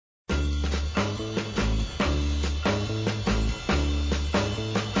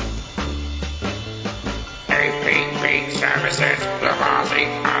Free services, Lavazzi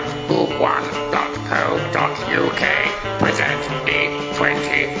and who1.co.uk present the 20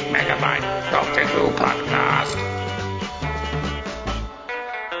 megabyte Doctor Who podcast.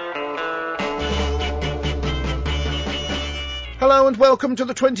 Hello and welcome to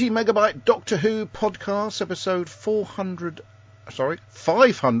the 20 megabyte Doctor Who podcast, episode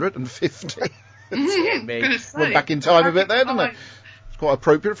 550. Me. Went back in time a bit there, didn't I? It's quite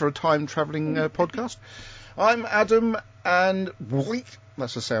appropriate for a time-travelling podcast. I'm Adam, and boink,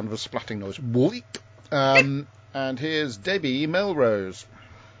 that's the sound of a splatting noise. Boink. And here's Debbie Melrose.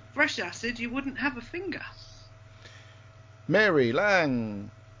 Fresh acid, you wouldn't have a finger. Mary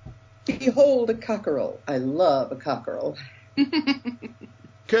Lang. Behold a cockerel. I love a cockerel.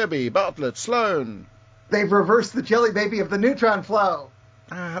 Kirby Bartlett Sloan. They've reversed the jelly baby of the neutron flow.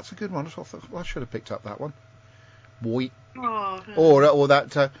 Ah, that's a good one. I should have picked up that one. Boy. Oh, Or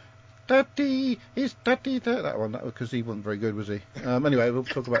that, Daddy, is Daddy there? That one, because he wasn't very good, was he? Anyway, we'll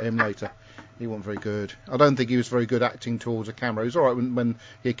talk about him later. He wasn't very good. I don't think he was very good acting towards a camera. He was all right when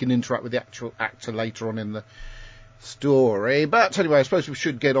he can interact with the actual actor later on in the story. But anyway, I suppose we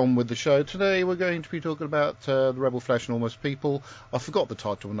should get on with the show. Today we're going to be talking about the Rebel Flesh and Almost People. I forgot the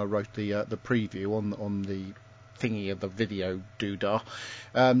title when I wrote the preview on the thingy of the video doodah.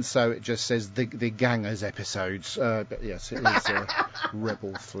 So it just says the Gangers episodes. But yes, it is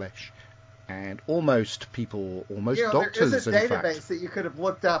Rebel Flesh and Almost People, Almost Doctors. There is a database that you could have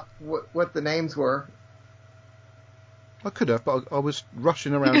looked up what the names were. I could have, but I was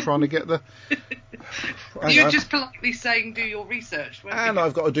rushing around trying to get the... You're just politely saying do your research. And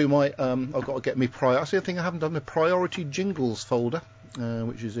I've got to do my... I've got to get me priority... That's the thing I haven't done, the priority jingles folder,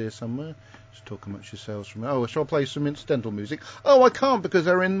 which is here somewhere. Just talk amongst yourselves from... Oh, shall I play some incidental music? Oh, I can't because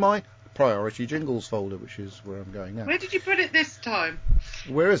they're in my priority jingles folder, which is where I'm going now. Where did you put it this time?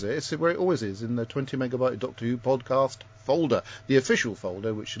 Where is it? It's where it always is, in the 20 megabyte Doctor Who podcast folder, the official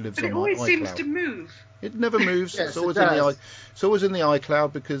folder, which lives on my iCloud. But it always seems to move. It never moves. Yes, it's always in the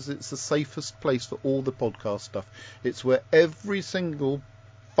iCloud because it's the safest place for all the podcast stuff. It's where every single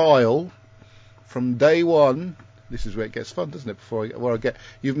file from day one. This is where it gets fun, doesn't it?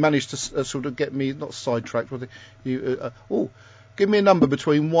 You've managed to sort of get me not sidetracked. Give me a number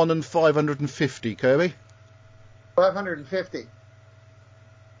between 1 and 550, Kirby. 550.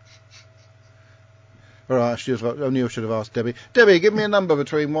 All right, I should have asked Debbie. Debbie, give me a number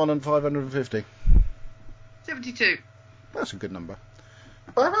between 1 and 550. 72. That's a good number.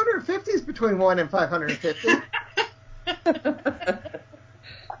 550 is between 1 and 550.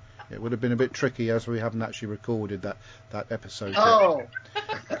 It would have been a bit tricky as we haven't actually recorded that episode Oh.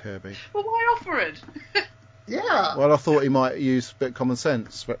 yet, Kirby. Well, why offer it? Yeah. Well, I thought he might use a bit of common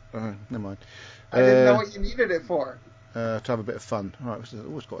sense, but never mind. I didn't know what you needed it for. To have a bit of fun. All right, it's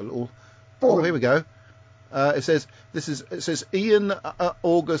got a little... 40. Oh, here we go. It says Ian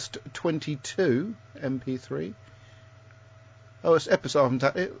August 22 MP3. Oh, it's episode.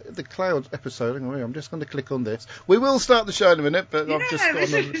 The Clouds episode. Hang on, I'm just going to click on this. We will start the show in a minute, but I've just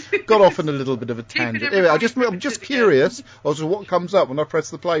got off on a little bit of a tangent. Anyway, I'm just curious as to what comes up when I press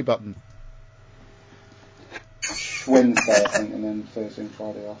the play button. Wednesday, I think, and then Thursday and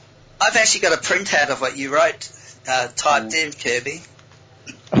Friday off. I've actually got a printout of what you wrote, typed in, Kirby.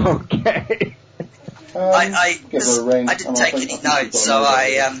 Okay. I didn't take any notes, so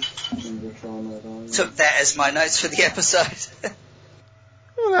I took that as my notes for the episode.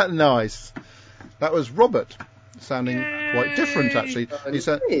 Oh, that's nice. That was Robert, sounding quite different, actually. He's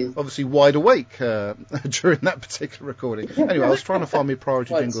obviously wide awake during that particular recording. Anyway, I was trying to find my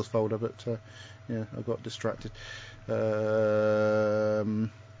priority jingles folder, but I got distracted. Oh,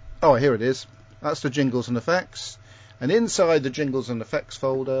 here it is. That's the jingles and effects. And inside the jingles and effects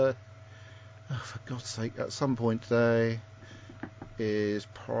folder... Oh, for God's sake, at some point today is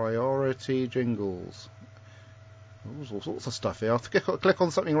priority jingles. There's all sorts of stuff here. I'll click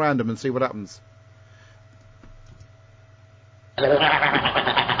on something random and see what happens. It's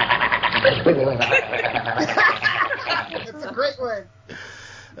a great one.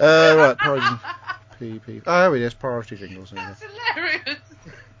 Right, priority... PP. Oh, here it is, priority jingles. That's hilarious.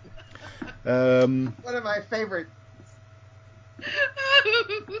 One of my favourites.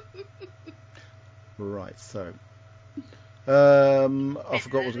 Right, so I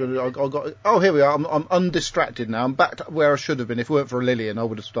forgot what I was going to do. Oh, here we are. I'm undistracted now. I'm back to where I should have been. If it weren't for Lillian, I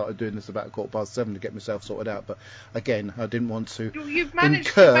would have started doing this about 7:15 to get myself sorted out. But again, I didn't want to You've managed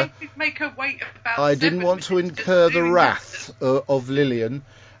incur. to make her wait about. I didn't want to incur the wrath of Lillian.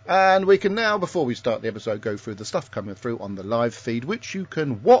 And we can now, before we start the episode, go through the stuff coming through on the live feed, which you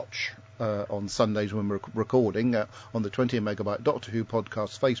can watch on Sundays when we're recording on the 20 megabyte Doctor Who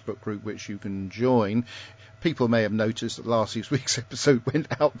podcast Facebook group, which you can join. People may have noticed that last week's episode went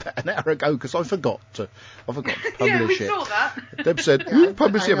out an hour ago because I forgot to publish yeah, we it. saw that. Deb said, "You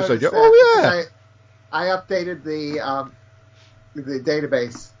published the episode yet?" Oh yeah. I updated the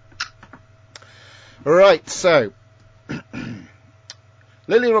database. Right, so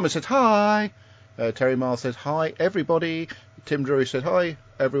Lily Romer said hi. Terry Miles said hi, everybody. Tim Drury said hi,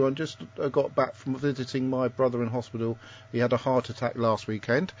 everyone. Just got back from visiting my brother in hospital. He had a heart attack last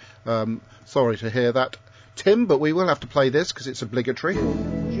weekend. Sorry to hear that, Tim, but we will have to play this because it's obligatory.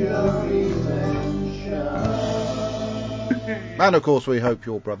 And of course we hope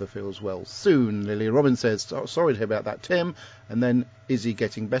your brother feels well soon. Lily Robin says, sorry to hear about that, Tim. And then, is he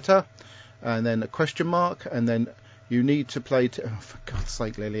getting better? And then a question mark. And then, you need to play... oh, for God's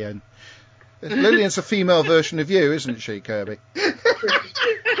sake, Lillian. Lillian's a female version of you, isn't she, Kirby?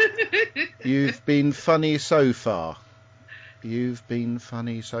 You've been funny so far. You've been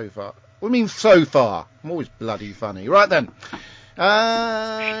funny so far. What do you mean so far? I'm always bloody funny. Right then.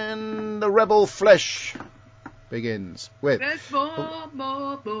 And the Rebel Flesh begins with... There's more.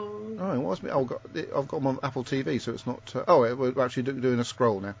 Oh, it was me. I've got them on Apple TV, so it's not... we're actually doing a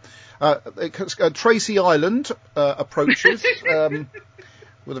scroll now. Tracy Island approaches...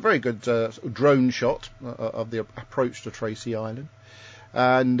 with a very good drone shot of the approach to Tracy Island.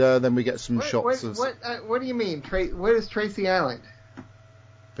 And then we get some shots. What do you mean? What is Tracy Island?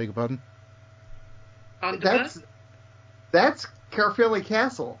 Beg your pardon? That's Caerphilly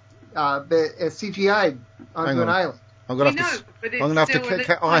Castle. It's CGI onto an island. I'm going to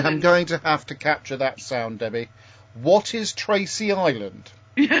have to capture that sound, Debbie. What is Tracy Island?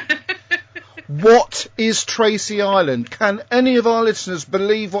 What is Tracy Island? Can any of our listeners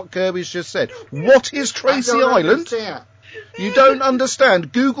believe what Kirby's just said? What is Tracy Island? Understand. You don't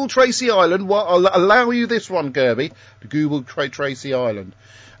understand. Google Tracy Island. Well, I'll allow you this one, Kirby. To Google Tracy Island.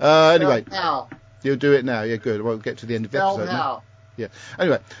 Anyway, how? You'll do it now. Yeah, good. We'll get to the end of the episode how? now. Yeah.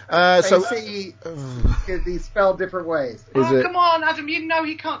 Anyway, Tracy could be spelled different ways. Come on, Adam. You know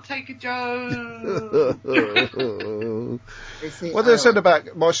you can't take a joke. What they said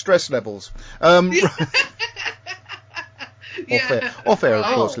about my stress levels. Off air, of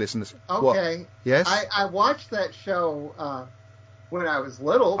course, listeners. Okay. What? Yes? I watched that show when I was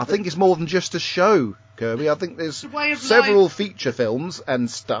little. I think it's more than just a show, Kirby. I think there's several feature films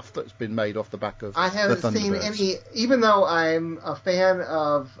and stuff that's been made off the back of I haven't seen any, even though I'm a fan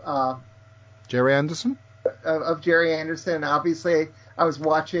of... Jerry Anderson? Of Jerry Anderson. Obviously, I was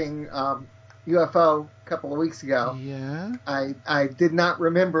watching UFO a couple of weeks ago. Yeah. I did not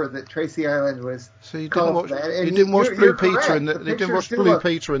remember that Tracy Island was called that. You didn't watch Blue Peter and the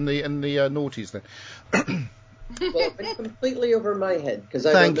Naughties then. Well, it went completely over my head because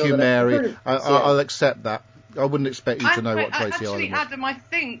I Thank don't know you, that Mary. I'll accept that. I wouldn't expect you to know what Tracy Island was. Adam, I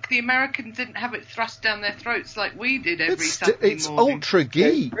think the Americans didn't have it thrust down their throats like we did every Saturday it's morning. ultra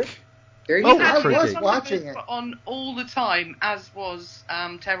geek. I was watching it on all the time, as was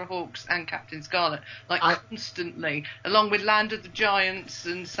Terrorhawks and Captain Scarlet, constantly, along with Land of the Giants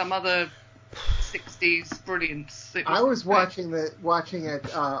and some other 60s brilliance. I was watching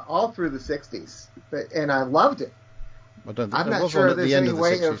it all through the 60s, and I loved it. I'm not sure there's any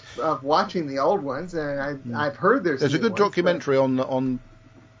way of watching the old ones, and I've heard there's a good documentary on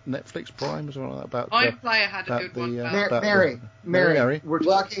Netflix Prime or something like that about. iPlayer had a good one. Mary,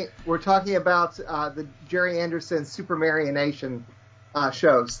 we're talking about the Jerry Anderson Super Marionation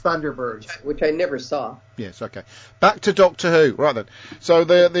shows, Thunderbirds, which I never saw. Yes, okay. Back to Doctor Who, right then. So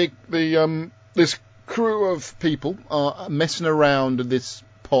this crew of people are messing around in this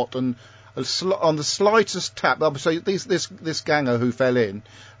pot, and on the slightest tap, so this ganger who fell in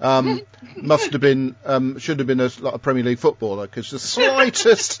must have been should have been a Premier League footballer, because the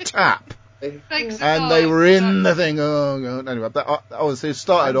slightest tap, and they were in the thing. Oh, anyway, it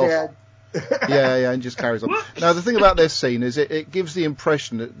started off. Yeah, and just carries on. Now, the thing about this scene is it gives the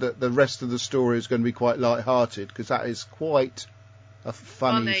impression that the rest of the story is going to be quite light-hearted, because that is quite a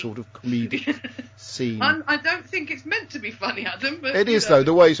funny sort of comedic scene. I don't think it's meant to be funny, Adam. But it is, though.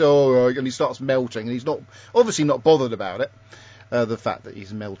 The way and he starts melting, and he's obviously not bothered about it. The fact that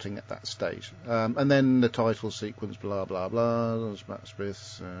he's melting at that stage. And then the title sequence, blah, blah, blah. There's Matt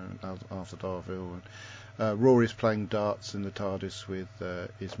Smith, Arthur Darvill. And Rory's playing darts in the TARDIS with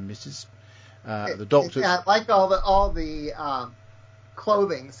his missus. The doctors... Yeah, like all the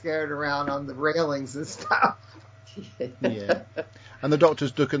clothing scattered around on the railings and stuff. Yeah. And the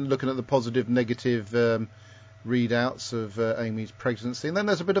doctor's looking at the positive, negative readouts of Amy's pregnancy. And then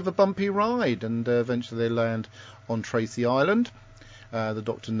there's a bit of a bumpy ride, and eventually they land on Tracy Island. the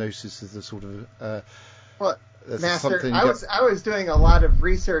Doctor notices the sort of. Well, Master, I was doing a lot of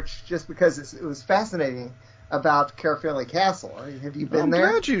research just because it was fascinating about Caerphilly Castle. Have you been there?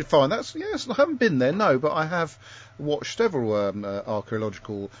 I'm glad you find that. Yes, I haven't been there, no, but I have watched several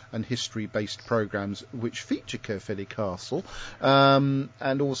archaeological and history-based programmes which feature Caerphilly Castle,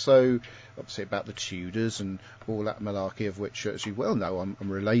 and also obviously about the Tudors and all that malarkey, of which, as you well know, I'm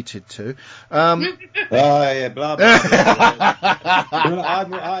related to. Yeah, blah, blah, blah.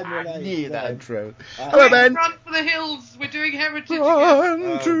 I'm related. I knew that, Drew. Hello, Ben. Run for the hills. We're doing heritage again.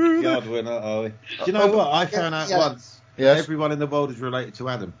 Oh, God, we're not, are we? Do you know what? I found out once. Yes. Everyone in the world is related to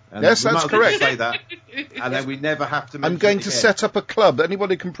Adam. And yes, that's correct. Say that, and then we never have to. I'm going to set up a club.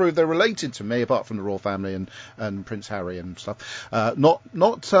 Anybody can prove they're related to me, apart from the royal family and Prince Harry and stuff. Not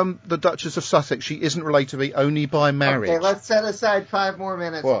the Duchess of Sussex. She isn't related to me, only by marriage. Okay, let's set aside 5 more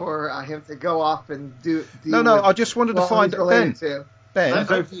minutes for him to go off and do. No. I just wanted to find Ben. Ben,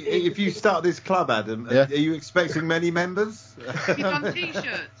 so if you start this club, Adam, are you expecting many members? You've done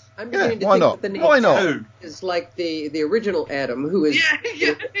T-shirts. I'm beginning to Why think not? that the name Why not? is like the original Adam, who is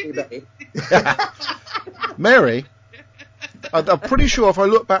everybody. Mary, I'm pretty sure if I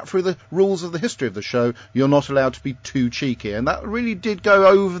look back through the rules of the history of the show, you're not allowed to be too cheeky, and that really did go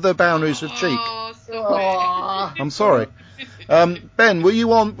over the boundaries of cheek. I'm sorry. Ben, were you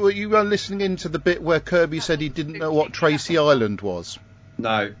listening into the bit where Kirby said he didn't know what Tracy Island was?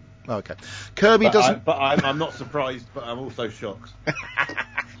 No. Okay. Kirby doesn't. I'm not surprised, but I'm also shocked.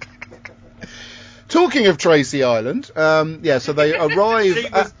 Talking of Tracy Island, so they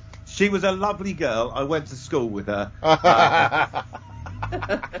arrive. She was a lovely girl. I went to school with her.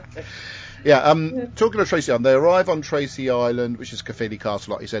 Talking of Tracy Island, they arrive on Tracy Island, which is Caerphilly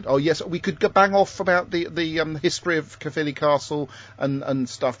Castle, like you said. Oh yes, we could bang off about the history of Caerphilly Castle and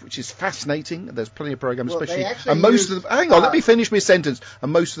stuff, which is fascinating. There's plenty of programmes, especially, and most of them. Hang on, let me finish my sentence.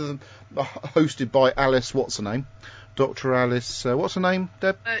 And most of them are hosted by Alice. What's her name? Dr. Alice. What's her name,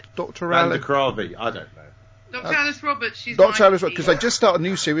 Deb? Dr. Alice. Cravey. I don't know. Dr. Alice Roberts, she's Dr. Alice Roberts, because they just started a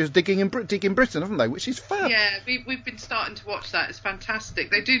new series, Digging Britain, haven't they? Which is fab. Yeah, we've been starting to watch that. It's fantastic.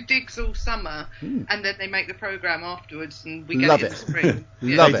 They do digs all summer, and then they make the programme afterwards, and we get it in the spring.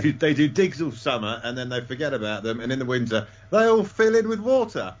 Love it. They do digs all summer, and then they forget about them, and in the winter, they all fill in with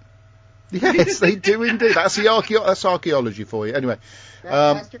water. Yes, they do indeed. That's archaeology for you. Anyway.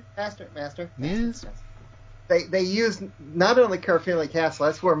 Master. Yes. They used not only Caerphilly Castle,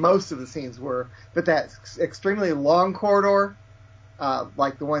 that's where most of the scenes were, but that extremely long corridor,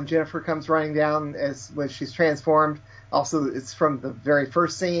 like the one Jennifer comes running down when she's transformed. Also, it's from the very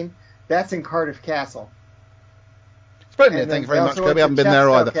first scene. That's in Cardiff Castle. Splendid, thank you very much, Kirby. I haven't been there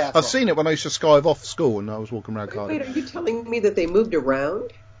either. Castle. I've seen it when I used to skive off school and I was walking around Cardiff. Wait, are you telling me that they moved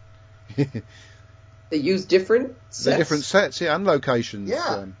around? They use different sets? They're different sets, and locations.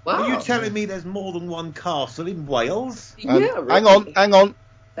 Yeah. Wow. Are you telling me there's more than one castle in Wales? Yeah, really. Hang on.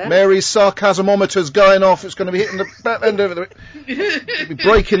 Mary's sarcasmometer's going off. It's going to be hitting the back end of it. It'll be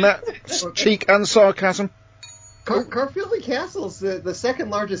breaking that cheek and sarcasm. Caerphilly Castle's the second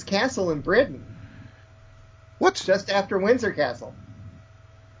largest castle in Britain. What? Just after Windsor Castle.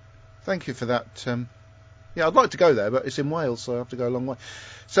 Thank you for that. I'd like to go there, but it's in Wales, so I have to go a long way.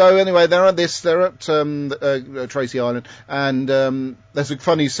 So anyway, they're at Tracy Island, and there's a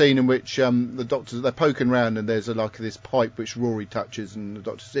funny scene in which the doctors, they're poking around, and there's this pipe which Rory touches, and the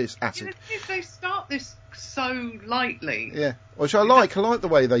doctor says, acid. They start this so lightly. Yeah, which I like. I like the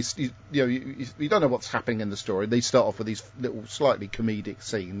way you don't know what's happening in the story. They start off with these little slightly comedic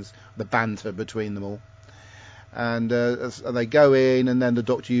scenes, the banter between them all, and they go in, and then the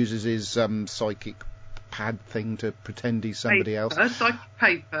doctor uses his psychic pad thing to pretend he's somebody else. Psychic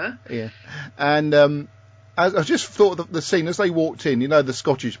paper. Yeah. And I just thought of the scene as they walked in, the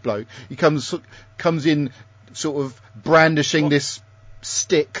Scottish bloke, he comes in sort of brandishing this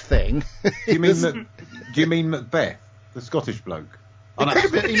stick thing. Do you mean Macbeth, the Scottish bloke?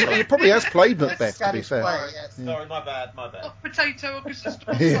 He probably has played Macbeth, to be fair. Yes. Sorry, my bad. Hot potato or Christmas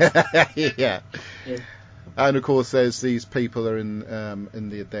yeah. And of course there's these people are in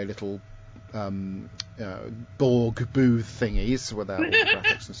their little Borg booth thingies with all the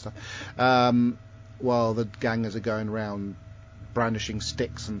graphics and stuff, while the gangers are going around brandishing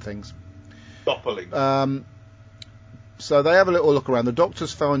sticks and things. Doppling. So they have a little look around. The doctor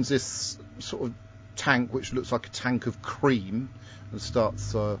finds this sort of tank which looks like a tank of cream and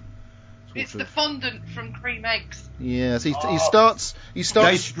starts. It's the fondant from cream eggs. Yes, he starts.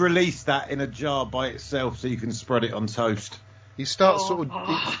 They should release that in a jar by itself so you can spread it on toast. He starts sort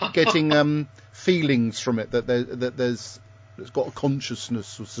of getting feelings from it it's got a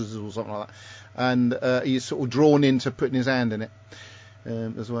consciousness or something like that, and he's sort of drawn into putting his hand in it.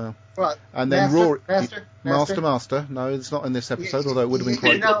 as well. Well, And then Master, Rory, Master. Master. No, it's not in this episode, although it would have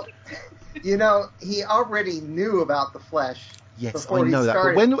been quite. He already knew about the Flesh. Yes, before I know he that.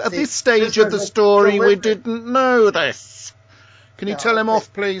 started. But when at this stage of the was a story, we deliberate- didn't know this. Can you No, tell him but-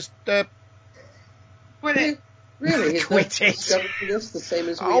 off, please, Deb? Quit it. Really? He's Quit not it. discovering this the same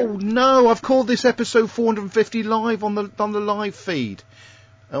as we Oh are? no! I've called this episode 450 live on the live feed.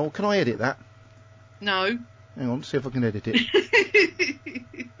 Oh, can I edit that? No. Hang on, see if I can edit it.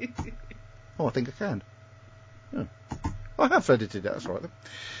 Oh, I think I can. Oh. I have edited it. That's all right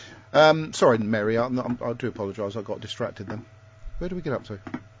then. Sorry, Mary. I do apologise. I got distracted then. Where do we get up to?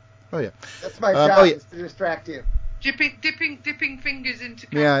 Oh yeah. That's my job, yeah. is to distract you. Dipping fingers into.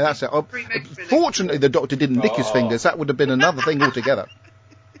 Yeah, that's it. Fortunately, the Doctor didn't lick his fingers. That would have been another thing altogether.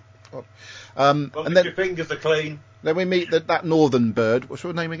 And then your fingers are clean. Then we meet that northern bird. What's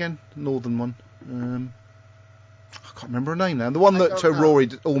her name again? The northern one. I can't remember her name now. The one that Rory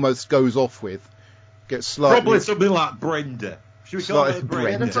almost goes off with. Gets slightly... Probably something like Brenda. Should we call her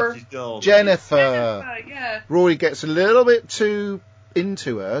Brenda? Jennifer. Yeah. Rory gets a little bit too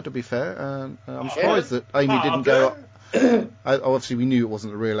into her, to be fair. I'm surprised that Amy didn't go up... obviously, we knew it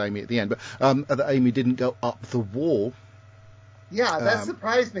wasn't the real Amy at the end, but that Amy didn't go up the wall. Yeah, that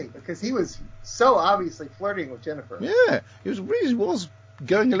surprised me, because he was so obviously flirting with Jennifer. Yeah, he was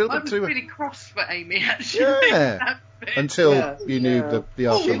going a little bit too... I was really cross for Amy, actually. Yeah. Until you knew the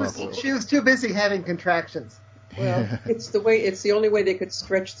aftermath. She was too busy having contractions. Well, it's the only way they could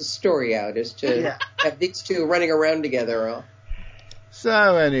stretch the story out, is to have these two running around together.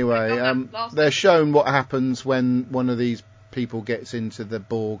 So anyway, they're shown what happens when one of these people gets into the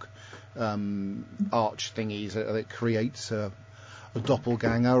Borg arch thingies that creates a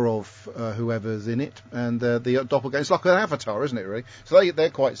doppelganger of whoever's in it, and the doppelganger, it's like an avatar, isn't it, really? So they're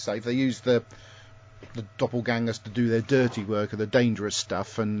quite safe. They use the doppelgangers to do their dirty work and the dangerous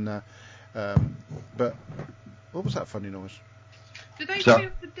stuff, and but what was that funny noise? Did they feel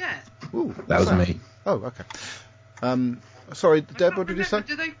the death? Ooh, that was me. Oh, okay. Sorry, Deb, what did you say?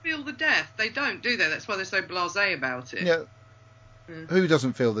 Do they feel the death? They don't, do they? That's why they're so blasé about it. Yeah. Who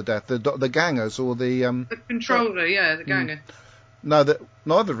doesn't feel the death? The gangers or the controller? Yeah, the ganger. No,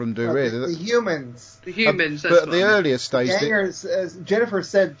 neither of them do, really. The humans. The humans. But at the earlier stage, the gangers, as Jennifer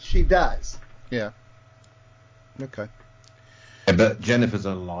said, she does. Yeah. Okay. Yeah, but Jennifer's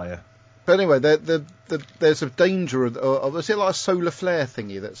a liar. But anyway, there's a danger of is it like a solar flare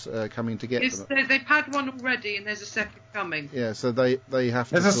thingy that's coming to get them? They've had one already, and there's a second coming. Yeah, so they have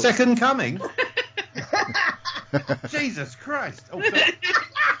to. There's a second coming. Jesus Christ! Oh,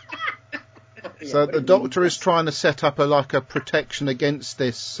 so the Doctor is trying to set up a protection against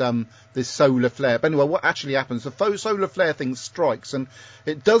this this solar flare. But anyway, what actually happens? The solar flare thing strikes, and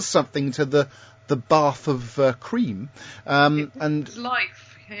it does something to the bath of cream, and life.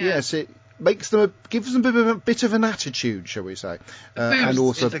 Yeah. Yes, it makes them gives them a bit of an attitude, shall we say, and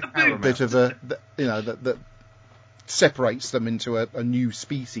also a bit of that separates them into a new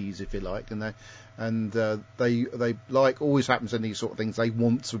species, if you like, and they like always happens in these sort of things. They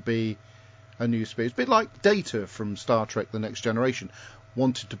want to be a new species, a bit like Data from Star Trek: The Next Generation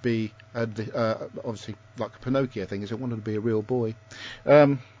wanted to be obviously like a Pinocchio thing, is it wanted to be a real boy.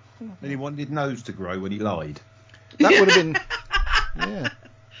 And he wanted his nose to grow when he lied. That would have been, yeah.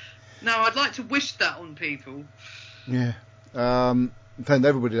 No, I'd like to wish that on people. Yeah. Then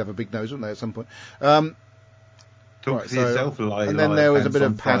everybody would have a big nose, wouldn't they, at some point? Talk to yourself, lie. And then there was a bit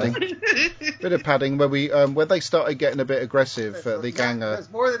of padding. Where they started getting a bit aggressive. The ganger.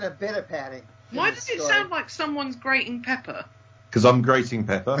 There's more than a bit of padding. Why does it sound like someone's grating pepper? Because I'm grating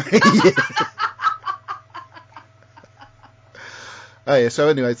pepper. Oh yeah. So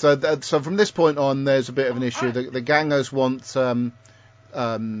anyway, so from this point on, there's a bit of an issue. The gangers want to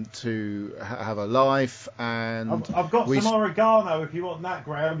have a life, and I've got some oregano if you want that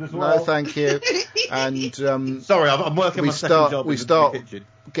ground as well. No, thank you. And sorry, I'm working my second job. We start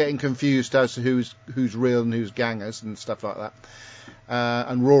getting confused as to who's real and who's gangers and stuff like that.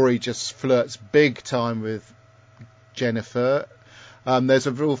 And Rory just flirts big time with Jennifer. There's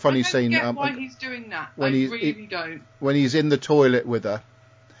a real funny scene. I don't get why he's doing that. I really don't. When he's in the toilet with her,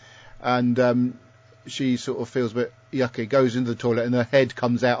 and she sort of feels a bit yucky, goes into the toilet, and her head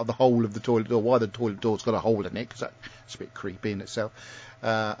comes out of the hole of the toilet door. Why the toilet door's got a hole in it, because that's a bit creepy in itself.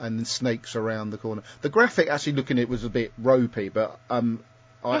 And then snakes around the corner. The graphic, actually looking at it, was a bit ropey, but I'm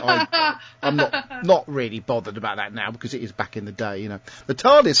not really bothered about that now, because it is back in the day, you know. The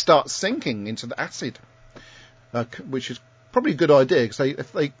TARDIS starts sinking into the acid, which is probably a good idea, because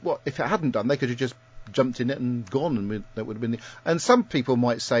if it hadn't done, they could have just jumped in it and gone, and that would have been. And some people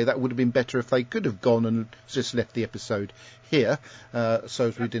might say that would have been better if they could have gone and just left the episode here, so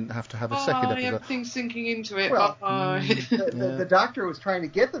as we didn't have to have a second episode. Everything's sinking into it. Well, the Doctor was trying to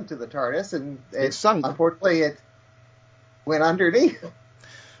get them to the TARDIS, and it sunk. Unfortunately, it went underneath.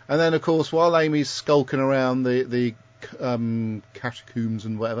 And then, of course, while Amy's skulking around the catacombs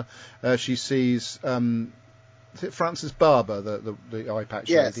and whatever, she sees is it Frances Barber, the eye patch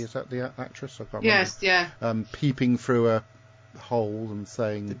lady? Is that the actress? I can't remember. Yes, yeah. Peeping through a hole and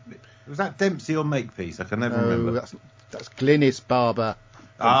saying, was that Dempsey or Makepeace? I can never remember. That's Glynis Barber.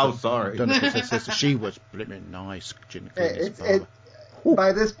 Oh, sorry. Don't know if it's her sister. She was blimmin' nice, Glynis Barber.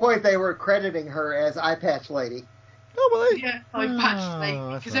 By this point, they were crediting her as eye patch lady. Oh, well, yeah, eye patch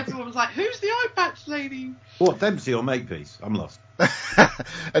lady. Because everyone was like, who's the eye patch lady? What, Dempsey or Makepeace? I'm lost.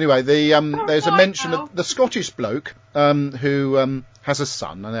 Anyway, there's a mention of the Scottish bloke who has a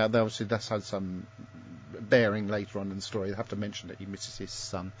son, and obviously that's had some bearing later on in the story. They have to mention that he misses his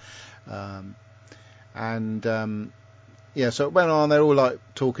son. So it went on. They're all like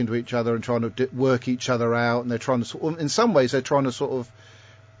talking to each other and trying to work each other out, and they're trying to in some ways they're trying to sort of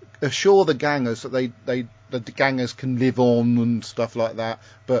assure the gangers that the gangers can live on and stuff like that,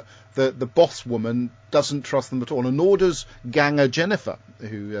 but the boss woman doesn't trust them at all, and nor does ganger Jennifer,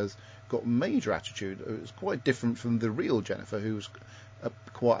 who has got major attitude. It's quite different from the real Jennifer, who's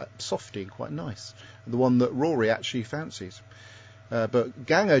quite softy, quite nice, the one that Rory actually fancies. But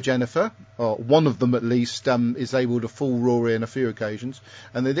ganger Jennifer, or one of them at least, is able to fool Rory on a few occasions,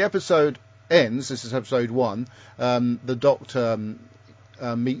 and then the episode ends. This is episode 1. The Doctor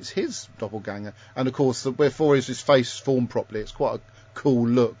meets his doppelganger, and of course, before his face formed properly, it's quite a cool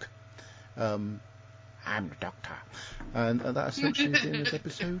look. I'm the Doctor, and that essentially is the end of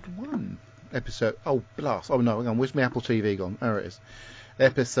episode 1. Blast! Oh no, hang on, where's my Apple TV gone? There it is.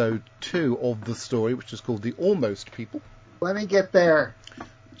 Episode 2 of the story, which is called The Almost People. Let me get there.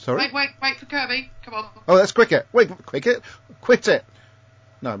 Sorry. Wait for Kirby. Come on. Oh, that's Cricket. Wait, Cricket. Quit it.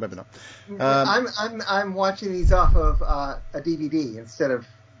 No, maybe not. I'm watching these off of a DVD instead of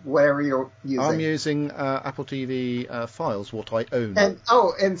whatever you're using. I'm using Apple TV Files, what I own.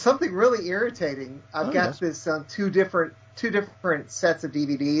 And something really irritating. I've got this two different sets of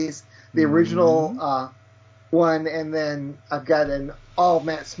DVDs. The original one, and then I've got an all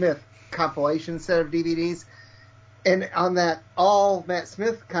Matt Smith compilation set of DVDs. And on that all Matt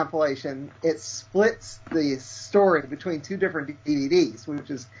Smith compilation, it splits the story between two different DVDs, which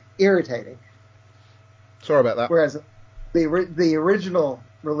is irritating. Sorry about that. Whereas the original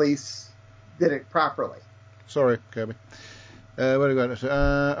release did it properly. Sorry, Kirby. Where are we going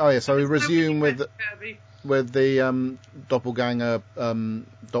to? So we resume with the doppelganger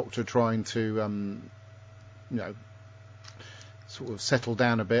Doctor trying to sort of settle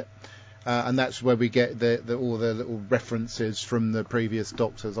down a bit. And that's where we get all the little references from the previous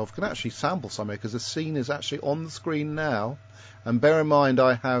Doctors. I can actually sample some here because the scene is actually on the screen now. And bear in mind,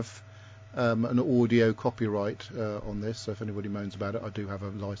 I have an audio copyright on this, so if anybody moans about it, I do have a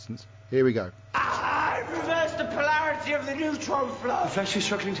license. Here we go. Reverse the polarity of the neutron flow. The flesh is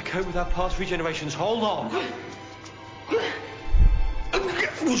struggling to cope with our past regenerations. Hold on.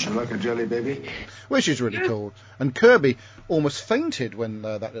 Would you like a jelly baby? Which is really cool. And Kirby almost fainted when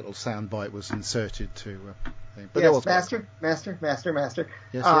that little soundbite was inserted to. But yes, Master.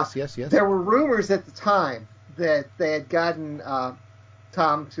 Yes. There were rumors at the time that they had gotten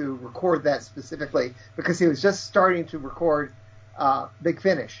Tom to record that specifically because he was just starting to record Big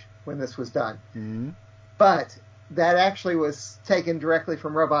Finish when this was done. Mm-hmm. But that actually was taken directly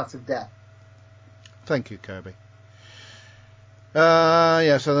from Robots of Death. Thank you, Kirby. So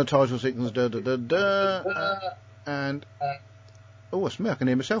the title sequence, and it's me. I can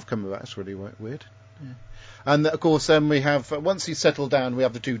hear myself coming back. That's really weird. Yeah. And of course, then we have once he's settled down, we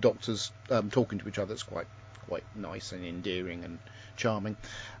have the two Doctors talking to each other. It's quite nice and endearing and charming.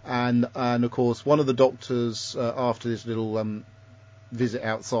 And of course, one of the Doctors after this little visit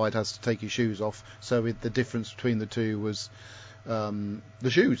outside has to take his shoes off. So the difference between the two was the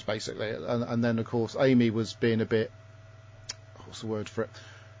shoes, basically. And then of course, Amy was being a bit. What's the word for it?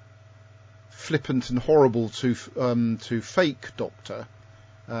 Flippant and horrible to fake Doctor,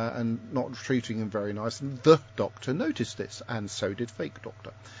 and not treating him very nice. And the Doctor noticed this, and so did fake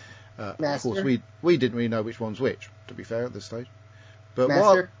Doctor. Of course, we didn't really know which one's which, to be fair, at this stage. But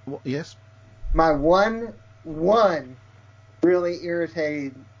Master, yes, my one really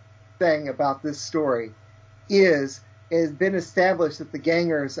irritating thing about this story is it has been established that the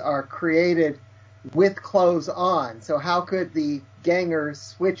gangers are created with clothes on. So how could the gangers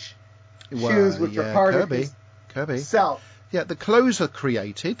switch shoes which are part of his Kirby. self? Yeah, the clothes are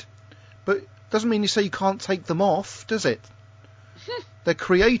created, but Doesn't mean you say you can't take them off, does it? They're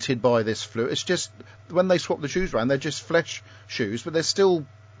created by this fluid. It's just when they swap the shoes around, they're just flesh shoes, but they're still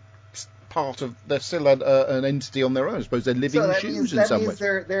they're still an entity on their own. I suppose they're living shoes in some way.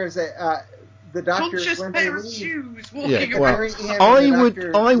 There's the doctor conscious when pair they of leave. shoes walking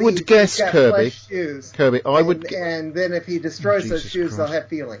around. I would guess, Kirby. I would. And then if he destroys those shoes, they'll have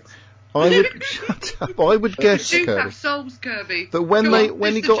feelings. I would shut up. I would guess, Shoes Kirby, have souls, Kirby. that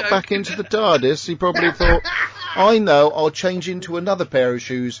when he got back into the TARDIS, he probably thought, I know, I'll change into another pair of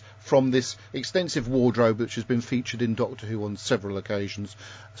shoes from this extensive wardrobe which has been featured in Doctor Who on several occasions.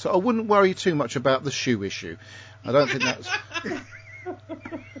 So I wouldn't worry too much about the shoe issue. I don't think that's...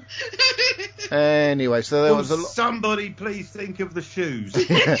 Anyway, so there was somebody please think of the shoes.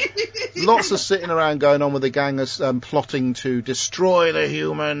 Lots of sitting around going on with the gangers plotting to destroy the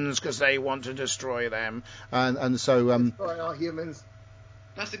humans because they want to destroy them, and so destroy all humans.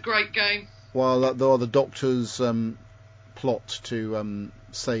 That's a great game. While the doctors plot to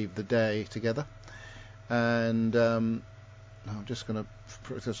save the day together, and I'm just going to.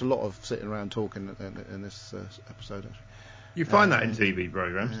 There's a lot of sitting around talking in this episode actually. You find that in TV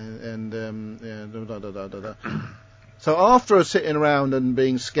programs. So after sitting around and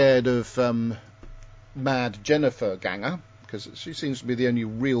being scared of Mad Jennifer Ganger, because she seems to be the only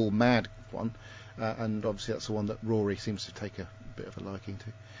real mad one, and obviously that's the one that Rory seems to take a bit of a liking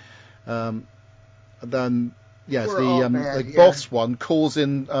to. Then, yes, the boss one calls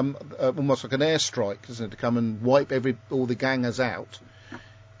in almost like an airstrike, isn't it, to come and wipe all the gangers out.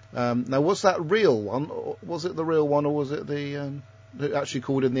 Now, was that real one? Was it the real one, or was it the that actually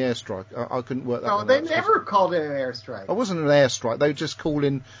called in the airstrike? I couldn't work that one out. No, they never called in an airstrike. It wasn't an airstrike. They would just call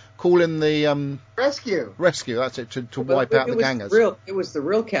in the rescue. Rescue. That's it, to wipe out the gangers. It was the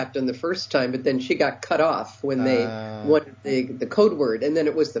real captain the first time, but then she got cut off when they wanted the code word, and then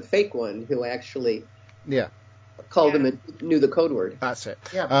it was the fake one who actually called him and knew the code word. That's it.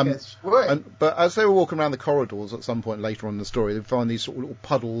 Yeah, because but as they were walking around the corridors at some point later on in the story, they find these sort of little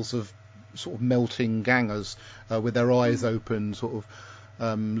puddles of sort of melting gangers with their eyes open, sort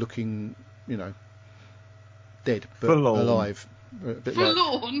of looking, dead but alive. A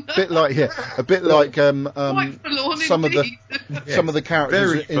bit like some of the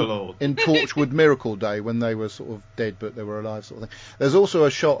characters in Torchwood Miracle Day when they were sort of dead but they were alive, sort of thing. There's also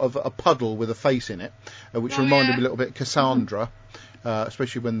a shot of a puddle with a face in it, which reminded me a little bit of Cassandra,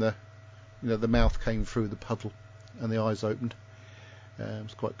 especially when the mouth came through the puddle and the eyes opened. It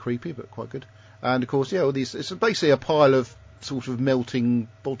was quite creepy but quite good. And of course, all these. It's basically a pile of sort of melting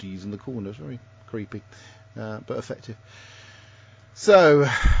bodies in the corners. Very creepy, but effective. So,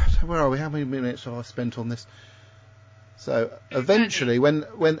 where are we? How many minutes have I spent on this? So, eventually,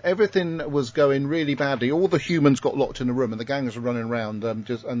 when everything was going really badly, all the humans got locked in a room, and the gangers were running around,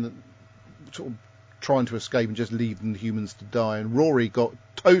 sort of trying to escape and just leaving the humans to die. And Rory got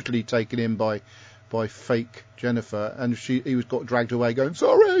totally taken in by fake Jennifer, and he got dragged away, going,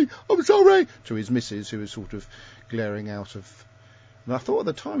 "Sorry, I'm sorry," to his missus, who was sort of glaring out of. And I thought at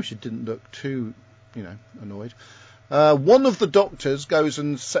the time she didn't look too, annoyed. One of the doctors goes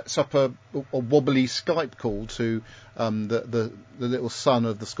and sets up a wobbly Skype call to the little son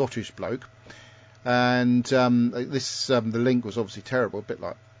of the Scottish bloke, and the link was obviously terrible, a bit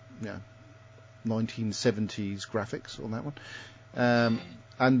like 1970s graphics on that one,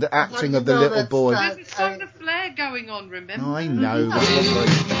 and the acting of the little boy. There's a solar flare going on, remember? I know.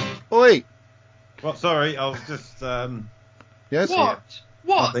 That's Oi! Well, sorry, I was just. Yes. What?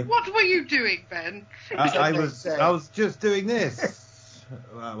 What were you doing, Ben? I was just doing this. This.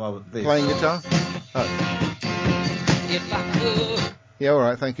 Playing guitar? Oh. Yeah, all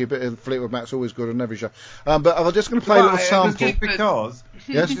right, thank you. A bit of Fleetwood Mac's always good on every show. But I'm just going to play a little sample.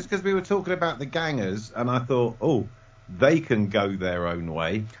 Just because we were talking about the gangers, and I thought, they can go their own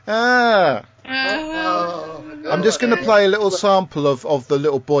way. I'm just going to play a little sample of the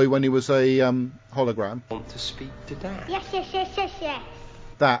little boy when he was a hologram. Want to speak to Dad? Yes.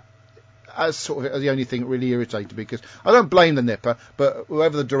 That as sort of the only thing that really irritated me, because I don't blame the nipper, but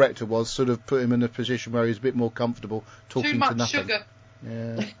whoever the director was sort of put him in a position where he was a bit more comfortable talking to nothing. Too much sugar.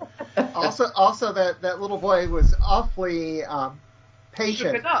 Yeah. also that little boy was awfully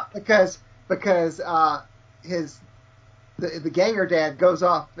patient because the ganger dad goes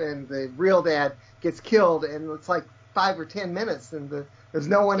off and the real dad gets killed, and it's like 5 or 10 minutes, and there's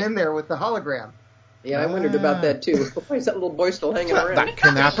no one in there with the hologram. Yeah, I wondered about that too. Why is that little boy still hanging around? That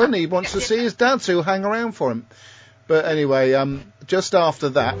can happen. He wants to see his dad, so he'll hang around for him. But anyway, just after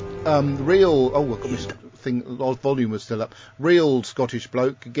that, volume was still up. Real Scottish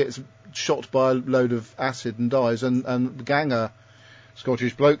bloke gets shot by a load of acid and dies, and the ganger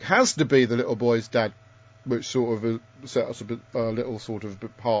Scottish bloke has to be the little boy's dad, which sort of set us a little sort of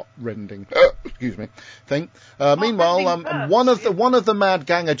heart-rending, excuse me, thing. Meanwhile, one of the mad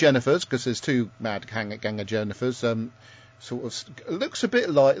ganger Jennifers, because there's two mad ganger Jennifers, sort of looks a bit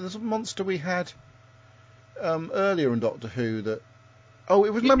like there's a monster we had earlier in Doctor Who that. Oh,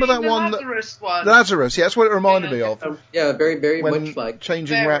 it was. Remember that one? Lazarus one. Lazarus, yeah, that's what it reminded me of. Yeah, very, very much like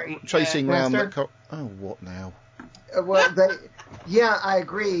chasing round. Oh, what now? Well, I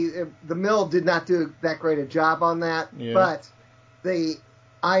agree. The Mill did not do that great a job on that, but the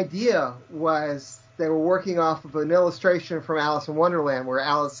idea was they were working off of an illustration from Alice in Wonderland where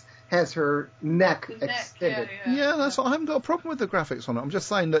Alice has her neck extended. Yeah, that's what, I haven't got a problem with the graphics on it. I'm just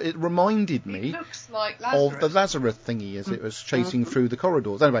saying that it reminded me like of the Lazarus thingy as it was chasing through the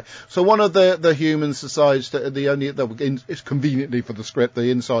corridors. Anyway, so one of the humans decides that it's conveniently for the script,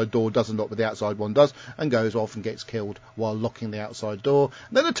 the inside door doesn't lock, but the outside one does, and goes off and gets killed while locking the outside door.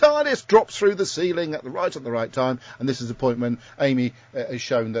 And then the TARDIS drops through the ceiling at the right time, and this is the point when Amy is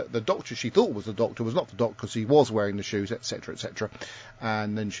shown that the Doctor she thought was the Doctor was not the Doctor because he was wearing the shoes, etc., etc.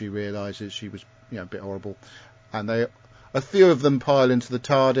 And then she realises she was, a bit horrible. And a few of them pile into the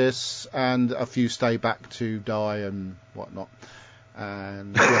TARDIS, and a few stay back to die and whatnot.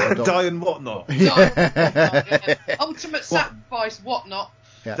 And die and whatnot. Ultimate sacrifice, whatnot.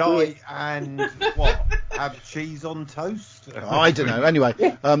 Yeah. Die and what? Have cheese on toast? I don't know. Anyway,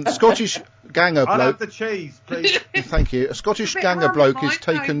 Scottish ganger bloke. I'll have the cheese, please. Thank you. A Scottish ganger bloke is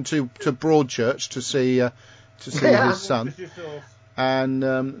taken to Broadchurch to see his son. And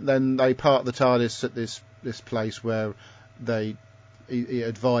then they park the TARDIS at this place where he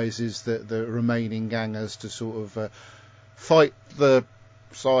advises the remaining gangers to sort of fight the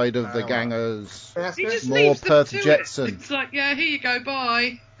side of the gangers. He just more leaves Perth them to Jetson. It's like, here you go,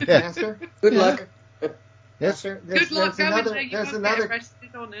 bye. Master, good luck. Yes. Good luck going there. You won't get arrested,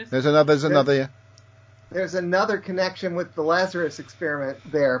 honest. There's another connection with the Lazarus experiment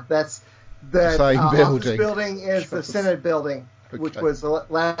there. That's the same office building is the Synod building, which Okay. was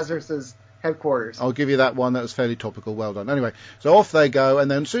Lazarus's headquarters. I'll give you that one. That was fairly topical. Well done. Anyway, so off they go, and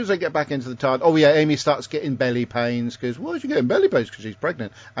then as soon as they get back into the TARDIS, Amy starts getting belly pains. Because why is she getting belly pains? Because she's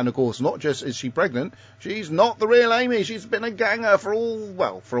pregnant. And of course, not just is she pregnant, she's not the real Amy. She's been a ganger for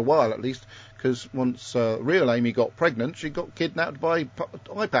a while at least. Because once real Amy got pregnant, she got kidnapped by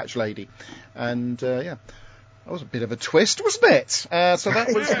Eye Patch Lady, and that was a bit of a twist, wasn't it? So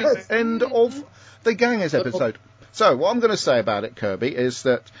that was the end of the Gangers episode. So, what I'm going to say about it, Kirby, is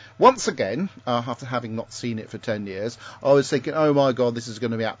that, once again, after having not seen it for 10 years, I was thinking, oh my god, this is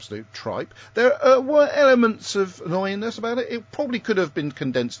going to be absolute tripe. There were elements of annoyingness about it. It probably could have been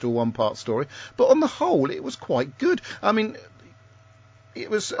condensed to a one-part story, but on the whole, it was quite good. I mean, it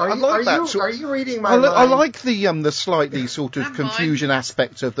was. Are you reading my I mind? like the slightly sort of confusion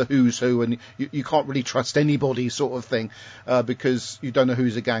aspect of the who's who, and you can't really trust anybody sort of thing because you don't know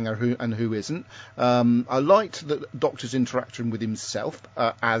who's a ganger and who isn't. I liked the Doctor's interaction with himself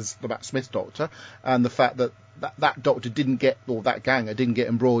as the Matt Smith Doctor, and the fact that Doctor didn't get, or that ganger didn't get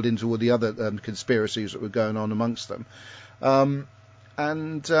embroiled into all the other conspiracies that were going on amongst them.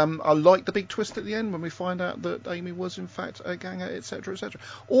 And I like the big twist at the end when we find out that Amy was in fact a ganger, etc., etc.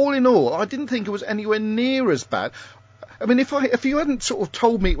 All in all, I didn't think it was anywhere near as bad. I mean, if you hadn't sort of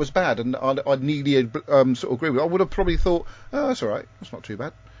told me it was bad and I'd nearly sort of agree with it, I would have probably thought, oh, that's all right, that's not too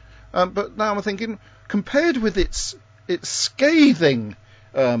bad. But now I'm thinking, compared with its scathing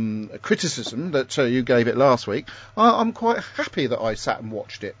criticism that you gave it last week, I'm quite happy that I sat and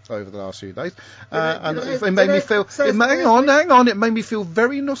watched it over the last few days, and it made me feel. Hang on, it made me feel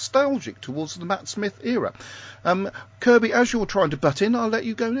very nostalgic towards the Matt Smith era. Kirby, as you're trying to butt in, I'll let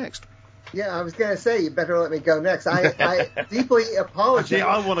you go next. Yeah, I was going to say, you better let me go next. I deeply apologize. Actually,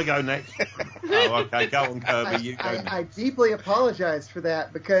 I want to go next. Oh, okay, go on, Kirby, you go next. I deeply apologize for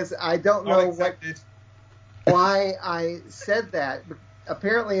that because I don't know why I said that.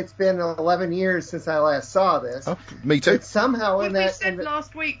 Apparently, it's been 11 years since I last saw this. Oh, me too. But somehow we said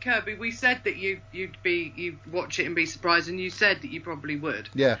last week, Kirby, we said that you'd watch it and be surprised, and you said that you probably would.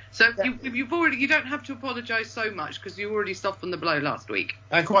 Yeah. So you don't have to apologise so much because you already softened the blow last week.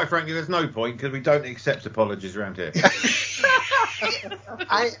 And quite frankly, there's no point because we don't accept apologies around here.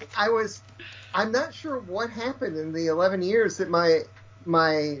 I'm not sure what happened in the 11 years that my.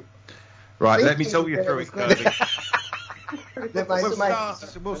 Right, let me talk you through it, Kirby.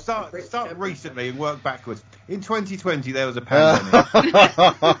 We'll start recently and work backwards. In 2020, there was a pandemic.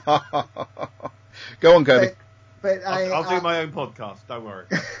 Go on, Kirby. But I'll do my own podcast. Don't worry.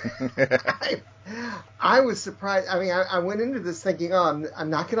 I was surprised. I mean, I went into this thinking, I'm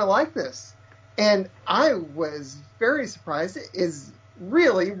not going to like this, and I was very surprised.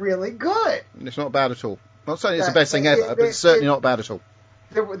 really, really good. It's not bad at all. I'm not saying it's the best thing ever, but it's certainly not bad at all.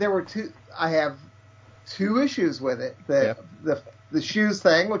 There were two. I have two issues with it. The shoes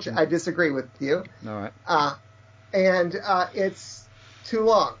thing, which I disagree with you. All right. And it's too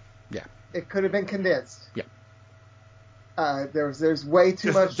long. Yeah. It could have been condensed. Yeah. There's way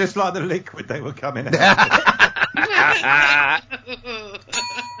too much. Just like the liquid they were coming out.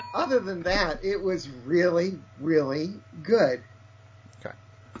 Other than that, it was really, really good. Okay.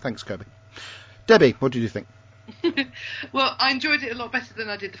 Thanks, Kirby. Debbie, what did you think? Well, I enjoyed it a lot better than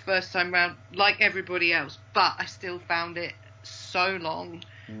I did the first time round, like everybody else, but I still found it so long.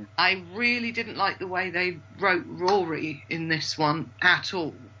 I really didn't like the way they wrote Rory in this one at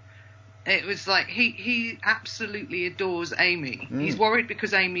all. It was like he absolutely adores Amy. He's worried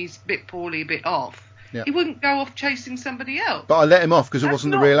because Amy's a bit poorly, a bit off. Yep. He wouldn't go off chasing somebody else. But I let him off because it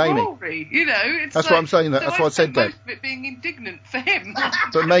wasn't the real Amy. Rory, you know, it's that's like, what I'm saying. That's what I said, Deb. Most of it being indignant for him.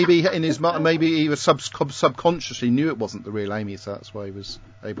 But maybe in his maybe he was subconsciously knew it wasn't the real Amy, so that's why he was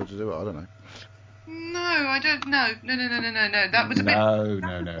able to do it. I don't know. No, I don't know. No. That was a bit.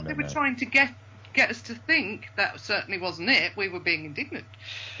 No. They were trying to get us to think that certainly wasn't it. We were being indignant.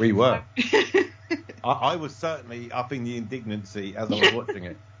 We were. I was certainly upping the indignancy as I was watching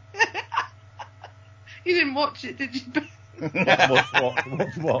it. You didn't watch it, did you? What?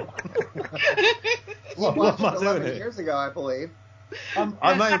 What am I doing 11 years ago, I believe.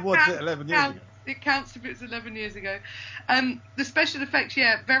 I may have watched it 11 years ago. It counts if it's 11 years ago. The special effects,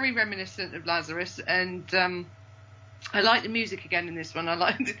 very reminiscent of Lazarus, and I like the music again in this one. I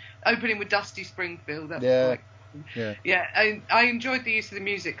like the opening with Dusty Springfield. That was I enjoyed the use of the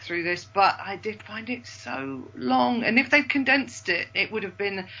music through this, but I did find it so long. And if they'd condensed it, it would have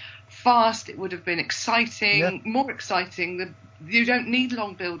been fast. It would have been exciting, more exciting. You don't need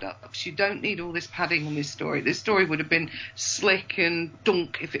long build-ups. You don't need all this padding on this story. This story would have been slick and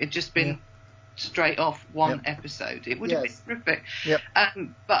dunk if it had just been straight off one episode. It would have been terrific. Yep.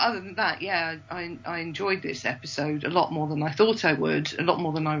 But other than that, I enjoyed this episode a lot more than I thought I would, a lot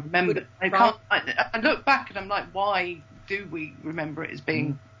more than I remember. I look back and I'm like, why do we remember it as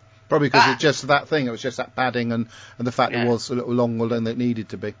being probably because it's just that thing. It was just that padding and the fact it was a little longer than it needed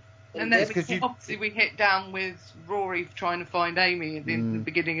to be. And then obviously we hit down with Rory trying to find Amy at the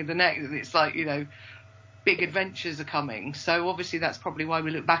beginning of the next, and it's like, big adventures are coming. So obviously that's probably why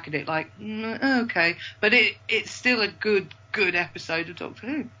we look back at it like, okay. But it's still a good episode of Doctor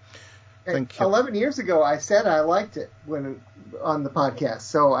Who. Thank you. 11 years ago, I said I liked it on the podcast,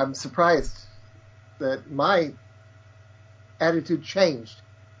 so I'm surprised that my attitude changed.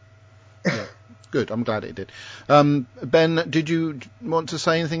 Yeah. Good, I'm glad it did. Ben, did you want to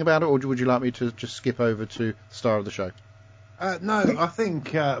say anything about it, or would you like me to just skip over to the star of the show? No, I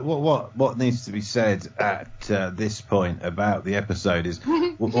think what needs to be said at this point about the episode is,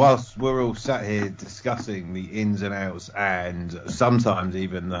 whilst we're all sat here discussing the ins and outs and sometimes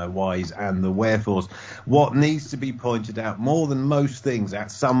even the whys and the wherefores, what needs to be pointed out more than most things at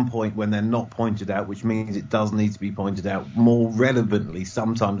some point when they're not pointed out, which means it does need to be pointed out more relevantly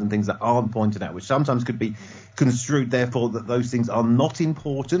sometimes, and things that aren't pointed out, which sometimes could be construed therefore that those things are not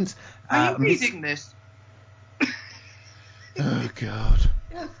important. Are you reading this? Oh, God.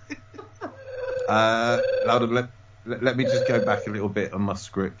 Let me just go back a little bit on my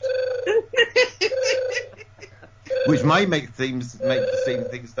script. Which may make things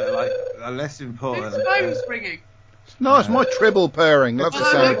that are less important. His phone's ringing. No, it's my tribble purring. Love the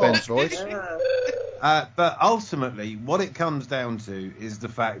sound of Ben's voice. But ultimately, what it comes down to is the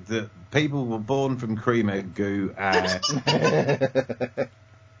fact that people were born from cream egg goo, and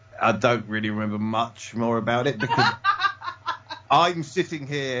I don't really remember much more about it because I'm sitting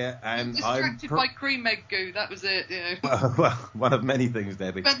here and I'm distracted by cream egg goo. That was it. Well, one of many things,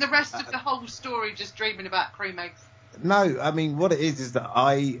 Debbie. But the rest of the whole story just dreaming about cream eggs. No, I mean, what it is that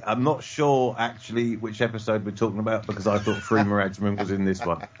I am not sure actually which episode we're talking about because I thought Free Miragsman was in this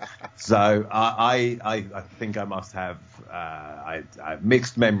one. So I think I must have I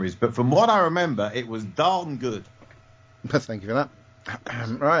mixed memories. But from what I remember, it was darn good. Thank you for that.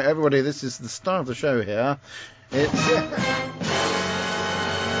 Right, everybody, this is the star of the show here. It's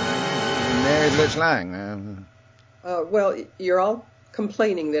Mary Blitz Lang. Well, you're all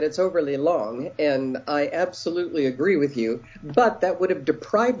complaining that it's overly long, and I absolutely agree with you, but that would have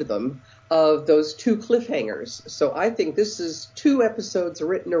deprived them of those two cliffhangers. So I think this is 2 episodes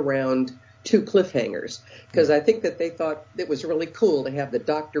written around 2 cliffhangers, because I think that they thought it was really cool to have the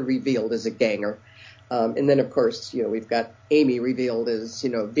Doctor revealed as a ganger. And then, of course, we've got Amy revealed as,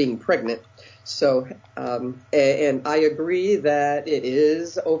 being pregnant. So, and I agree that it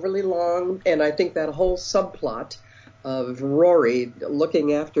is overly long, and I think that whole subplot of Rory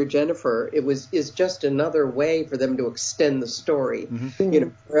looking after Jennifer, is just another way for them to extend the story,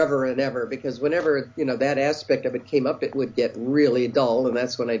 forever and ever. Because whenever that aspect of it came up, it would get really dull, and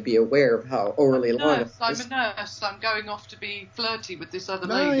that's when I'd be aware of how overly long it was. I'm a nurse. I'm going off to be flirty with this other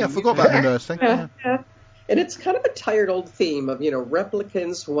No, lady. yeah, I forgot about the nurse thing. Yeah. And it's kind of a tired old theme of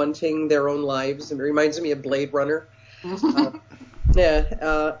replicants wanting their own lives, and it reminds me of Blade Runner.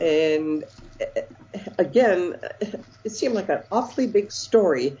 And again, it seemed like an awfully big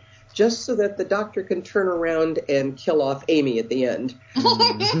story just so that the Doctor can turn around and kill off Amy at the end.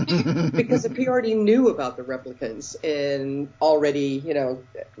 Because if he already knew about the replicants and already,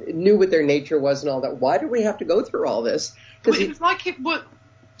 knew what their nature was and all that, why do we have to go through all this? Well, it was like it would.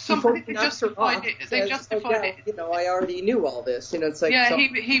 Somebody justified it. They justified it. I already knew all this. It's like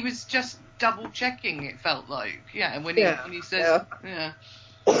he was just double checking. It felt like when he said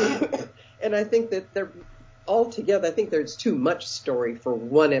And I think that they're altogether. I think there's too much story for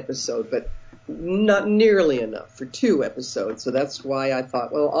one episode, but not nearly enough for 2 episodes. So that's why I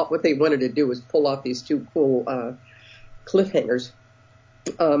thought, well, what they wanted to do was pull off these 2 cool cliffhangers.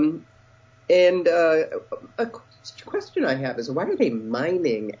 And a question I have is, why are they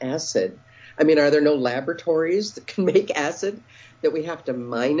mining acid? I mean, are there no laboratories that can make acid that we have to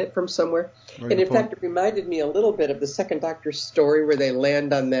mine it from somewhere? And in fact, it reminded me a little bit of the Second Doctor's story where they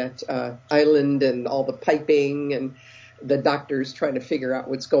land on that island and all the piping and the Doctor's trying to figure out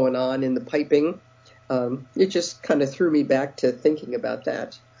what's going on in the piping. It just kind of threw me back to thinking about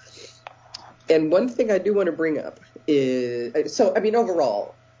that. And one thing I do want to bring up is,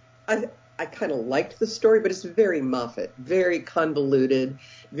 overall, I kind of liked the story, but it's very Moffat, very convoluted,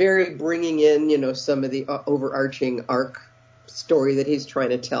 very bringing in, some of the overarching arc story that he's trying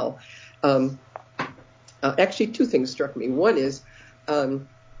to tell. Actually, 2 things struck me. One is,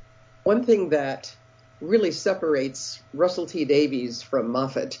 one thing that really separates Russell T. Davies from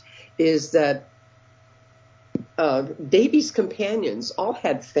Moffat is that Davies' companions all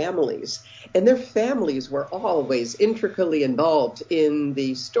had families, and their families were always intricately involved in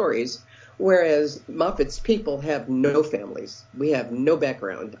the stories, whereas Moffat's people have no families. We have no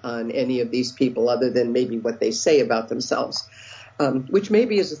background on any of these people other than maybe what they say about themselves, which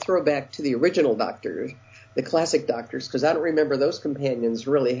maybe is a throwback to the original Doctor, the classic Doctors, because I don't remember those companions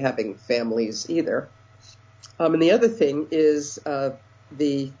really having families either. And the other thing is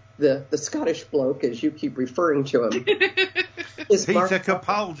the Scottish bloke, as you keep referring to him, is Peter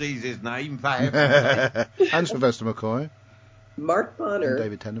Capaldi's his name. And Sylvester McCoy. Mark Bonner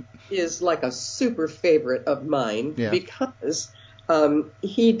David Tennant is like a super favorite of mine because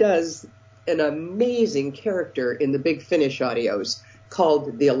he does an amazing character in the Big Finish audios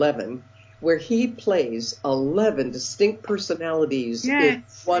called The 11, where he plays 11 distinct personalities in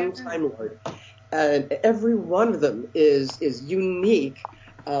one Time Lord. And every one of them is unique,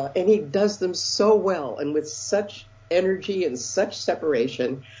 and he does them so well and with such energy and such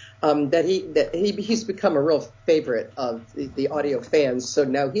separation that he's become a real favorite of the audio fans. So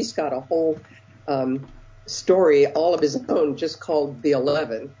now he's got a whole story all of his own just called The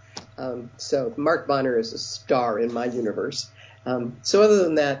 11. So Mark Bonner is a star in my universe. So other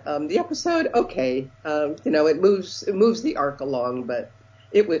than that, the episode, okay, it moves the arc along, but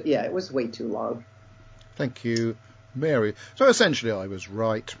it was way too long. Thank you, Mary. So essentially, I was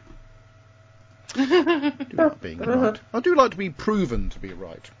right. I do like being right. I do like to be proven to be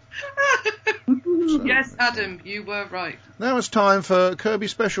right. So, yes, Adam, you were right. Now it's time for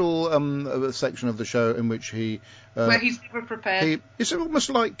Kirby's special section of the show in which where he's never prepared. It's almost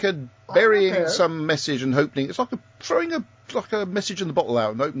like burying some message and hoping. It's like throwing a message in the bottle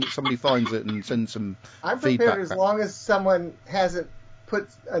out and hoping that somebody finds it and sends some I'm feedback prepared as back. long as someone hasn't put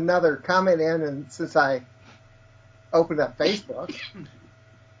another comment in, and since I opened up Facebook.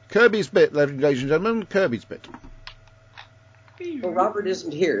 Kirby's bit, ladies and gentlemen. Kirby's bit. Well, Robert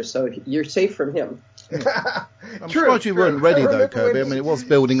isn't here, so you're safe from him. I'm surprised you weren't ready, though, Kirby. I mean, it was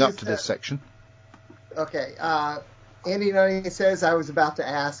building up to this section. Okay. Andy Nunny says, I was about to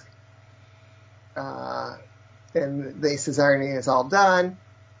ask, and they says ironing is all done.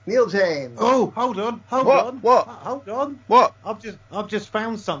 Neil James. Oh, hold on. What? I've just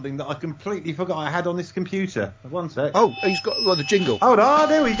found something that I completely forgot I had on this computer. One sec. Oh, he's got the jingle. Hold on,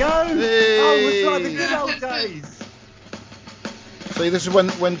 there we go. Hey. Oh, it's like the good old days. See, this is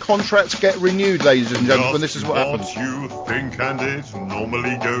when contracts get renewed, ladies and gentlemen. This is what happens. What you think, and it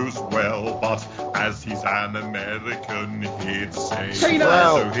normally goes well, but as he's an American, he'd say,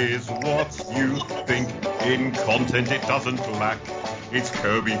 wow. So here's what you think. In content, it doesn't lack. It's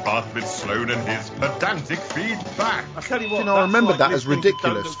Kirby, Bartlett, Sloan and his pedantic feedback. I tell you what, I remember like that as listening to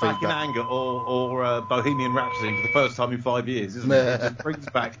ridiculous Don't Look Back feedback. in Anger or Bohemian Rhapsody for the first time in 5 years, isn't it? It just brings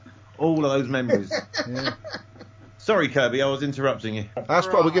back all of those memories. Yeah. Sorry, Kirby, I was interrupting you. That's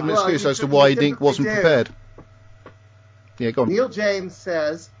probably giving an excuse as to why Dink wasn't prepared. Yeah, go on. Neil James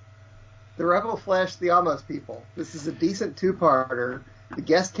says, The Rebel Flesh, The Almost People. This is a decent two-parter. The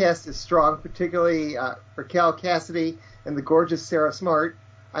guest cast is strong, particularly Raquel Cassidy and the gorgeous Sarah Smart.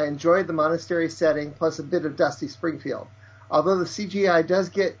 I enjoyed the monastery setting, plus a bit of Dusty Springfield. Although the CGI does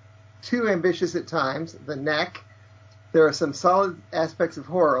get too ambitious at times, the neck, there are some solid aspects of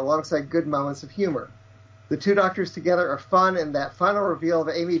horror alongside good moments of humor. The two doctors together are fun, and that final reveal of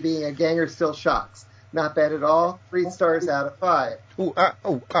Amy being a ganger still shocks. Not bad at all. 3 stars out of 5.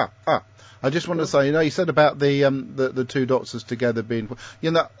 I just want to say, you said about the two doctors together being,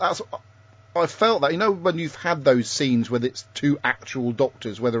 that's. I felt that, when you've had those scenes where it's two actual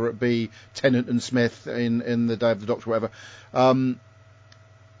doctors, whether it be Tennant and Smith in the Day of the Doctor, or whatever.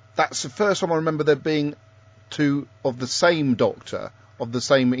 That's the first time I remember there being two of the same Doctor, of the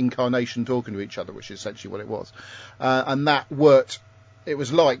same incarnation, talking to each other, which is essentially what it was, and that worked. It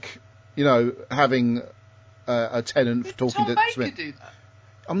was like, having a Tennant talking to Smith. Do that?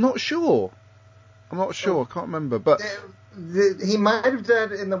 I'm not sure. I can't remember, but he might have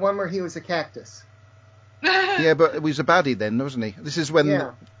done it in the one where he was a cactus. Yeah, but it was a baddie then, wasn't he? This is when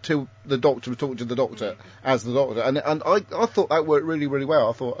the Doctor was talking to the Doctor as the Doctor, and I thought that worked really, really well.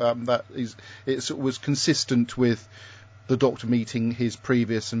 I thought it was consistent with the Doctor meeting his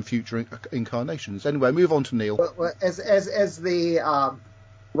previous and future incarnations. Anyway, move on to Neil. Well, as the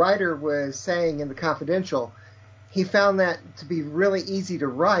writer was saying in the Confidential, he found that to be really easy to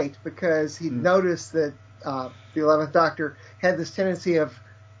write because he noticed that the 11th Doctor had this tendency of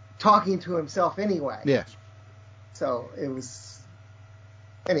talking to himself anyway. Yes. So it was...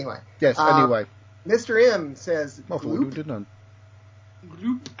 Anyway. Yes, anyway. Mr. M says... I thought we did none.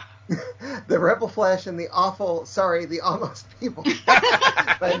 Gloop. The Rebel Flesh and the Almost People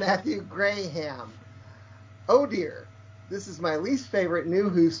by Matthew Graham. Oh dear. This is my least favorite New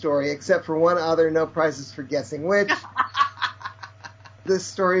Who story, except for one other, no prizes for guessing which. This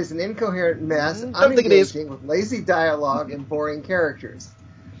story is an incoherent mess, unengaging, with lazy dialogue and boring characters.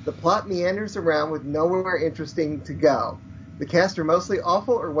 The plot meanders around with nowhere interesting to go. The cast are mostly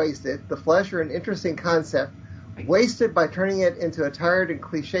awful or wasted. The Flesh are an interesting concept, wasted by turning it into a tired and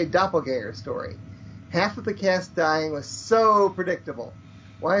cliched doppelganger story. Half of the cast dying was so predictable.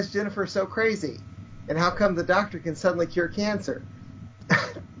 Why is Jennifer so crazy? And how come the Doctor can suddenly cure cancer?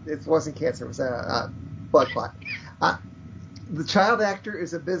 It wasn't cancer, it was a blood clot. The child actor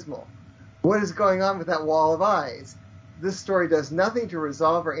is abysmal. What is going on with that wall of eyes? This story does nothing to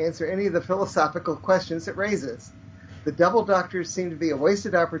resolve or answer any of the philosophical questions it raises. The double Doctors seem to be a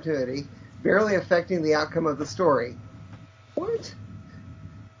wasted opportunity, barely affecting the outcome of the story. What?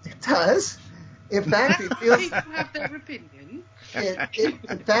 It does. In fact, it feels... People have their opinion.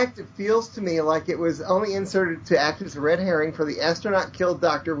 In fact, it feels to me like it was only inserted to act as a red herring for the astronaut-killed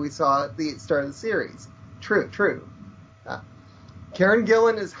Doctor we saw at the start of the series. True. Karen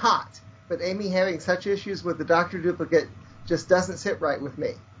Gillan is hot, but Amy having such issues with the Doctor duplicate just doesn't sit right with me.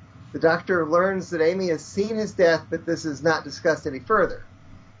 The Doctor learns that Amy has seen his death, but this is not discussed any further.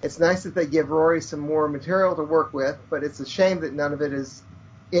 It's nice that they give Rory some more material to work with, but it's a shame that none of it is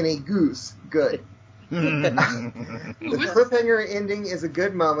any goose good. The cliffhanger ending is a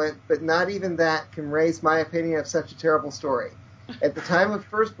good moment, but not even that can raise my opinion of such a terrible story. At the time of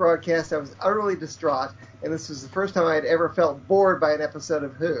first broadcast, I was utterly distraught, and this was the first time I had ever felt bored by an episode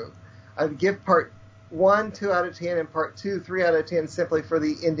of Who. I would give part 1 2 out of 10 and part 2 3 out of 10 simply for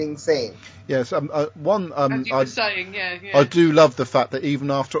the ending scene. Yes, as you were saying, yeah. I do love the fact that even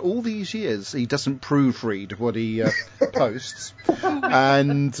after all these years, he doesn't proofread what he posts,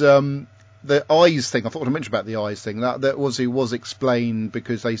 and the eyes thing. I thought I mentioned about the eyes thing. That was explained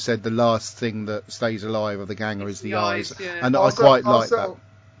because they said the last thing that stays alive of the ganger is the eyes, and also, I quite like that.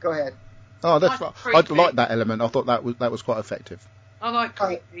 Go ahead. Oh, that's right. I like that element. I thought that was quite effective. I like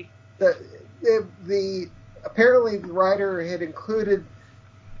creepy. Apparently the writer had included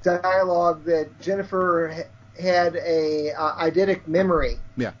dialogue that Jennifer had a eidetic memory.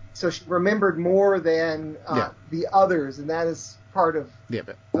 Yeah. So she remembered more than the others, and that is part of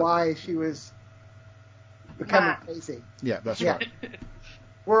why she was becoming crazy. Yeah, that's right.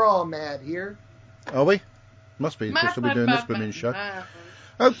 We're all mad here. Are we? Must be, because we'll be doing this blooming show.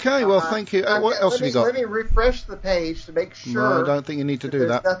 Okay, well, thank you. What else have you got? Let me refresh the page to make sure. No, I don't think you need to do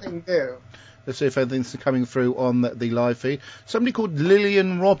that. There's nothing new. Let's see if anything's coming through on the live feed. Somebody called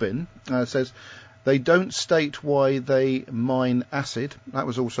Lillian Robin says, They don't state why they mine acid. That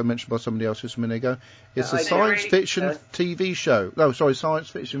was also mentioned by somebody else just a minute ago. It's a science fiction TV show. Oh, sorry, science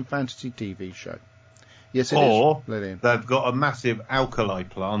fiction fantasy TV show. Yes, it is. Or they've got a massive alkali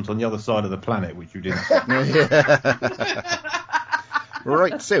plant on the other side of the planet, which you didn't see.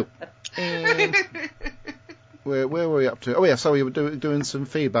 Right, so... Where were we up to? Oh, yeah, so we were doing some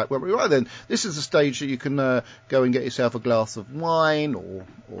feedback. Right then, this is the stage that you can go and get yourself a glass of wine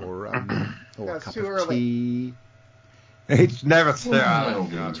or a cup of tea. It's never too early.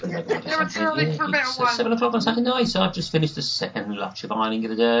 Never too early for a better one. 7 o'clock on Saturday night, so I've just finished the second lot of ironing of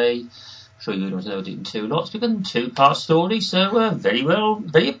the day. Sure you wouldn't know it in 2 lots. We've done 2-part story, so very well,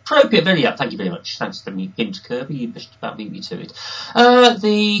 very appropriate, very up. Thank you very much. Thanks to me, hint, Kirby. You just about beat me to it.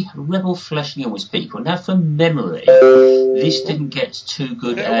 The Rebel Flesh and Youngest people. Now, from memory, this didn't get too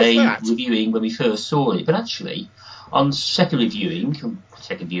good a reviewing when we first saw it, but actually, on second viewing,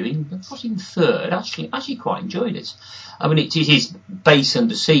 but not even third, actually quite enjoyed it. I mean, it is base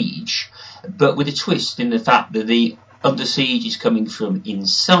Under Siege, but with a twist in the fact that the Under Siege is coming from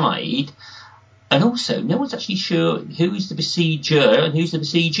inside, and also no one's actually sure who's the besieger and who's the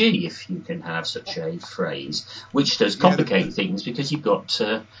besiegee, if you can have such a phrase, which does complicate things because you've got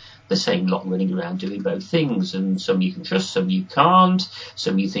the same lot running around doing both things, and some you can trust, some you can't,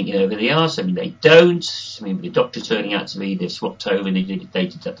 some you think you know who they are, some they don't, some with the doctor turning out to be they've swapped over and they did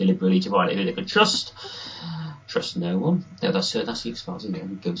that deliberately to find out who they could trust. Trust no one. No, that's the X-Files, isn't it?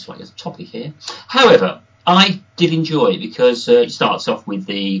 We're going slightly off topic here. However, I did enjoy it because it starts off with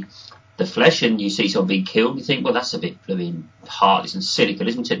the flesh and you see someone being killed and you think, well, that's a bit heartless and cynical,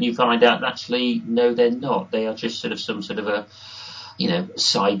 isn't it? And you find out that actually, no, they're not. They are just sort of some sort of a,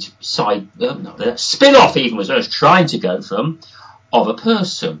 spin-off even was what I was trying to go from, of a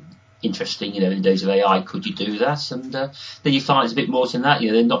person. Interesting, in the days of AI, could you do that? And then you find it's a bit more than that.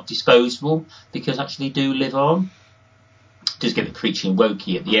 They're not disposable because actually do live on. Does get a bit preachy and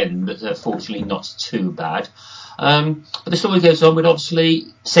wokey at the end, but fortunately not too bad. But the story goes on with obviously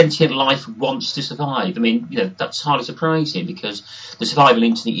sentient life wants to survive. I mean, that's hardly surprising because the survival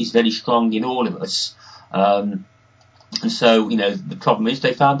instinct is very strong in all of us. And so, the problem is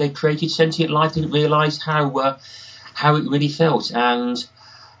they found they created sentient life, didn't realise how it really felt. And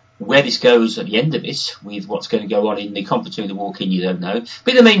where this goes at the end of it, with what's going to go on in the conflict between the Walking, you don't know.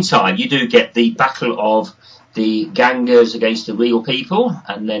 But in the meantime, you do get the battle of the gangers against the real people,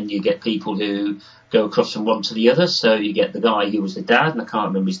 and then you get people who go across from one to the other. So you get the guy who was the dad, and I can't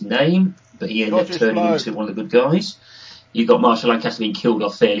remember his name, but he ended up turning into one of the good guys. You've got Marshall Lancaster being killed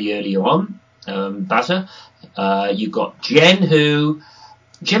off fairly early on, Bazza. You've got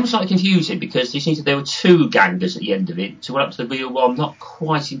Jen was slightly confusing because it seems that there were 2 gangers at the end of it. So we're up to the real one, not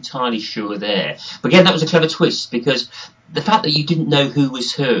quite entirely sure there. But again, that was a clever twist because the fact that you didn't know who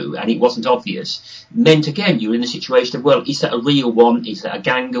was who and it wasn't obvious meant, again, you were in the situation of, well, is that a real one? Is that a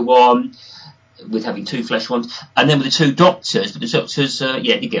ganger one? With having 2 flesh ones. And then with the 2 doctors, but the doctors, it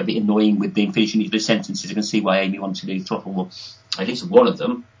did get a bit annoying with the finishing of the sentences. You can see why Amy wanted to throttle at least one of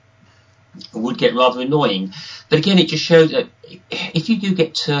them. Would get rather annoying. But again, it just shows that if you do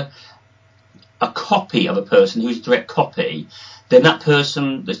get to a copy of a person who's a direct copy, then that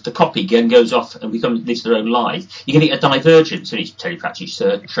person, the copy again goes off and lives their own life. You're going to get a divergence in its telepathic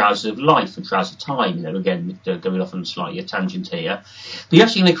trousers of life and trousers of time. Again, going off on slightly a tangent here. But you're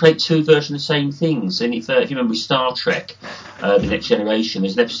actually going to create 2 versions of the same things. And if you remember with Star Trek, The Next Generation,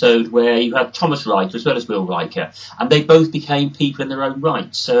 there's an episode where you had Thomas Riker as well as Will Riker, and they both became people in their own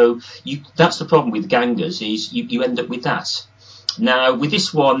right. So that's the problem with gangers, is you end up with that. Now, with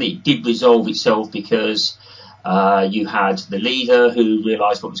this one, it did resolve itself because you had the leader who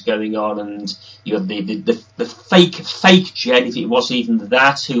realised what was going on, and you had the fake Jen, if it was even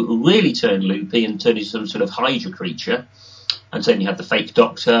that, who really turned loopy and turned into some sort of Hydra creature. And then you had the fake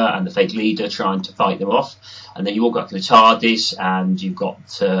doctor and the fake leader trying to fight them off. And then you all got to the TARDIS, and you've got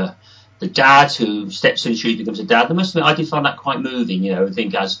the dad who steps in the shoes, becomes a dad. I must admit, I did find that quite moving. I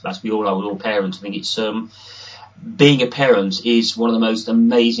think as we all are, we're all parents. I think it's being a parent is one of the most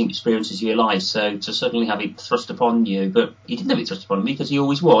amazing experiences of your life. So to suddenly have it thrust upon you, but he didn't have it thrust upon me because he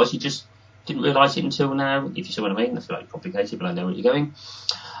always was. You just didn't realise it until now. If you see what I mean, I feel like complicated, but I know where you're going.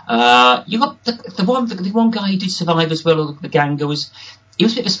 You got the one guy who did survive as well. The ganger he was a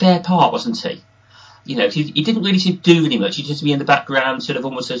bit of a spare part, wasn't he? He didn't really seem to do really much. He just be in the background, sort of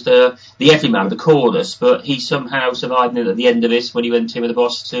almost as the everyman, the chorus. But he somehow survived at the end of this when he went in with the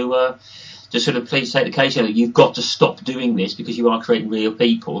boss to sort of please take the case. You've got to stop doing this because you are creating real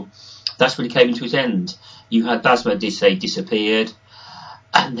people. That's when he came into his end. You had Basma disappeared.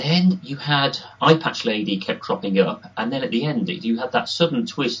 And then you had Eye Patch Lady kept cropping up, and then at the end you had that sudden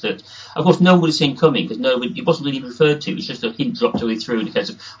twist that, of course, no one would have seen coming because it wasn't really referred to. It was just a hint dropped away through in the case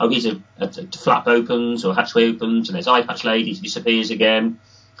of, oh, here's a flap opens or hatchway opens, and there's Eye Patch Lady, she disappears again.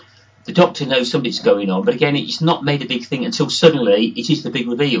 The Doctor knows something's going on, but again, it's not made a big thing until suddenly it is the big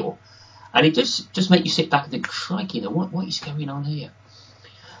reveal, and it just make you sit back and think, crikey, what is going on here?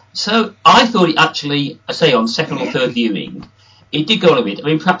 So I thought it actually, I say on second or third viewing, it did go on a bit. I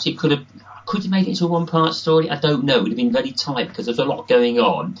mean, perhaps it could have made it into a one-part story. I don't know. It would have been very tight because there's a lot going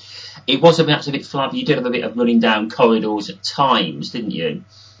on. It was perhaps a bit flabby. You did have a bit of running down corridors at times, didn't you?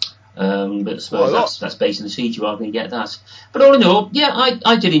 But I suppose that's based on the CG. I'm going to get that. But all in all, yeah,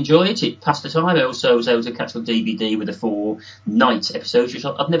 I did enjoy it. It passed the time. I also was able to catch on DVD with the 4 night episodes, which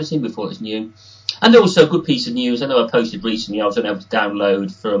I've never seen before. It's new. And also a good piece of news. I know I posted recently I was unable to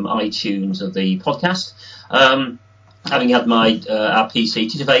download from iTunes of the podcast. Having had my our PC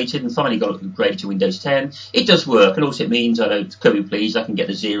titivated and finally got upgraded to Windows 10, it does work, and also it means I know, Kirby please, I can get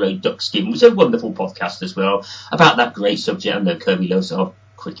the Zero Duck Skin, which is a wonderful podcast as well, about that great subject. I know Kirby loves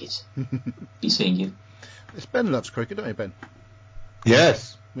cricket. Be seeing you. It's Ben loves cricket, don't you, Ben?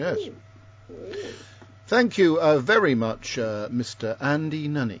 Yes. Yes. Thank you very much, Mr. Andy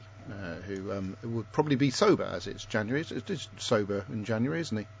Nunny, who would probably be sober as it's January. It's sober in January,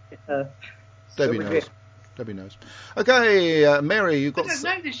 isn't he? Debbie knows. Debbie knows. Okay, Mary, you've got... I don't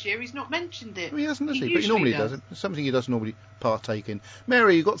know this year. He's not mentioned it. Well, he hasn't, has he? But he normally does it. It's something he does normally partake in.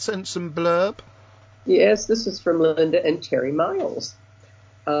 Mary, you got sent some blurb? Yes, this is from Linda and Terry Miles.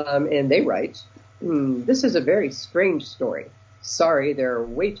 And they write, this is a very strange story. Sorry, there are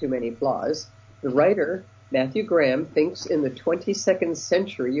way too many flaws. The writer, Matthew Graham, thinks in the 22nd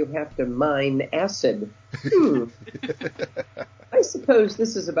century you have to mine acid. I suppose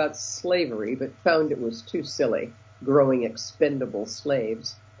this is about slavery, but found it was too silly, growing expendable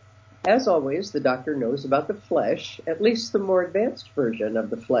slaves. As always, the Doctor knows about the flesh, at least the more advanced version of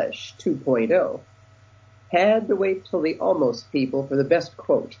the flesh, 2.0. Had to wait till the almost people for the best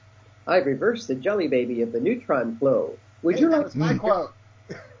quote. I've reversed the jelly baby of the neutron flow. Would you like my quote?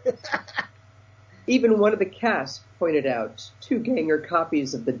 Even one of the cast pointed out 2 Ganger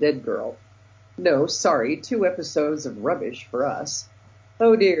copies of the dead girl. No, sorry, 2 episodes of rubbish for us.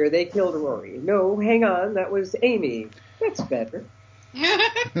 Oh dear, they killed Rory. No, hang on, that was Amy. That's better.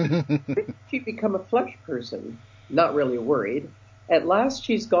 She'd become a flesh person. Not really worried. At last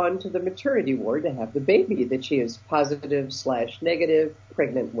she's gone to the maternity ward to have the baby that she is positive/negative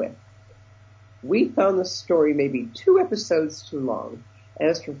pregnant with. We found the story maybe 2 episodes too long.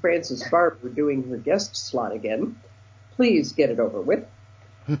 As for Frances Barber doing her guest slot again, please get it over with.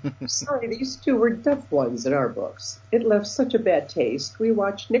 Sorry, these 2 were duff ones in our books. It left such a bad taste, we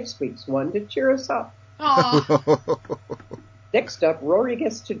watched next week's one to cheer us up. Next up, Rory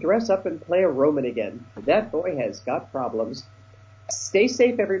gets to dress up and play a Roman again. That boy has got problems. Stay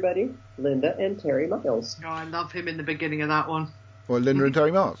safe, everybody. Linda and Terry Miles. Oh, I love him in the beginning of that one. Or Linda and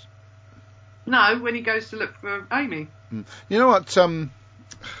Terry Miles? No, when he goes to look for Amy. You know what I'm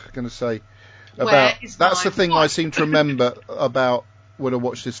going to say about... That's the thing I seem to remember about when I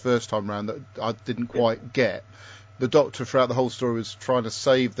watched this first time round that I didn't quite get. The Doctor throughout the whole story was trying to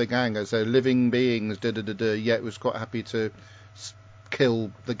save the gangers. They're living beings, yet was quite happy to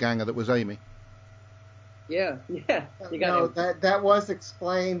kill the ganger that was Amy. Yeah. You got that was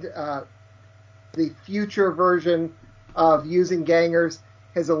explained. The future version of using gangers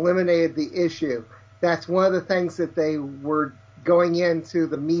has eliminated the issue. That's one of the things that they were going into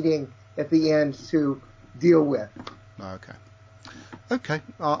the meeting at the end to deal with. Okay,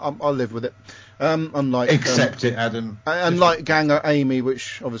 I'll live with it. Unlike accept it, Adam. Unlike Ganger Amy,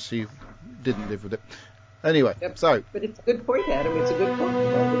 which obviously didn't live with it. Anyway, yep. So. But it's a good point, Adam. It's a good point.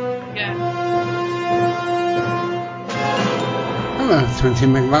 Yeah. Hello, 20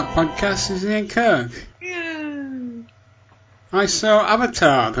 Megawatt Podcast. This is Ian Kirk. Yeah. I saw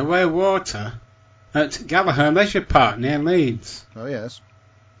Avatar: The Way of Water at Gallagher Leisure Park near Leeds. Oh yes.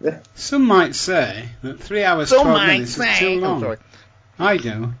 Some might say that 3 hours 12 minutes is too long. Oh, sorry. I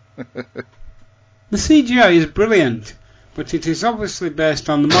do. The CGI is brilliant, but it is obviously based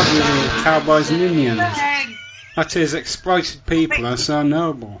on the model of cowboys and Indians. That is, exploited people are so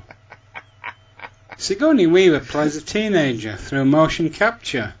noble. Sigourney Weaver plays a teenager through motion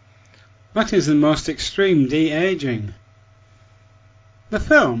capture. That is the most extreme de-aging. The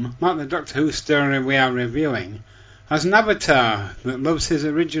film, like the Doctor Who story we are reviewing, has an avatar that loves his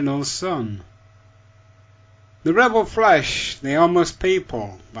original son. The Rebel Flesh, The Almost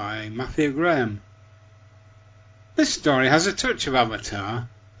People by Matthew Graham. This story has a touch of Avatar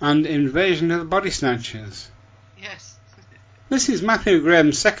and Invasion of the Body Snatchers. Yes. This is Matthew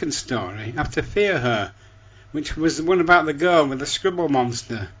Graham's second story after Fear Her, which was the one about the girl with the scribble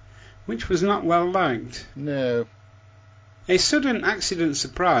monster, which was not well liked. No. A sudden accident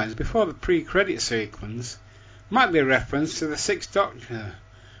surprise before the pre-credit sequence might be a reference to the Sixth Doctor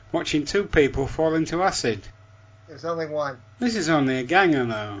watching two people fall into acid. There's only one. This is only a ganger,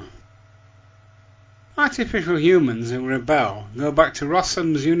 though. Artificial humans who rebel go back to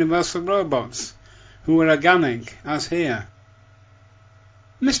Rossum's Universal Robots, who were organic, as here.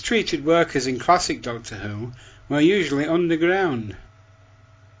 Mistreated workers in classic Doctor Who were usually underground.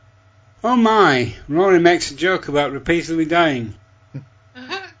 Oh my, Rory makes a joke about repeatedly dying.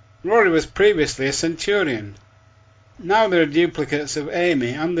 Rory was previously a Centurion. Now there are duplicates of Amy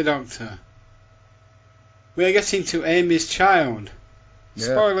and the Doctor. We are getting to Amy's child. Yeah.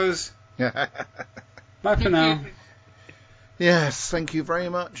 Spoilers. Bye for now. Yes, thank you very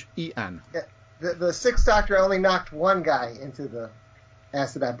much, Ian. Yeah, the Sixth Doctor only knocked one guy into the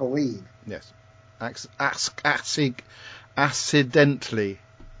acid, I believe. Yes. Accidentally.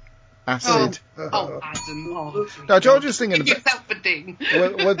 Acid. Adam. Oh, now, George is thinking give yourself a ding.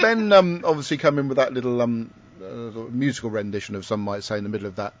 Well, Ben obviously come in with that little musical rendition of, some might say, in the middle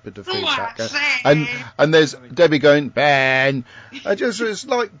of that bit of feedback. And there's Debbie going, Ben. It's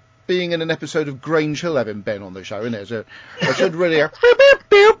like being in an episode of Grange Hill having Ben on the show, isn't it? So I should really go, pew, pew,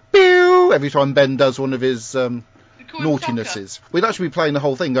 pew, pew, every time Ben does one of his naughtinesses. We'd actually be playing the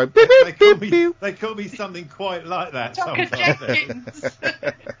whole thing, going, pew, pew, pew, pew. They call me something quite like that sometimes.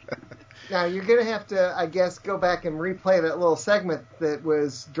 Now, you're going to have to, I guess, go back and replay that little segment that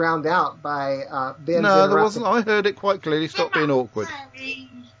was drowned out by Ben's No, there wasn't. I heard it quite clearly. Stop being awkward.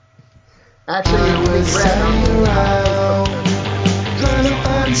 Actually, it was trying to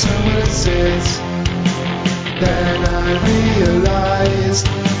find somewhere to sit. Then I realized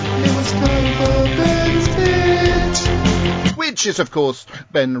it was time for Ben's bit. Which is, of course,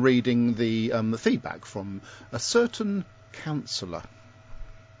 Ben reading the feedback from a certain counsellor.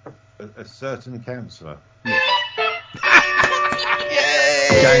 A certain counsellor. Yeah.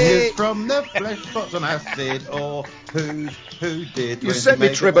 Gangers from the flesh pots on acid, or who did. You set me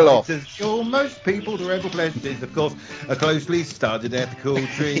tribble off. Most people, the rebel flesh is, of course, a closely studied ethical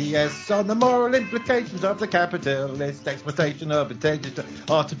tree. Yes, on the moral implications of the capitalist exploitation of intelligence,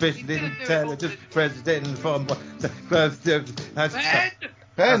 artificial intelligence, president from.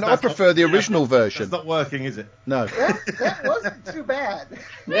 Ben, I prefer the original version. It's not working, is it? No. That wasn't too bad.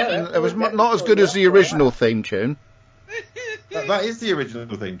 Yeah, it was not as good as the original theme tune. That is the original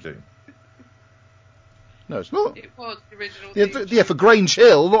theme tune. No, it's not. It was the original theme tune. Yeah, for Grange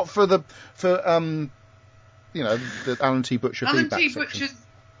Hill, not for the Alan T. Butcher Alan feedback T. section. Butcher's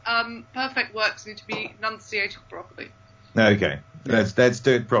perfect works need to be enunciated properly. Okay, let's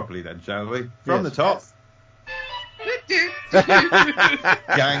do it properly then, shall we? From the top.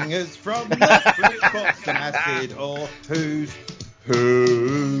 Gangers from the flesh pots and acid, or who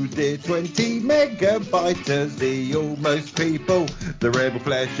did 20 megabytes the almost people. The rebel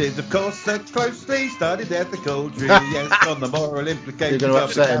flesh is, of course, a closely studied ethical tree. Yes, on the moral implications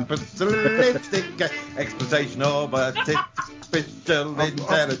of the capitalistic exploitation of artificial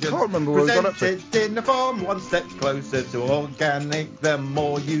intelligence. Presented in a form one step closer to organic, the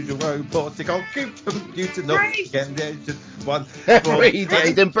more usual robotic or computer. One. He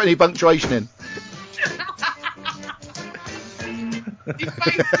didn't put any punctuation in.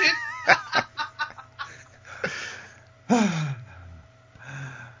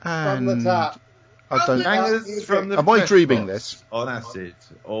 From the top. I don't. Hangers from the Am I dreaming this? On acid,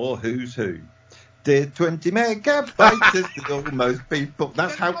 or who's who? Did 20 megabytes the almost people.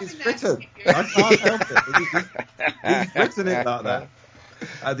 That's how it's written. I can't help it. He's written it like that.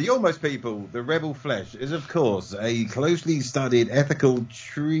 The Almost People, the Rebel Flesh, is of course a closely studied ethical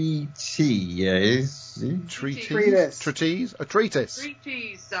treatise. A treatise.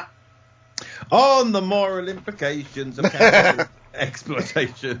 On the moral implications of capital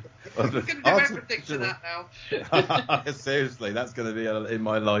exploitation. I'm going to do everything to that now. Seriously, that's going to be in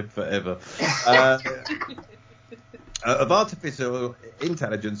my life forever. Of artificial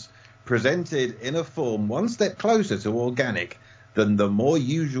intelligence presented in a form one step closer to organic than the more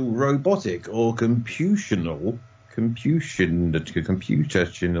usual robotic or computational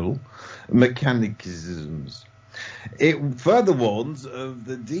mechanisms. It further warns of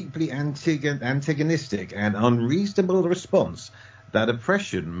the deeply antagonistic and unreasonable response that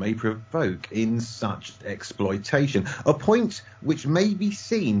oppression may provoke in such exploitation, a point which may be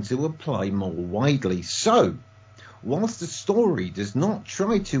seen to apply more widely. So, whilst the story does not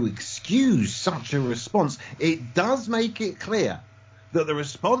try to excuse such a response, it does make it clear that the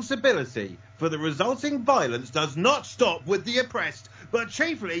responsibility for the resulting violence does not stop with the oppressed, but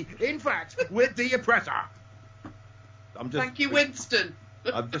chiefly, in fact, with the oppressor. Thank you, Winston.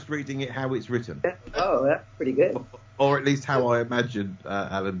 I'm just reading it how it's written. Oh, that's pretty good. Or at least how I imagine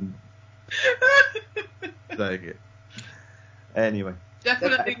Alan saying it. Anyway.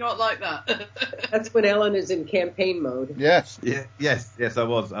 Definitely not like that. That's when Alan is in campaign mode. Yes. Yeah, yes, I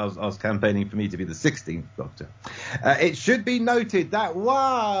was campaigning for me to be the 16th Doctor. It should be noted that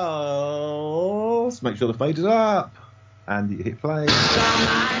whilst... Make sure the fade is up. And you hit play.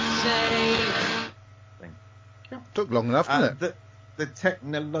 Took long enough, didn't it? The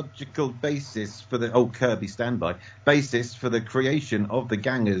technological basis for the Kirby standby basis for the creation of the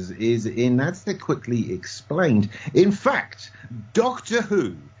gangers is inadequately explained. In fact, Doctor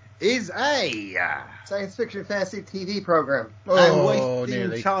Who is a science fiction fantasy TV program. And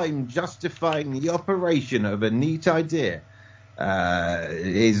wasting time justifying the operation of a neat idea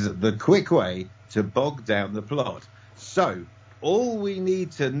is the quick way to bog down the plot. So all we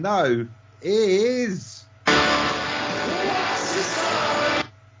need to know is...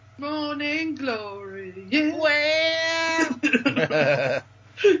 Morning glory, yeah.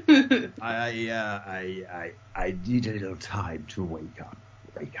 I need a little time to wake up.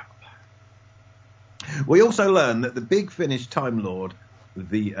 We also learn that the Big Finish Time Lord,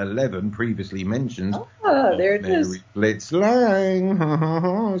 the 11 previously mentioned, there it is. Mary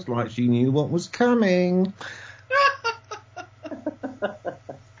Blitzlang. It's like she knew what was coming.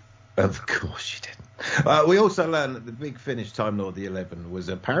 Of course she didn't. We also learned that the Big Finish Time Lord, the 11, was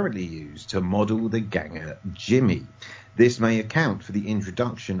apparently used to model the ganger Jimmy. This may account for the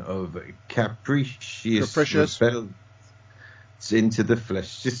introduction of capricious rebels into the flesh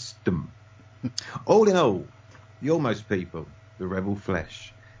system. All in all, the Almost People, the Rebel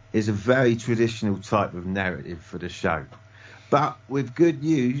Flesh, is a very traditional type of narrative for the show. But with good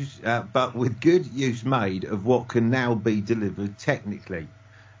use made of what can now be delivered technically.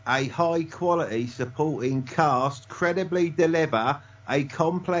 A high-quality supporting cast credibly deliver a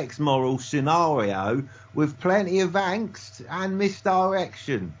complex moral scenario with plenty of angst and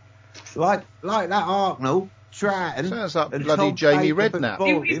misdirection. Like that Arknell, Stratton... Sounds like bloody Jamie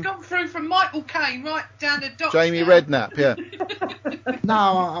Redknapp. He's gone through from Michael Caine right down to Doctor. Jamie Redknapp, yeah.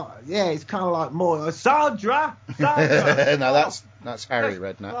 No, it's kind of like more... Sandra! No, that's Harry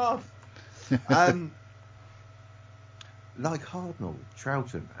Redknapp. Like Hardnall,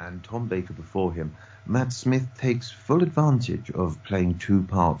 Troughton and Tom Baker before him, Matt Smith takes full advantage of playing two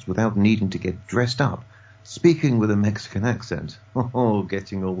parts without needing to get dressed up, speaking with a Mexican accent. Oh,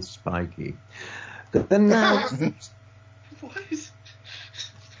 getting all spiky. The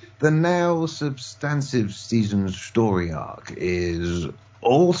now substantive season's story arc is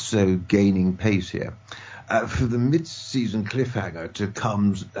also gaining pace here. For the mid-season cliffhanger to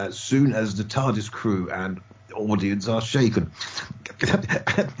come as soon as the TARDIS crew and audience are shaken.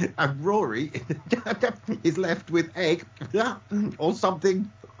 And Rory is left with egg or something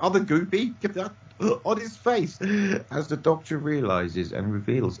other goopy on his face as the Doctor realises and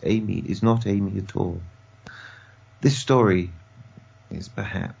reveals Amy is not Amy at all. This story is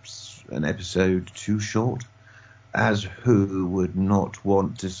perhaps an episode too short, as who would not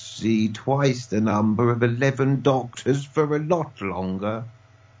want to see twice the number of 11 Doctors for a lot longer?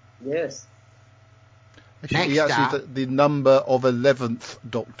 Yes. Actually, the number of 11th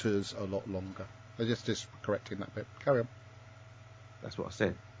Doctors a lot longer. I just correcting that bit. Carry on. That's what I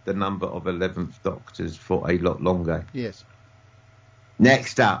said. The number of 11th Doctors for a lot longer. Yes.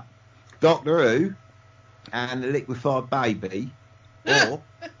 Next up, Doctor Who and the Liquefied Baby, or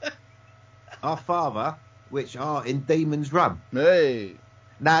Our Father, which are in Demon's Run. Hey.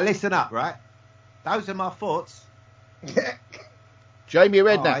 Now listen up, right? Those are my thoughts. Jamie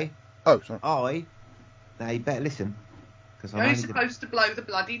Redknapp. Sorry. Now you better listen. You're supposed to blow the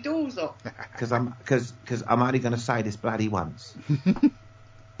bloody doors off. Because I'm only going to say this bloody once.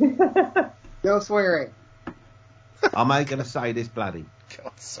 No swearing. I'm only going to say this bloody.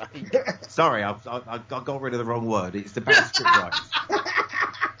 God's sake. Sorry, I got rid of the wrong word. It's the bad script writers.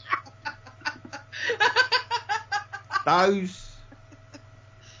 Those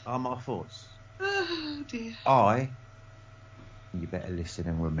are my thoughts. Oh dear. You better listen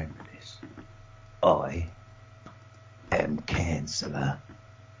and remember this. I am Councillor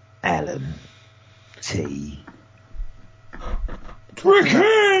Alan T.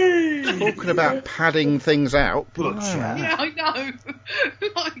 Talking about padding things out. Butcher. Yeah, I know.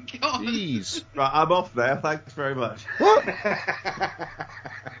 My God. Jeez. Right, I'm off there. Thanks very much. What?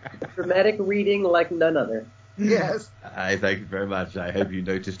 Dramatic reading like none other. Yes. Thank you very much. I hope you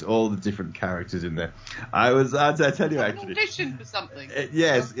noticed all the different characters in there. I tell you actually. Audition for something.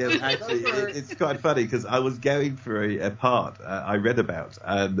 Yes, actually, it's quite funny because I was going for a part I read about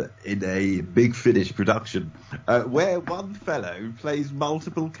in a Big Finish production where one fellow plays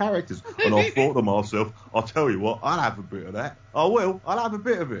multiple characters. And I thought to myself, I'll tell you what, I'll have a bit of that. I will. I'll have a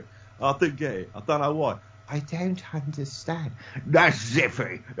bit of it. I didn't get it. I don't know why. I don't understand. That's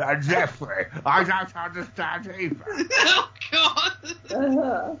Zippy. I don't understand either. Oh, God.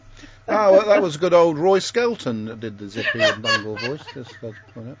 Oh, well, that was good old Roy Skelton that did the Zippy and Bungle voice. Just got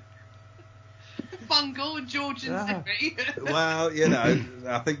to point out. Bungle and George and Zippy. Well, you know,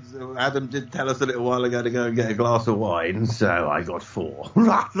 I think Adam did tell us a little while ago to go and get a glass of wine, so I got 4. A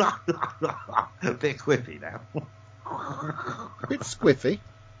bit quiffy now. A bit squiffy?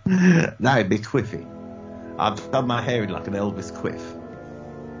 No, a bit quiffy. I've done my hair in like an Elvis quiff.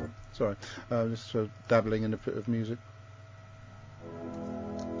 Sorry, just dabbling in a bit of music.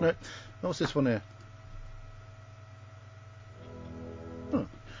 No, what's this one here? Oh.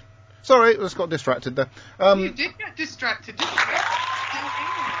 Sorry, I just got distracted there. You did get distracted, didn't you?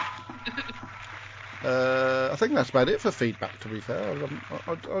 I think that's about it for feedback, to be fair.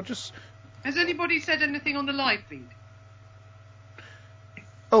 I'll just... Has anybody said anything on the live feed?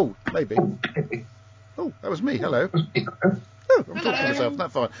 Oh, maybe. Oh, that was me. Hello. Oh, I'm talking to myself.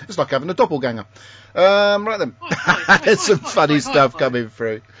 That's fine. It's like having a doppelganger. Right then. There's some funny stuff coming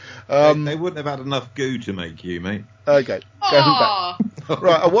through. They wouldn't have had enough goo to make you, mate. Okay. Going back.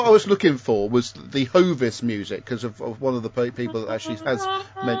 Right, what I was looking for was the Hovis music, because of one of the people that actually has...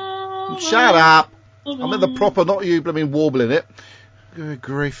 Shut up! I meant the proper, not you blooming warbling it. Good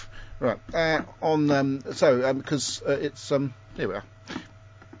grief. Right. Because it's... here we are.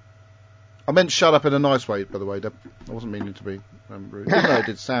 I meant shut up in a nice way, by the way, Deb. I wasn't meaning to be rude. Even though it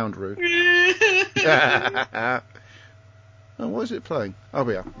did sound rude. Oh, what is it playing? Oh,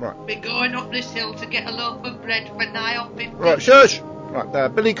 we are. Right. We're going up this hill to get a loaf of bread for nigh on 50. Right, shush!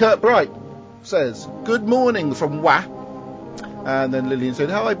 Right, Billy Kirkbright says, good morning from Wah. And then Lillian said,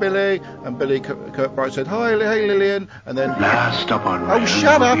 hi, Billy. And Billy Kirkbright said, hey, Lillian. And then... Last up on rails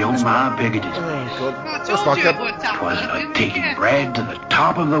shut up! Be old Ma Biggity. Oh, God. That's like Twas like taking bread to the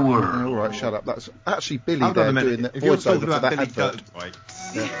top of the world. All right, shut up. That's actually Billy there doing that voiceover for that advert.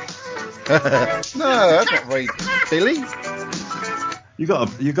 Yeah. No, that's not very Billy. You got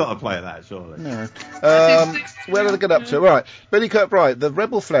to play that, surely. No. Where did I get up to? Right, Billy Kirkbright, the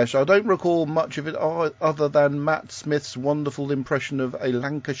Rebel Flesh. I don't recall much of it other than Matt Smith's wonderful impression of a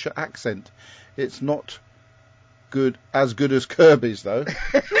Lancashire accent. It's not as good as Kirby's, though.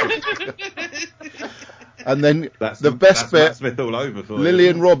 And then the best bit, Matt Smith all over for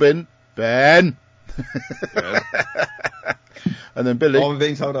Lillian you. Robin, Ben. Yeah. And then Billy. Oh, I'm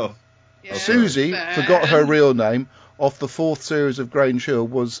being told off. Yeah, Susie forgot her real name off the 4th series of Grange Hill,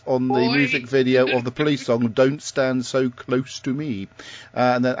 was on the music video of the Police song Don't Stand So Close to Me.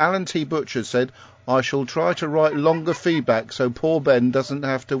 And then Alan T. Butcher said, I shall try to write longer feedback so poor Ben doesn't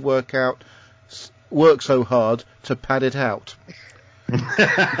have to work so hard to pad it out. Well,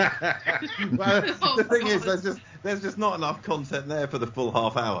 the thing is, there's just not enough content there for the full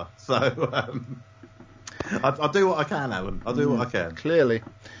half hour. So I'll do what I can, Alan. I'll do what I can. Clearly.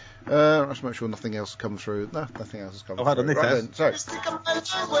 Let's make sure nothing else comes through. No, nothing else has come through. Hold on, this right then, so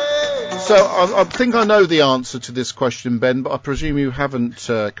I think I know the answer to this question, Ben, but I presume you haven't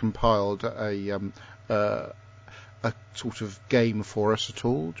compiled a sort of game for us at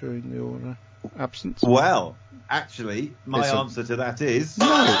all during your absence. Well, actually, my answer to that is no.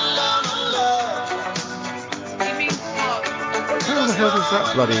 How the hell does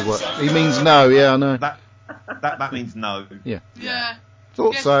that bloody work? He means no. Yeah, I know. That means no. Yeah. Yeah.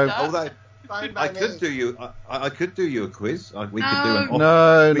 Thought so. Although I could do you a quiz. We could do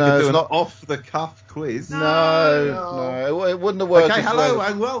an off the cuff quiz. No, it wouldn't have worked. Okay, hello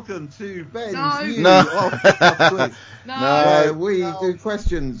and welcome to Ben's new off the cuff quiz. We do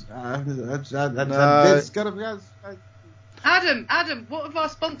questions. There's gotta be. Adam, what have our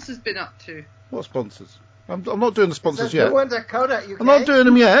sponsors been up to? What sponsors? I'm not doing the sponsors yet. The ones at Kodak UK. I'm not doing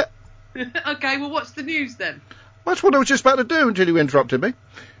them yet. Okay, well, what's the news then? That's what I was just about to do until you interrupted me.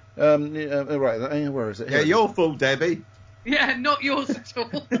 Right, where is it? Here your fault, Debbie. Yeah, not yours at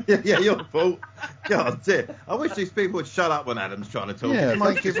all. Yeah, your fault. God dear. I wish these people would shut up when Adam's trying to talk. Yeah,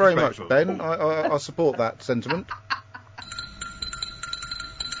 thank you very much, Ben. I support that sentiment.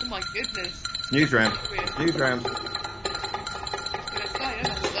 Oh my goodness. News round.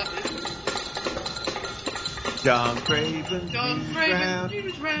 John Craven's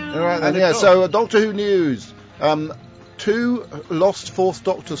news round. All right, then, yeah. So, Doctor Who news. 2 lost Fourth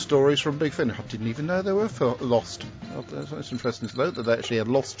Doctor stories from Big Finish. I didn't even know they were lost. That's interesting to note that they actually had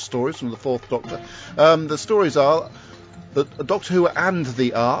lost stories from the Fourth Doctor. The stories are Doctor Who and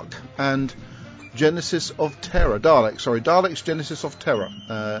the Ark and Genesis of Terror. Daleks Genesis of Terror.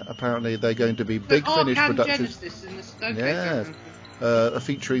 Apparently they're going to be Big Finish productions. Genesis in the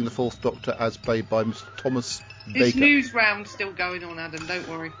featuring the Fourth Doctor as played by Mr. Thomas Baker. This news round's still going on, Adam, don't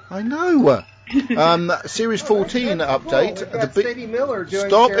worry. I know. Series 14 update. Sadie Miller doing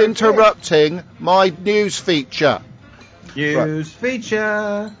Stop interrupting my news feature.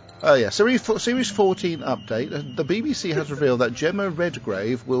 Feature. Oh yeah, Series 14 update. The BBC has revealed that Gemma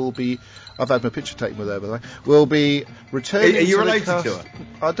Redgrave will be. I've had my picture taken with her, by the way. Will be returning. Are you to related the cast. to her?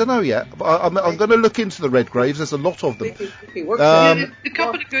 I don't know yet. But I'm going to look into the Redgraves. There's a lot of them. A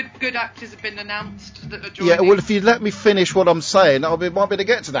couple of good actors have been announced that are joining. Yeah, well, if you let me finish what I'm saying, I'll be to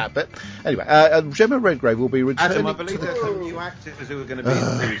get to that. But anyway, Gemma Redgrave will be returning. Adam, I believe there's some new actors who are going to be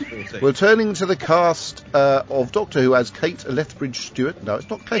in Series 14. Returning to the cast of Doctor Who as Kate Lethbridge-Stewart. No, it's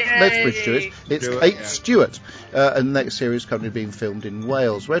not Kate Lethbridge-Stewart. It's Kate Stewart. And the next series currently being filmed in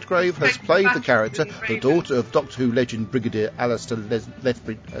Wales. Redgrave has played the character, the daughter of Doctor Who legend Brigadier Alistair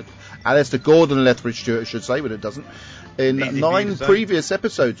Gordon Lethbridge-Stewart, I should say, but it doesn't, in 9 previous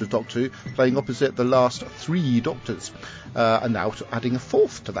episodes of Doctor Who, playing opposite the last 3 Doctors, and now adding a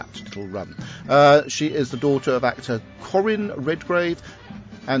 4th to that little run. She is the daughter of actor Corinne Redgrave,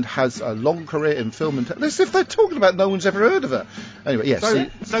 and has a long career in film and as if they're talking about no one's ever heard of her. Anyway, yes.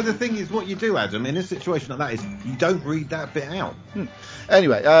 So the thing is, what you do, Adam, in a situation like that is you don't read that bit out.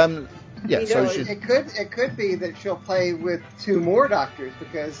 Anyway, yeah. So it could be that she'll play with 2 more Doctors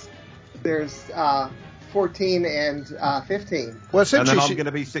because there's 14 and 15. Well, essentially, and then I'm going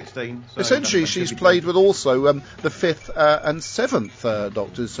to be 16. So essentially, she's played with also the 5th and 7th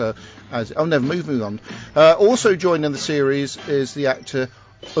Doctors. Moving on. Also joining the series is the actor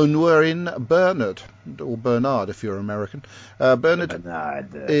Unwerin Bernard, or Bernard if you're American.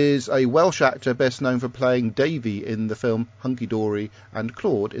 Bernard is a Welsh actor best known for playing Davy in the film Hunky Dory and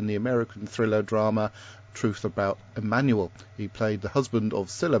Claude in the American thriller drama Truth About Emmanuel. He played the husband of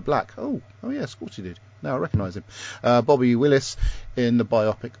Cilla Black. Oh yes, of course he did. Now I recognise him. Bobby Willis in the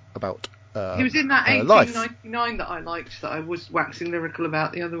biopic about he was in that 1899 that I liked, that I was waxing lyrical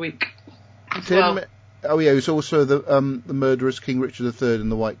about the other week. Oh yeah, he was also the murderous King Richard III in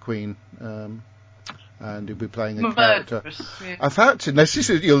The White Queen, and he'll be playing a character. Yeah. In fact,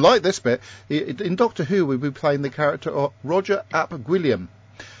 you'll like this bit. In Doctor Who, we'll be playing the character of Roger Ap Gwilliam.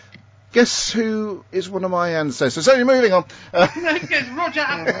 Guess who is one of my ancestors? So you're moving on. Roger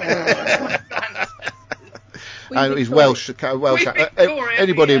Ap Gwilliam. And he's Welsh.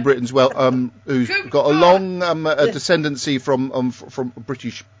 Anybody in Britain's who's got a long descendancy from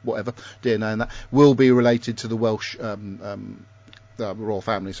British whatever DNA and that will be related to the Welsh royal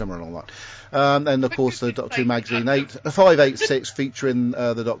family, somewhere along that. And of course the Doctor Who magazine 586 featuring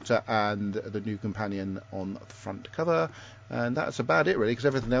the Doctor and the new companion on the front cover. And that's about it really, because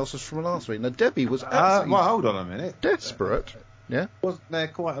everything else is from last week. Now Debbie was absolutely hold on a minute. Desperate. Yeah. Wasn't there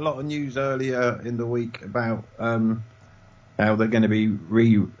quite a lot of news earlier in the week about how they're going to be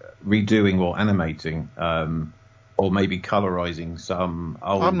redoing or animating or maybe colorising some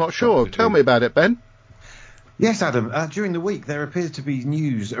old... I'm not sure. Tell me about it, Ben. Yes, Adam. During the week, there appears to be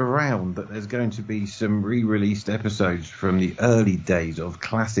news around that there's going to be some re-released episodes from the early days of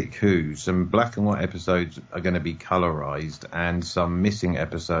Classic Who. Some black and white episodes are going to be colorised, and some missing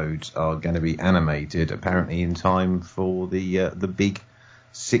episodes are going to be animated, apparently in time for the big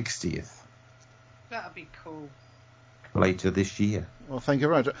 60th. That'd be cool. Later this year. Well, thank you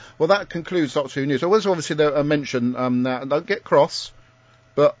very much. Well, that concludes Doctor Who news. I was obviously a mention that, don't get cross,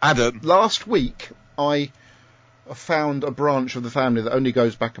 but Adam, last week I found a branch of the family that only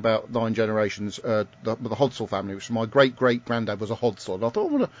goes back about 9 generations, the Hodsall family, which my great-great-granddad was a Hodsall. And I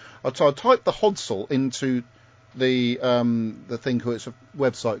thought, I typed the Hodsall into the thing, it's a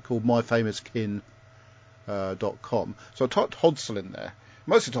website called myfamouskin.com. So I typed Hodsall in there.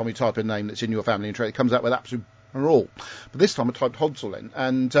 Most of the time you type a name that's in your family and it comes out with absolute and all. But this time I typed Hodsall in,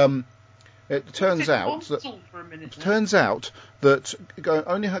 and it turns out that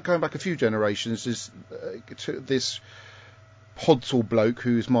going back a few generations is to this Hodsall bloke,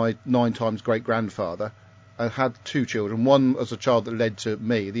 who's my 9 times great-grandfather, had 2 children. One as a child that led to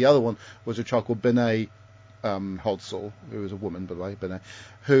me. The other one was a child called Benet Hodsall, who was a woman, by the way, Benet,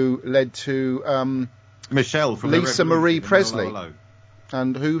 who led to Michelle from Lisa Marie Presley.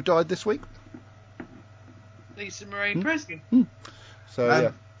 And who died this week? Lisa Marie Presley. So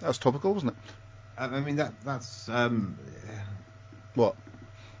yeah, that was topical, wasn't it? I mean that's what?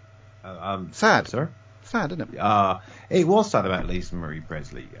 Sad. Sorry. Sad, isn't it? It was sad about Lisa Marie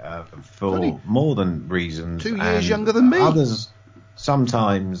Presley for more than reasons. 2 years younger than me. Others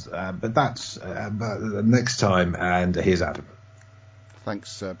sometimes, but that's next time. And here's Adam.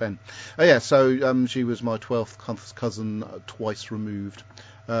 Thanks, Ben. So she was my 12th cousin, twice removed.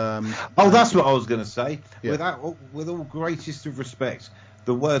 That's what I was going to say. Yeah. With all greatest of respect,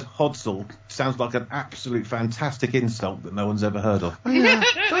 the word hodsel sounds like an absolute fantastic insult that no one's ever heard of. Oh, yeah,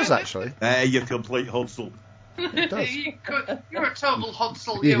 it does actually. You complete hodsel. It does. You're a total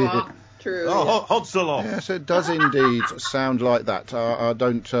hodsel, you are. True. Oh, hodsel off. Yes, it does indeed sound like that.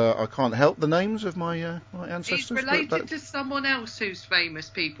 I can't help the names of my ancestors. He's related to someone else who's famous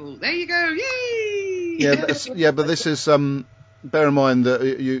people. There you go. Yay! Yeah, but this is bear in mind that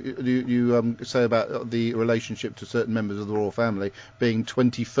you say about the relationship to certain members of the royal family being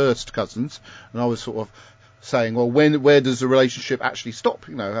 21st cousins, and I was sort of saying, well, where does the relationship actually stop?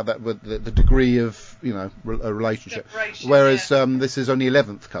 You know, how that the degree of a relationship. Whereas this is only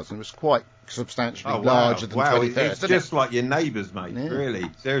 11th cousin. It was quite substantially larger than 21st. It's just like your neighbours, mate. Yeah. Really,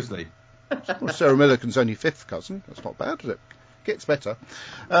 seriously. Well, Sarah Millican's only 5th cousin. That's not bad, is it? Gets better.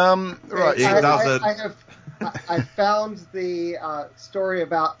 Right. I found the story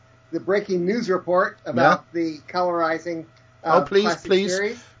about the breaking news report about the colorizing. Please,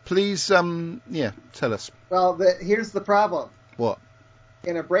 series. Please, tell us. Well, here's the problem. What?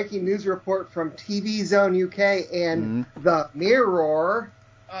 In a breaking news report from TV Zone UK and The Mirror.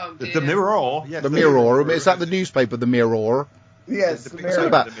 Oh, the Mirror, yes. The Mirror. Is that the newspaper, The Mirror? Yes, the Mirror.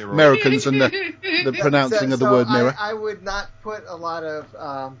 About Americans and the pronouncing of the word mirror. I would not put a lot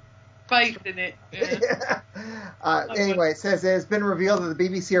of faith in it. Yeah. Anyway, it says it has been revealed that the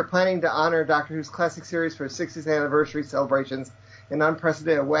BBC are planning to honor Doctor Who's classic series for its 60th anniversary celebrations in an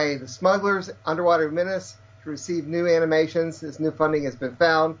unprecedented way. The Smugglers, Underwater Menace, to receive new animations. This new funding has been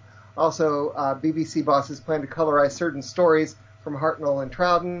found. Also, BBC bosses plan to colorize certain stories from Hartnell and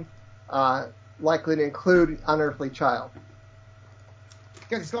Troughton, likely to include Unearthly Child.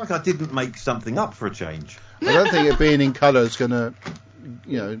 It's like I didn't make something up for a change. I don't think it being in colour is going to,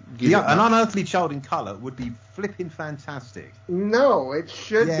 give an Unearthly Child in colour would be flipping fantastic. No, it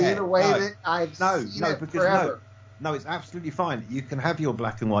should be the way that I've seen it forever. No, it's absolutely fine. You can have your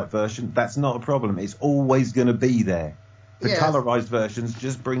black and white version. That's not a problem. It's always going to be there. The colorized versions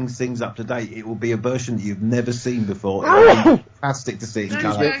just brings things up to date. It will be a version that you've never seen before. It will be fantastic to see it in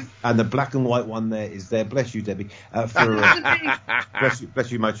colour. And the black and white one there is there. Bless you, Debbie. Bless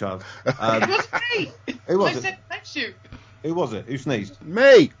you, my child. It wasn't me. Who was it? I said bless you. Who was it? Who sneezed?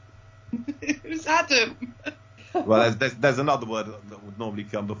 Me. It was Adam. Well, there's another word that would normally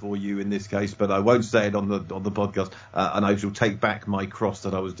come before you in this case, but I won't say it on the podcast, and I shall take back my cross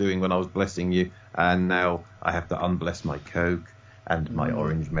that I was doing when I was blessing you, and now I have to unbless my Coke and my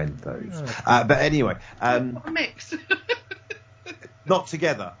orange Mentos. But anyway, what a mix. Not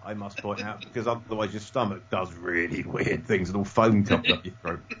together, I must point out, because otherwise your stomach does really weird things and all foam comes up your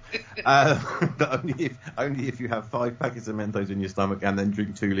throat. But only if you have 5 packets of Mentos in your stomach and then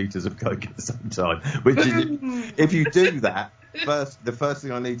drink 2 litres of Coke at the same time. Which is, if you do that, the first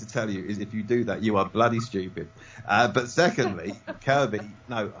thing I need to tell you is if you do that, you are bloody stupid. But secondly, Kirby,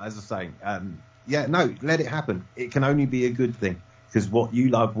 no, as I was saying, let it happen. It can only be a good thing. Because what you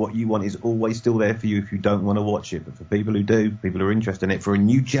love, what you want is always still there for you if you don't want to watch it. But for people who do, people who are interested in it, for a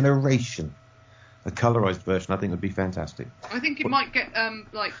new generation, a colorized version I think would be fantastic. I think it might get,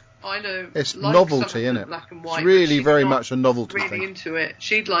 it's novelty, isn't it? Black and white, it's really very much a novelty really thing. Into it.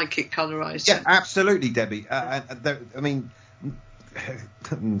 She'd like it colorized. Yeah, absolutely, Debbie.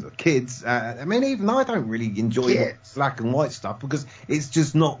 Kids, even I don't really enjoy black and white stuff because it's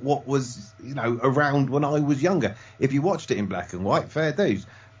just not what was, around when I was younger. If you watched it in black and white, fair dues.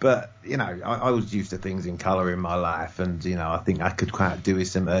 But, I was used to things in colour in my life, and, I think I could quite do with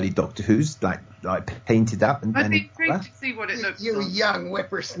some early Doctor Who's, like painted up. I'd be intrigued to see what it looks like. You young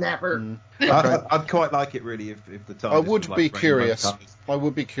whippersnapper. I'd quite like it, really, if the time. I would be curious. I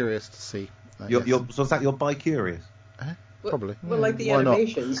would be curious to see. So is that you're bi-curious? Probably. Well, like the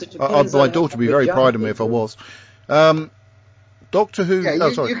animations, it depends my daughter would be very proud of me if I was. Doctor Who... Yeah,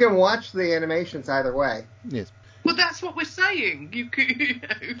 you can watch the animations either way. Yes. Well, that's what we're saying.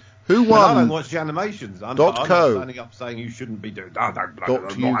 Who won? I don't watch the animations. I'm not standing up saying you shouldn't be doing...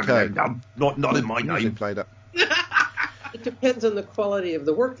 Doctor UK. Not in my name. Played up. It depends on the quality of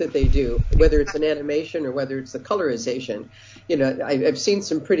the work that they do, whether it's an animation or whether it's the colorization. I've seen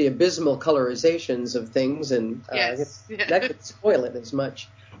some pretty abysmal colorizations of things, and that could spoil it as much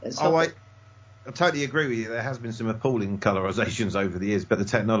as helping. I totally agree with you. There has been some appalling colorisations over the years, but the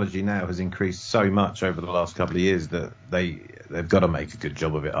technology now has increased so much over the last couple of years that they've got to make a good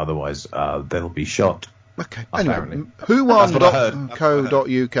job of it. Otherwise, they'll be shot. Okay. Apparently. Anyway,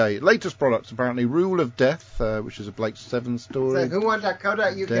 whowon.co.uk. Latest products, apparently. Rule of Death, which is a Blake 7 story. Is that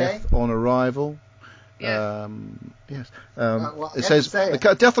whowon.co.uk? Death on Arrival. Yeah. Yes. Well, it says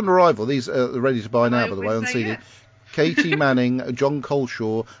Death on Arrival. These are ready to buy now, by the way, on CD. Yeah. Katie Manning, John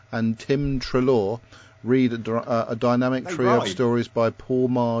Coleshaw, and Tim Treloar read a dynamic trio of stories by Paul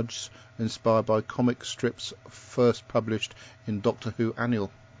Marge, inspired by comic strips first published in Doctor Who Annual.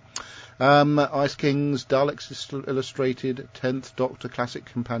 Ice Kings, Daleks Illustrated, 10th Doctor Classic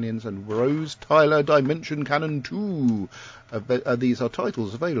Companions, and Rose Tyler Dimension Canon 2. These are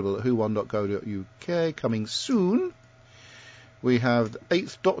titles available at whowon.co.uk, coming soon. We have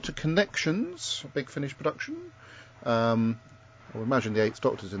 8th Doctor Connections, a Big Finish production. I would imagine the 8th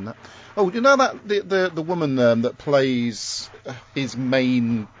Doctor's in that. Oh, you know that the woman that plays his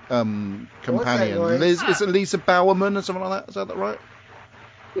main companion? Is it Lisa Bowerman or something like that? Is that right?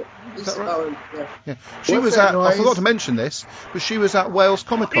 Is that right? Yeah. She was at. I forgot to mention this, but she was at Wales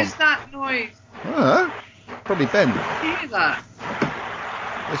Comic Con. What is that noise? Probably Ben. What is that?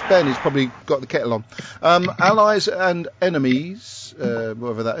 It's Ben. He's probably got the kettle on. Allies and Enemies,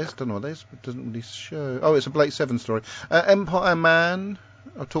 whatever that is. Don't know what that is. It doesn't really show. Oh, it's a Blake 7 story. Empire Man,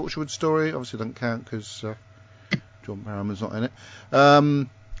 a Torchwood story. Obviously doesn't count because John Barrowman's not in it.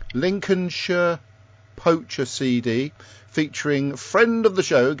 Lincolnshire Poacher CD, featuring friend of the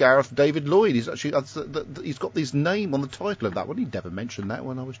show, Gareth David Lloyd. He's actually he's got his name on the title of that one. He never mentioned that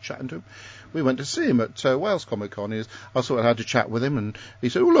when I was chatting to him. We went to see him at Wales Comic Con. I sort of had to chat with him, and he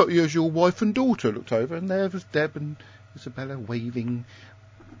said, "Oh look, here's your wife and daughter." Looked over, and there was Deb and Isabella waving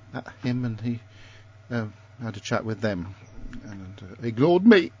at him, and he had a chat with them, and ignored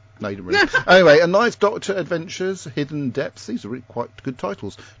me. No, you didn't really. Anyway, A Ninth Doctor Adventures, Hidden Depths. These are really quite good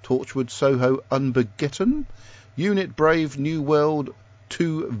titles. Torchwood Soho Unbegotten. Unit Brave New World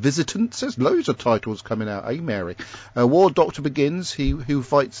 2 Visitants. There's loads of titles coming out, Mary? War Doctor Begins, He Who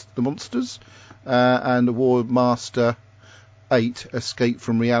Fights the Monsters. And War Master 8, Escape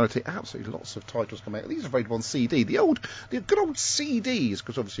from Reality. Absolutely lots of titles coming out. These are available on CD. The good old CDs,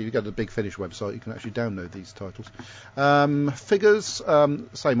 because obviously if you go to the Big Finish website, you can actually download these titles. Figures,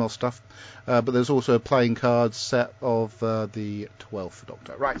 same old stuff. But there's also a playing cards set of the 12th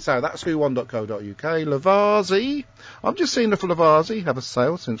Doctor. Right, so that's whowon.co.uk. Lavazzi. I'm just seeing if Lavazzi have a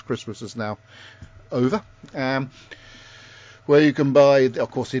sale since Christmas is now over. Where you can buy,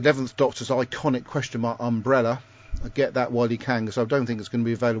 of course, the 11th Doctor's iconic question mark umbrella. Get that while you can, because I don't think it's going to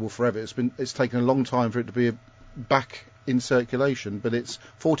be available forever. It's taken a long time for it to be back in circulation, but it's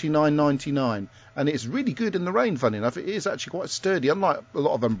 $49.99, and it's really good in the rain. Funny enough, it is actually quite sturdy, unlike a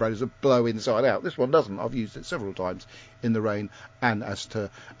lot of umbrellas that blow inside out. This one doesn't. I've used it several times in the rain, and as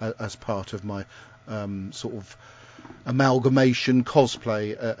part of my sort of amalgamation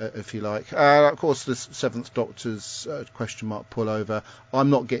cosplay, if you like. Of course, the 7th Doctor's question mark pullover. I'm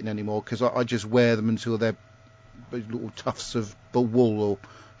not getting any more because I just wear them until they're little tufts of wool or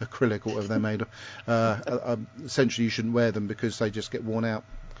acrylic or whatever they're made of. Essentially, you shouldn't wear them because they just get worn out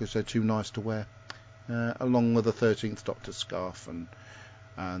because they're too nice to wear. Along with the 13th Doctor scarf and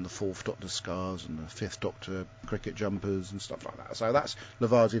the 4th Doctor scars and the 5th Doctor cricket jumpers and stuff like that. So that's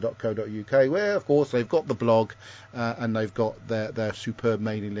lavazzi.co.uk, where of course they've got the blog and they've got their superb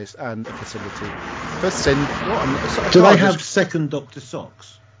mailing list and a facility for send. Do they have 2nd Doctor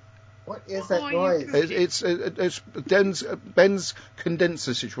socks? What is that noise? It's Ben's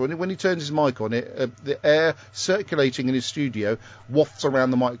condenser situation. When he turns his mic on, the air circulating in his studio wafts around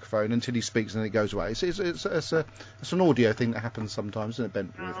the microphone until he speaks, and then it goes away. It's an audio thing that happens sometimes, isn't it,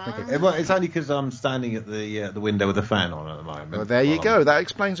 Ben? Okay. Well, it's only because I'm standing at the window with the fan on at the moment. Well, there you go. That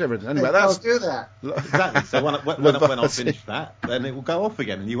explains everything. Anyway, don't do that. Exactly. So when I finish that, then it will go off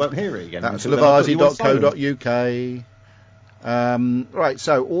again, and you won't hear it again. That's lavazzi.co.uk. Right,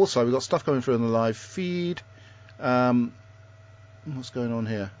 so also we've got stuff coming through on the live feed. What's going on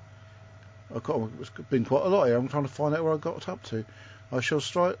here? It's been quite a lot here. I'm trying to find out where I got up to. I shall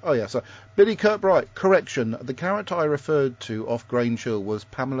strike. Oh yeah, so Billy Kirkbright. Correction: the character I referred to off Grange Hill was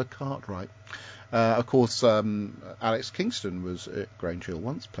Pamela Cartwright. Of course, Alex Kingston was at Grange Hill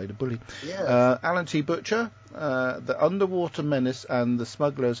once, played a bully. Yes. Alan T. Butcher, The Underwater Menace and The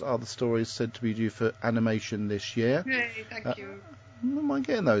Smugglers are the stories said to be due for animation this year. Yay, thank you. I don't mind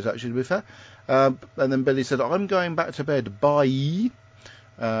getting those, actually, to be fair. And then Billy said, I'm going back to bed. Bye.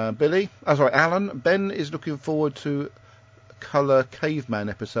 Alan. Ben is looking forward to Colour Caveman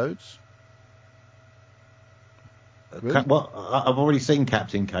episodes. Really? What? I've already seen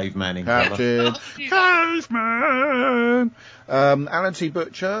Captain Caveman in colour. Captain Caveman. Alan T.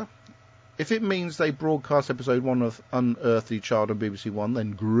 Butcher. If it means they broadcast episode 1 of Unearthly Child on BBC One,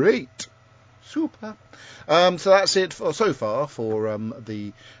 then great. Super. So that's it so far for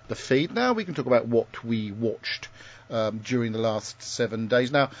the feed. Now we can talk about what we watched during the last 7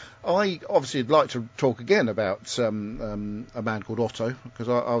 days. Now, I obviously would like to talk again about a man called Otto, because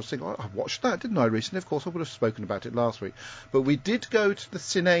I was thinking, I watched that, didn't I, recently? Of course, I would have spoken about it last week. But we did go to the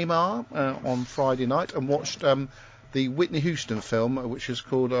cinema on Friday night and watched the Whitney Houston film, which is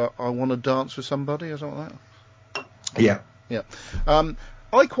called I Want to Dance with Somebody, or something like that. Yeah.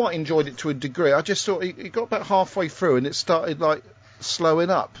 I quite enjoyed it to a degree. I just thought it got about halfway through and it started like slowing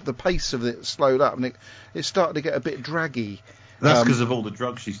up. The pace of it slowed up and it started to get a bit draggy. That's because of all the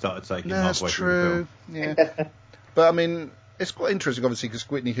drugs she started taking halfway through the film. Yeah. But I mean, it's quite interesting, obviously, because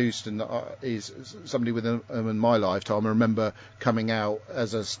Whitney Houston is somebody in my lifetime. I remember coming out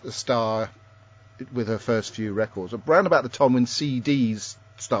as a star with her first few records, around about the time when CDs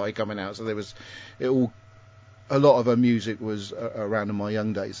started coming out. So a lot of her music was around in my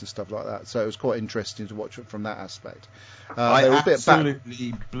young days and stuff like that. So it was quite interesting to watch it from that aspect. I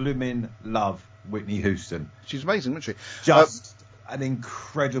absolutely blooming love Whitney Houston. She's amazing, isn't she? Just an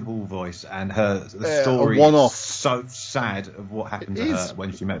incredible voice, and the story is so sad of what happened to her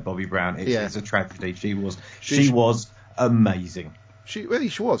when she met Bobby Brown. It's a tragedy. She was amazing. She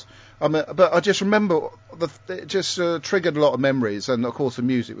was. But I just remember it just triggered a lot of memories, and of course the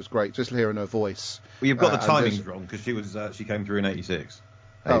music was great. Just hearing her voice. Well, you've got the timings wrong, because she came through in 86.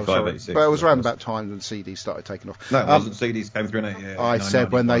 86. But it was around about time when CDs started taking off. No, it wasn't. CDs came through in 88. I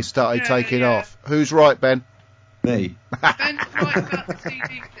said when they started taking off. Who's right, Ben? Me. Ben's right about the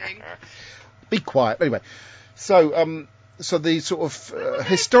CD thing. Be quiet. Anyway, so the sort of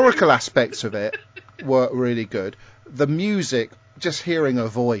historical aspects of it were really good. The music, just hearing her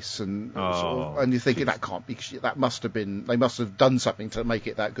voice and you're thinking that can't be, that must have been, they must have done something to make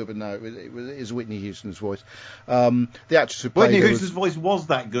it that good, but no, it is Whitney Houston's voice. The actress who played Whitney Houston's voice was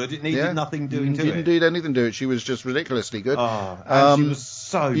that good. It needed nothing doing to it. Didn't need anything to it. She was just ridiculously good. And she was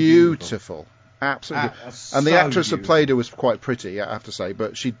so beautiful. Absolutely. And the actress who played her was quite pretty, I have to say,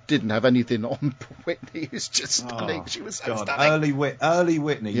 but she didn't have anything on Whitney. It was just stunning. She was so stunning. Early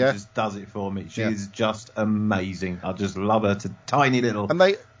Whitney just does it for me. She is just amazing. I just love her to tiny little,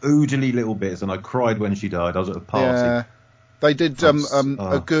 oodly little bits, and I cried when she died. I was at a party. Yeah. They did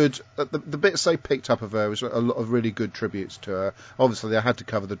a good... The bits they picked up of her was a lot of really good tributes to her. Obviously, they had to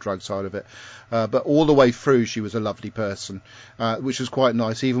cover the drug side of it. But all the way through, she was a lovely person, which was quite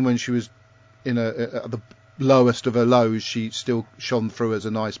nice. Even when she was at the lowest of her lows, she still shone through as a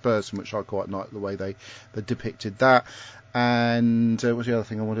nice person, which I quite like the way they depicted that. And what's the other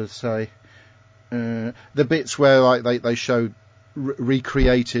thing I wanted to say? The bits where they showed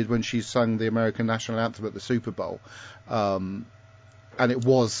recreated when she sung the American national anthem at the Super Bowl, and it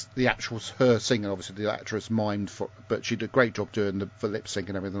was the actual her singing. Obviously, the actress mimed but she did a great job doing the lip sync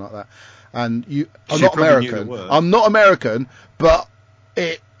and everything like that. And I'm not American. I'm not American, but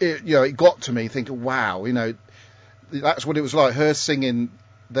it got to me thinking, wow, that's what it was like, her singing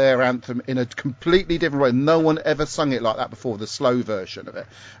their anthem in a completely different way. No one ever sung it like that before, the slow version of it.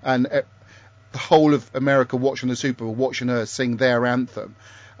 And the whole of America watching the Super Bowl, watching her sing their anthem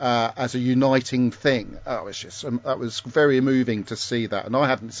as a uniting thing. That was very moving to see that. And I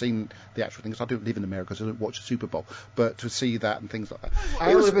hadn't seen the actual thing, because I don't live in America, so I don't watch the Super Bowl. But to see that and things like that.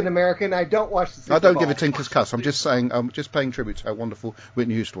 I live in America and I don't watch the Super Bowl. I don't give a tinker's cuss. I'm just saying, I'm just paying tribute to how wonderful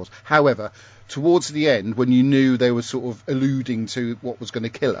Whitney Houston was. However, towards the end, when you knew they were sort of alluding to what was going to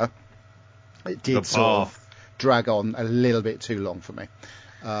kill her, it did sort of drag on a little bit too long for me.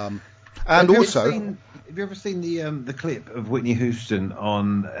 And also, have you ever seen the clip of Whitney Houston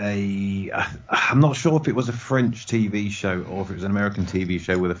on I'm not sure if it was a French TV show or if it was an American TV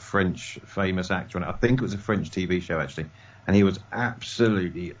show with a French famous actor on it. I think it was a French TV show, actually. And he was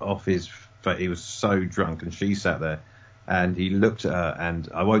absolutely off his feet. He was so drunk, and she sat there, and he looked at her, and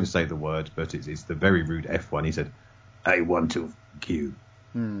I won't say the word, but it's the very rude F1. He said, "I want to Q."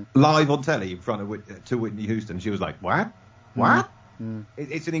 Live on telly in front of to Whitney Houston. She was like, "What? What?"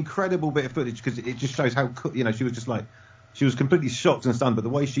 It's an incredible bit of footage, because it just shows how she was just like, she was completely shocked and stunned, but the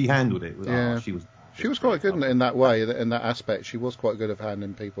way she handled it was she was quite good in that way, in that aspect. She was quite good at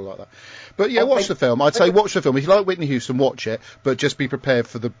handling people like that. But yeah, watch the film. I'd say watch the film. If you like Whitney Houston, watch it, but just be prepared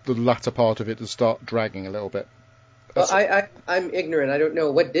for the latter part of it to start dragging a little bit. Well, I'm ignorant. I don't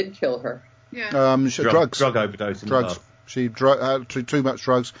know what did kill her. Drugs. Drug overdose. Drugs. She had too much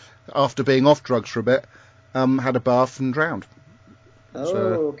drugs. After being off drugs for a bit, had a bath and drowned.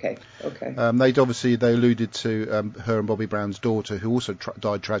 Okay. They alluded to her and Bobby Brown's daughter, who also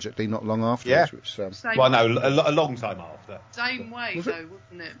died tragically not long afterwards. Yeah. Which, well, no, a long time after. Same way, though,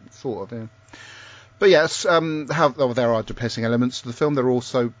 wasn't it? Sort of, yeah. But yes, there are depressing elements to the film. There are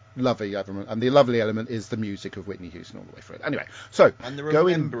also lovely elements, and the lovely element is the music of Whitney Houston all the way through it. Anyway, so and the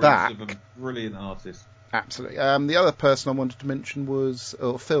going back, of a brilliant artist. Absolutely. The other person I wanted to mention was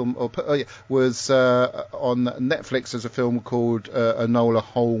on Netflix. There's a film called Enola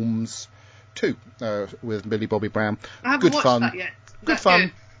Holmes 2 with Millie Bobby Brown. I haven't watched that yet. Good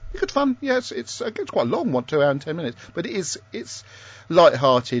fun. Yes, it's quite a long one, 2 hours and 10 minutes, but it's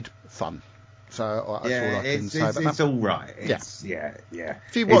light-hearted fun. So that's all I can say about that. It's all right. Yeah.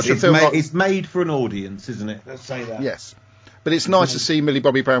 If you watch a film, it's made for an audience, isn't it? Let's say that. Yes. But it's nice to see Millie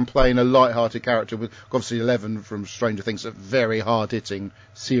Bobby Brown playing a light-hearted character with, obviously, Eleven from Stranger Things, a very hard-hitting,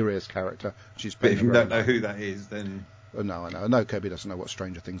 serious character. But if you don't know who that is, then... Oh, no, I know. No, Kirby doesn't know what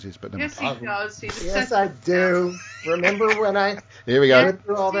Stranger Things is, but... Yes, he does. Yes, I do. Remember when I Here we go. went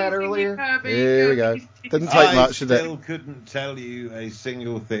through all that earlier? Here we go. Didn't take much, did it? I still couldn't tell you a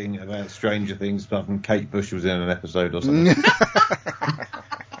single thing about Stranger Things, apart from Kate Bush was in an episode or something.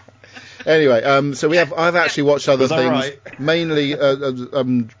 Anyway, so I've actually watched other things, right? Mainly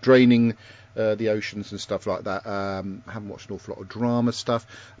draining the oceans and stuff like that. I haven't watched an awful lot of drama stuff,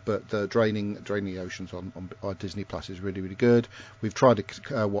 but draining the oceans on Disney Plus is really, really good. We've tried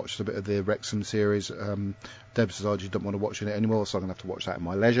to watch a bit of the Wrexham series. Deb says I just don't want to watch it anymore, so I'm going to have to watch that in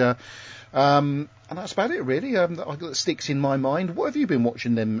my leisure. And that's about it, really. That sticks in my mind. What have you been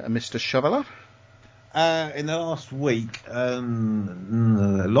watching then, Mr. Shoveler? In the last week,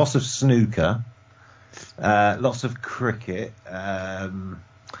 lots of snooker, lots of cricket.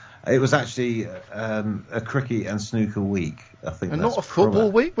 It was actually a cricket and snooker week, I think. And not a football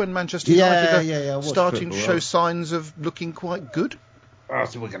week when Manchester United are starting to show signs of looking quite good. Oh,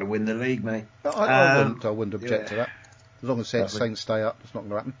 so we're going to win the league, mate. I wouldn't object to that. As long as Saints stay up, it's not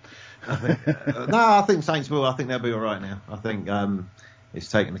going to happen. No, I think Saints will. I think they'll be all right now. I think it's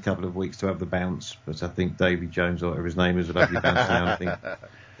taken a couple of weeks to have the bounce, but I think Davy Jones, or whatever his name is, will have you bounce down. I think.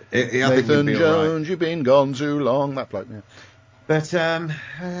 Nathan Jones, you've been gone too long. That bloke, yeah. But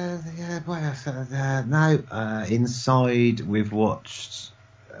inside we've watched.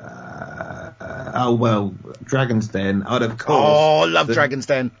 Dragon's Den. And of course, I love Dragon's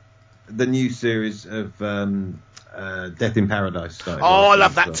Den. The new series of Death in Paradise started. I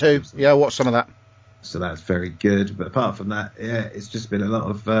love that too. Yeah, I watched some of that. So that's very good. But apart from that, it's just been a lot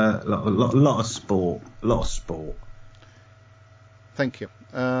of sport. A lot of sport. Thank you,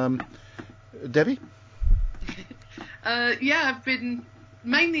 Debbie. I've been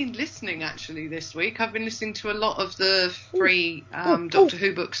mainly listening actually this week. I've been listening to a lot of the free Doctor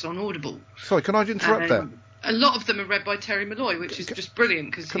Who books on Audible. Sorry, can I interrupt there? A lot of them are read by Terry Malloy, which is just brilliant.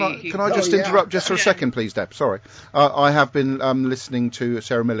 Because can I just interrupt just for a second, please, Deb? Sorry, I have been listening to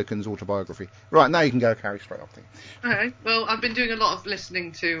Sarah Millican's autobiography. Right, now you can go, Carrie, straight off. Okay. Well, I've been doing a lot of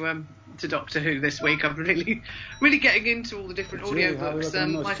listening to Doctor Who this week. I'm really getting into all the different audiobooks.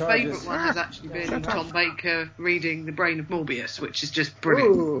 My favourite one has actually been Tom Baker reading The Brain of Morbius, which is just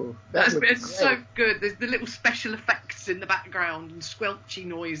brilliant. Ooh, That's been so good. There's the little special effects in the background and squelchy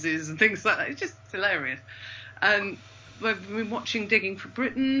noises and things like that. It's just hilarious. And we've been watching Digging for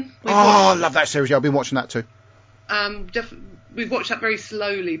Britain. I love that series. Yeah, I've been watching that too. We've watched that very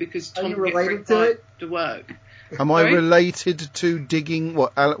slowly because Tom related to it to work. Am I related to Digging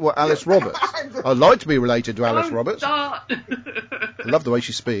what Alice Roberts? I'd like to be related to Alice Roberts. I love the way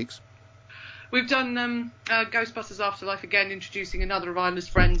she speaks. We've done Ghostbusters Afterlife again, introducing another of Isla's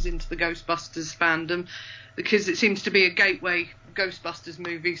friends into the Ghostbusters fandom, because it seems to be a gateway Ghostbusters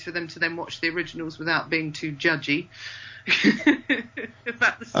movies for them to then watch the originals without being too judgy.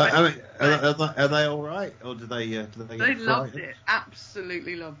 Are they all right, or do they? They loved it,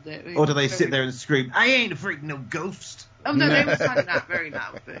 absolutely loved it. Or do they sit there and scream, "I ain't afraid of no ghost"? Oh no, they all sang that very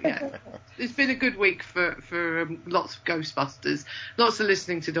loud. But yeah, it's been a good week for lots of Ghostbusters, lots of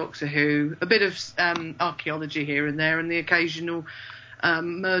listening to Doctor Who, a bit of archaeology here and there, and the occasional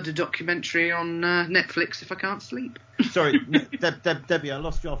murder documentary on Netflix if I can't sleep. Sorry, Debbie, I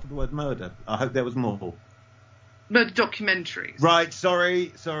lost you after the word murder. I hope there was more. Murder documentaries. Right,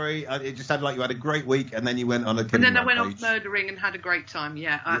 sorry. It just sounded like you had a great week, and then you went on a killing And then I went rampage. off murdering and had a great time.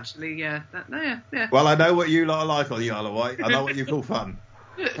 Yeah, actually, yeah. Well, I know what you lot are like on the Isle of Wight. I know what you call fun.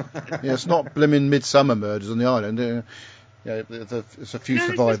 Yeah, it's not blimmin' Midsummer Murders on the island. Yeah, there's a few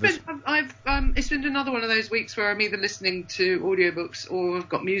survivors. It's been another one of those weeks where I'm either listening to audiobooks or I've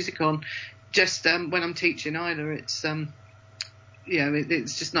got music on. Just when I'm teaching Isla, it's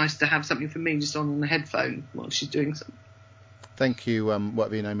it's just nice to have something for me just on the headphone while she's doing something. Thank you,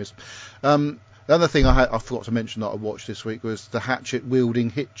 whatever your name is. The other thing I forgot to mention that I watched this week was The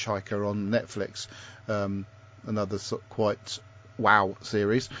Hatchet-Wielding Hitchhiker on Netflix. Another quite wow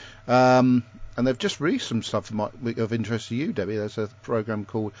series. And they've just released some stuff that might be of interest to you, Debbie. There's a program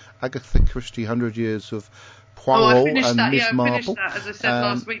called Agatha Christie, 100 Years of Poirot and Miss Marple. I finished that. As I said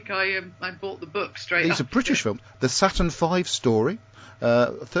last week, I bought the book straight These are British films. The Saturn V Story,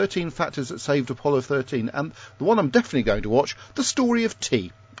 13 Factors That Saved Apollo 13, and the one I'm definitely going to watch, The Story of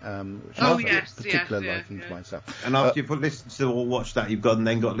Tea. Which is a particular liking to myself. And after you've listened to or watched that, you've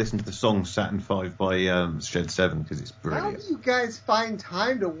then got to listen to the song Saturn V by Shed 7 because it's brilliant. How do you guys find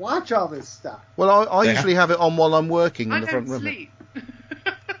time to watch all this stuff? Well, I usually have it on while I'm working in the front room. Sleep.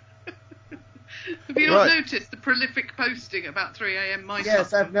 Have you not noticed the prolific posting about 3 a.m. my time?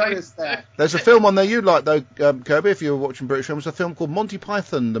 Yes, I've noticed that. There's a film on there you'd like, though, Kirby, if you were watching British films, a film called Monty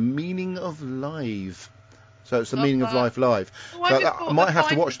Python, The Meaning of Life. So it's The Meaning of Life Live. Oh, I might have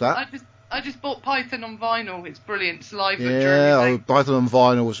to watch that. I just bought Python on vinyl. It's brilliant. It's live. Yeah, Python on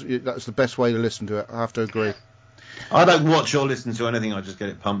vinyl, that's the best way to listen to it. I have to agree. I don't watch or listen to anything. I just get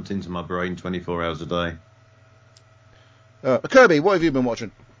it pumped into my brain 24 hours a day. Kirby, what have you been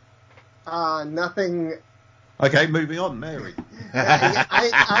watching? Nothing. Okay, moving on, Mary.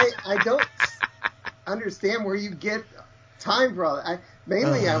 I don't understand where you get time for all that.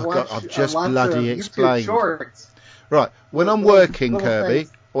 I watch I've just lots bloody of explained. YouTube shorts. Right, when I'm working, Kirby,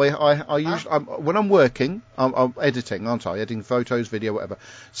 I usually when I'm working, I'm editing, aren't I? Editing photos, video, whatever.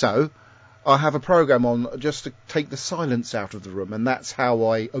 So I have a program on just to take the silence out of the room, and that's how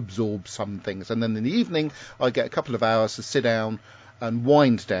I absorb some things. And then in the evening, I get a couple of hours to sit down and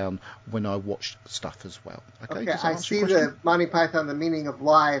wind down when I watch stuff as well. Okay, I see the Monty Python, The Meaning of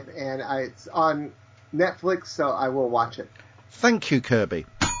Life, and it's on Netflix, so I will watch it. Thank you, Kirby.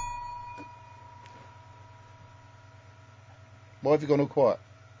 Why have you gone all quiet?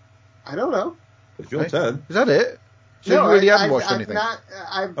 I don't know. It's your turn. Is that it? So no, you really haven't watched anything?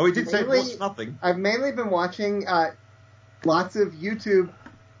 He did say watch nothing. I've mainly been watching lots of YouTube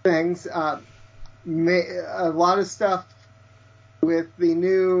things, a lot of stuff with the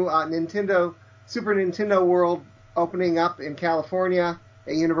new Super Nintendo World opening up in California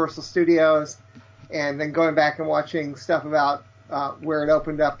at Universal Studios, and then going back and watching stuff about where it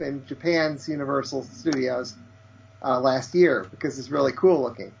opened up in Japan's Universal Studios last year, because it's really cool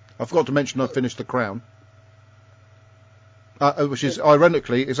looking. I forgot to mention I finished The Crown, which is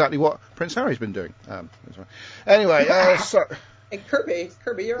ironically exactly what Prince Harry's been doing. Anyway, so... Hey, Kirby,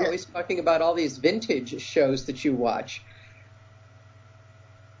 you're always talking about all these vintage shows that you watch.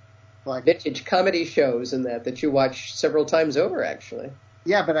 Like vintage comedy shows and that you watch several times over, actually.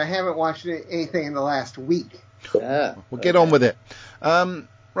 Yeah, but I haven't watched anything in the last week. We'll get on with it.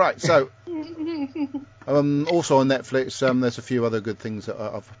 Right, so also on Netflix, there's a few other good things that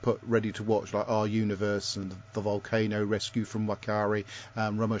I've put ready to watch, like Our Universe and The Volcano Rescue from Wakari,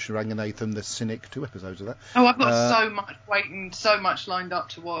 Ramesh Ranganathan, The Cynic, 2 episodes of that. Oh, I've got so much waiting, so much lined up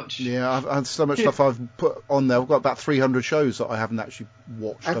to watch. Yeah, I've had so much stuff I've put on there. I've got about 300 shows that I haven't actually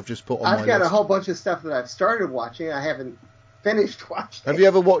watched. I've just put on my list. I've got a whole bunch of stuff that I've started watching. I haven't finished watching. Have you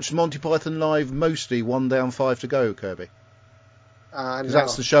ever watched Monty Python Live Mostly, 1 Down, 5 to Go, Kirby? No.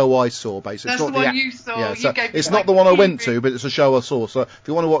 That's the show I saw, basically. That's it's not the one you saw. Yeah, so it's not the one I went to, but it's a show I saw. So if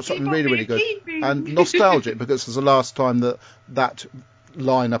you want to watch something really, really good and nostalgic, because it's the last time that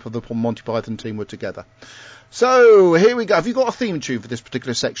lineup of the Monty Python team were together. So here we go. Have you got a theme tune for this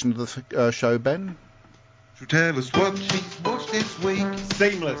particular section of the show, Ben? So tell us what she's watched this week.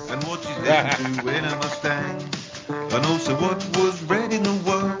 Seamless. And what she's listened to in a Mustang. And also what was read in the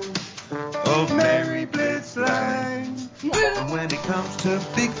world of Mary Blitzlang. And when it comes to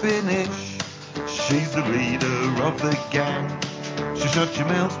Big Finish, she's the leader of the gang. So shut your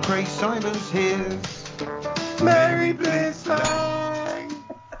mouth, pray silence hears Mary Blitzlang.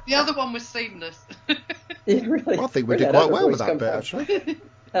 The other one was seamless. Really, I think we did quite well with that bit, actually.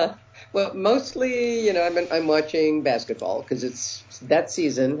 Well, mostly, I'm watching basketball because it's that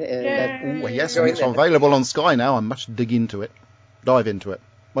season. And well, yes, it's available on Sky now. I must dive into it.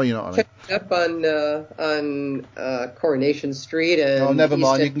 Well, you know what I mean. Checked up on Coronation Street. And oh, never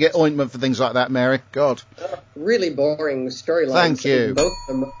mind. You can get ointment for things like that, Mary. God. Really boring storylines. Thank you. Both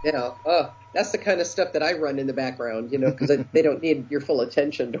of them, that's the kind of stuff that I run in the background, because they don't need your full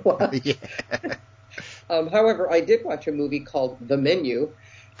attention to watch. Yeah. However, I did watch a movie called The Menu.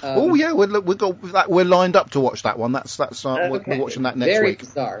 Oh yeah, we're lined up to watch that one. That's okay. We're watching that next Very week.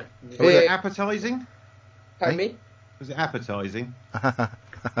 Bizarre. Was it appetizing? Pardon me? Was it appetizing?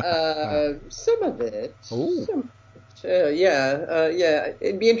 Some of it. Oh. Yeah.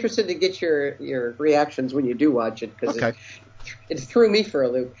 I'd be interested to get your reactions when you do watch it, because it threw me for a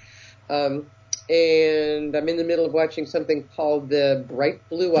loop. And I'm in the middle of watching something called The Bright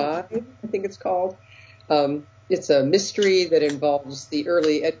Blue Eye, I think it's called. It's a mystery that involves the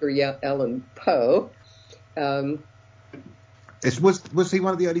early Edgar Allan Poe. Was he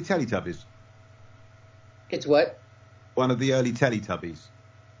one of the early Teletubbies? It's what? One of the early Teletubbies.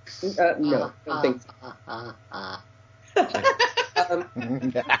 No, I don't think so.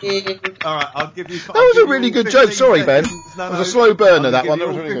 All right, I'll give you. That was a really good joke. Sorry, Ben. It was a slow burner, that one. That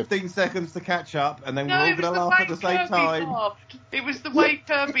was really 15 seconds to catch up, and then No, we're all it was going to the laugh way at the same Kirby time. laughed. It was the way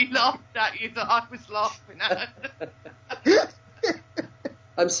Kirby laughed at you that I was laughing at.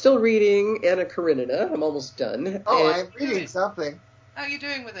 I'm still reading Anna Karenina. I'm almost done. Oh, I'm reading something. How are you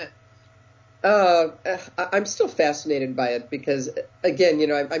doing with it? I'm still fascinated by it because, again, you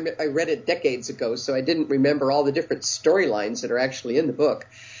know, I read it decades ago, so I didn't remember all the different storylines that are actually in the book.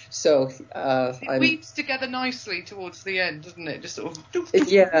 So it weaves together nicely towards the end, doesn't it? Just sort of.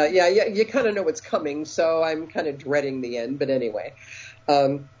 Yeah. You kind of know what's coming, so I'm kind of dreading the end. But anyway,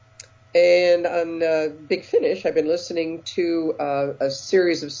 and on Big Finish, I've been listening to a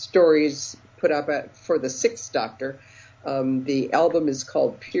series of stories put up for the Sixth Doctor. The album is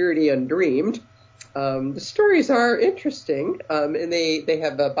called Purity Undreamed. The stories are interesting, and they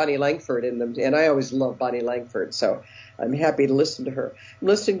have Bonnie Langford in them, and I always love Bonnie Langford, so I'm happy to listen to her. I'm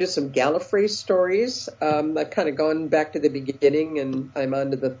listening to some Gallifrey stories. I've kind of gone back to the beginning, and I'm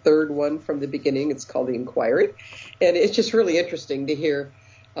on to the third one from the beginning. It's called The Inquiry, and it's just really interesting to hear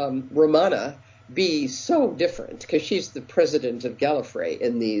Romana be so different because she's the president of Gallifrey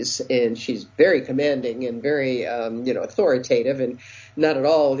in these, and she's very commanding and very, authoritative, and not at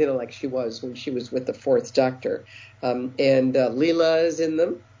all, like she was when she was with the Fourth Doctor. And Leela is in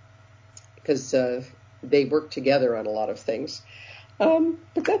them because they work together on a lot of things. But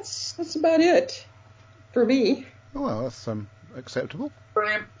that's about it for me. Well, that's acceptable.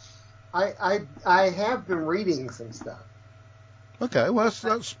 Brilliant. I have been reading some stuff. Okay, well,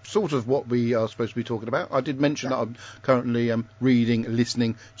 that's sort of what we are supposed to be talking about. I did mention that I'm currently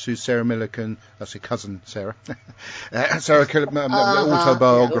listening to Sarah Millican, that's her cousin, Sarah. Sarah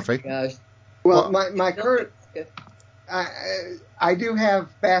autobiography. Oh, well, my current... I do have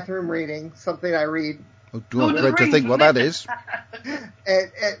bathroom reading, something I read. Oh, I dread to think what that is.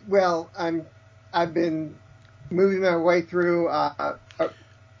 Well, I've been moving my way through a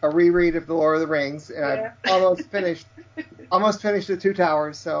reread of The Lord of the Rings, and I've almost finished the Two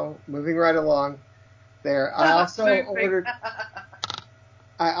Towers, so moving right along there. I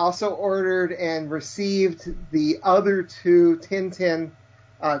also ordered and received the other two Tintin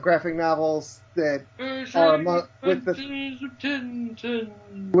graphic novels that are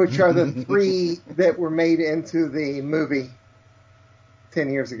which are the three that were made into the movie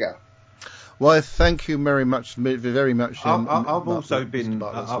 10 years ago. Well, thank you very much. I've also been.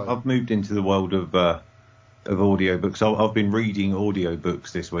 I've moved into the world of audiobooks. I've been reading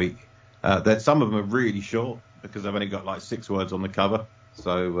audiobooks this week. That some of them are really short because I've only got like 6 words on the cover.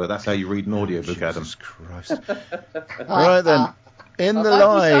 So that's how you read an audiobook, Adam. Jesus Christ! All right then. In the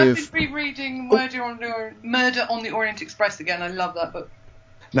live. I've been rereading Murder on the Orient Express again. I love that book.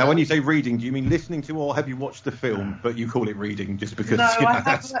 Now, when you say reading, do you mean listening to, or have you watched the film, but you call it reading just because? No, I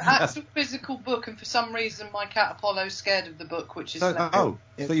have an actual physical book, and for some reason my cat Apollo's scared of the book, which is... so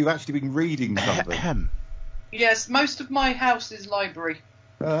you've actually been reading something? Yes, most of my house is library.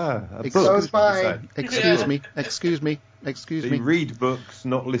 Excuse me. So you read books,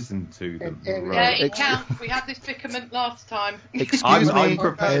 not listen to them. Right. Yeah, it counts. We had this predicament last time. I'm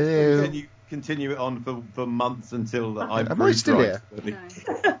prepared to continue it on for months until I'm Am I still here? No.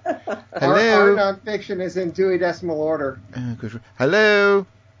 Our non-fiction is in Dewey Decimal Order. Hello.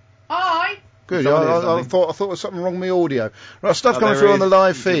 Hi. Good. I thought there was something wrong with the audio. Right, stuff coming through on the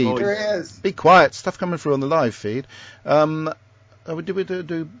live feed. There is. Be quiet. Stuff coming through on the live feed. Did we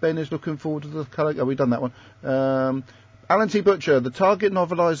do Ben is looking forward to the colour? Oh, we done that one. Alan T. Butcher, the Target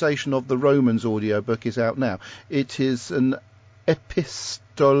novelisation of the Romans audiobook is out now. It is an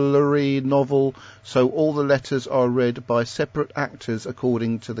epistolary novel, so all the letters are read by separate actors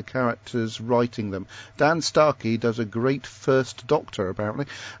according to the characters writing them. Dan Starkey does a great first Doctor, apparently.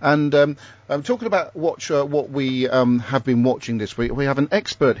 And I'm talking about what we have been watching this week. We have an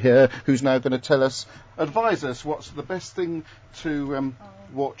expert here who's now going to advise us what's the best thing to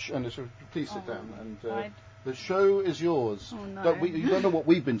watch. And please sit down. And the show is yours. Oh, no. You don't know what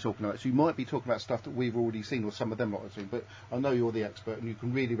we've been talking about, so you might be talking about stuff that we've already seen, or some of them not seen. But I know you're the expert, and you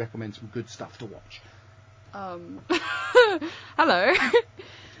can really recommend some good stuff to watch. Hello.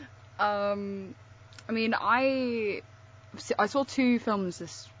 I mean, I saw 2 films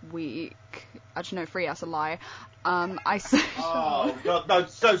this week. Actually, no, 3. That's a lie. I saw. Oh God, no!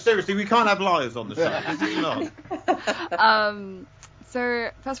 So seriously, we can't have liars on the show. This is not.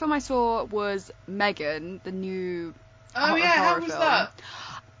 So first film I saw was Megan, the new horror how was film. that?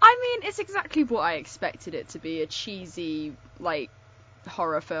 I mean, it's exactly what I expected it to be, a cheesy, like,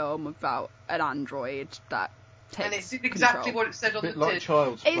 horror film about an android that takes And it did exactly control. what it said on bit the like tin.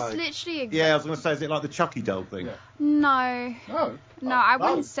 Child's Play. It's literally exactly... Yeah, I was going to say, is it like the Chucky doll thing? Yeah. No. No. No, I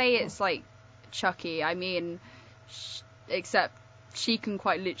wouldn't say it's like Chucky. I mean, except she can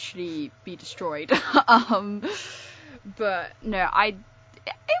quite literally be destroyed. But no, it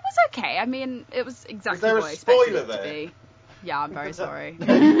was okay. I mean, it was exactly what I expected it to be. Yeah, I'm very sorry.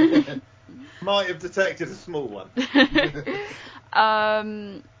 Might have detected a small one.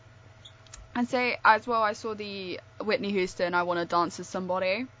 And say as well, I saw the Whitney Houston I Want to Dance with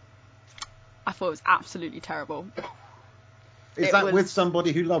Somebody. I thought it was absolutely terrible. Is that with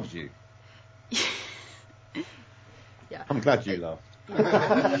somebody who loves you? Yeah. I'm glad you laughed.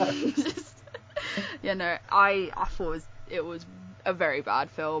 Yeah, no, I thought it was a very bad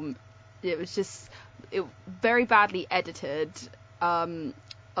film. It was just very badly edited, a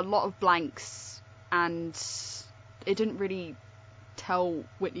lot of blanks, and it didn't really tell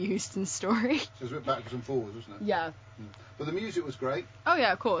Whitney Houston's story. It was a bit backwards and forwards, wasn't it? Yeah. But the music was great. Oh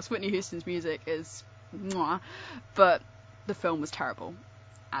yeah, of course. Whitney Houston's music is mwah, but the film was terrible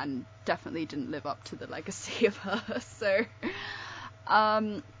and definitely didn't live up to the legacy of her. So,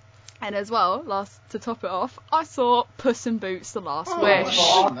 and as well, to top it off, I saw Puss in Boots: The Last Wish.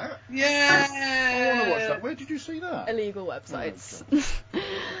 Yeah. I want to watch that. Where did you see that? Illegal websites.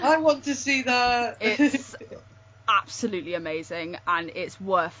 I want to see that. It's absolutely amazing, and it's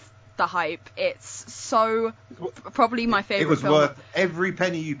worth the hype. It's so probably my favourite. It was film. worth every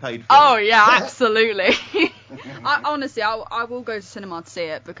penny you paid for Oh it. yeah, absolutely. Honestly, I will go to cinema to see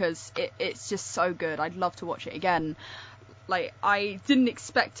it because it's just so good. I'd love to watch it again. Like, I didn't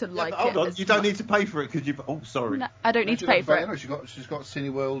expect to like it. Hold on, you don't need to pay for it because you've... Oh, sorry. No, I don't need to pay for it. She's got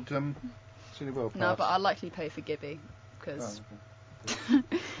Cineworld Pass. No, but I'd likely pay for Gibby because...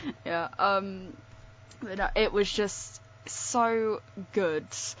 yeah, but no, it was just so good,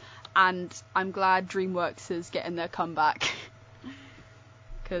 and I'm glad DreamWorks is getting their comeback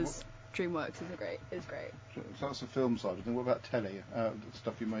because DreamWorks is great. So that's the film side of things. What about telly? The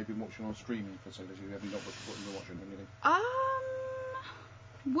stuff you may have been watching on streaming facilities. Have you not what you're watching? Anything?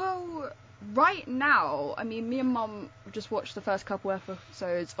 Well, right now, I mean, me and Mum just watched the first couple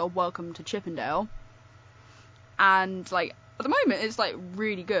episodes of Welcome to Chippendale, and like at the moment it's like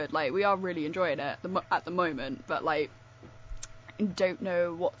really good. Like, we are really enjoying it at the moment, but like don't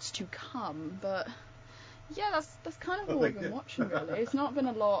know what's to come. But yeah, that's kind of all I've been watching really. It's not been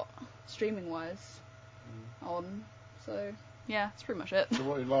a lot streaming wise on, so yeah, that's pretty much it. So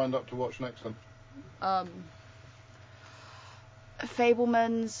what are you lined up to watch next then?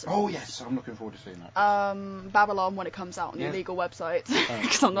 Fablemans. Oh yes, I'm looking forward to seeing that. Babylon when it comes out on the illegal website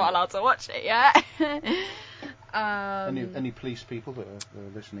because I'm not allowed to watch it yet. Any police people that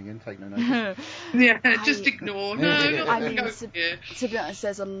are listening in, take no notice. Yeah, just ignore. No, I mean, to be honest,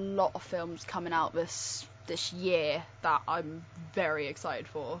 there's a lot of films coming out this year that I'm very excited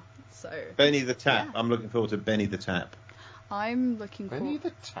for. So Benny the Tap. Yeah. I'm looking forward to Benny the Tap. I'm looking Benny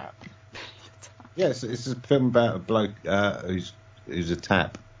the Tap. Yes, it's a film about a bloke who's a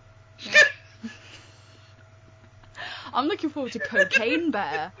tap. Yeah. I'm looking forward to Cocaine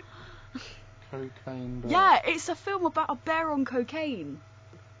Bear. Cocaine Bear. Yeah, it's a film about a bear on cocaine.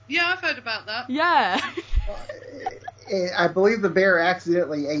 Yeah, I've heard about that. Yeah. I believe the bear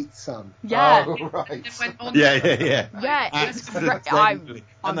accidentally ate some. Yeah. Oh, right. Yeah. Yeah, it's great.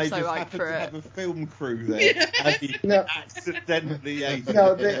 I'm they so just hyped happened for to it. have a film crew there. And he accidentally ate it.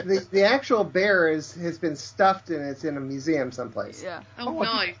 No, the actual bear has been stuffed and it's in a museum someplace. Yeah. Oh,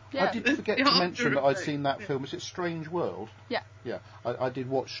 nice. I did forget to mention that I'd seen that film. Is it Strange World? Yeah. Yeah, I did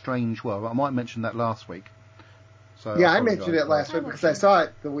watch Strange World. I might have mentioned that last week. So yeah, I mentioned it last week because I saw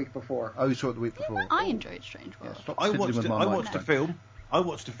it the week before. Oh, you saw it the week before? I enjoyed Strange World. Yeah, I watched a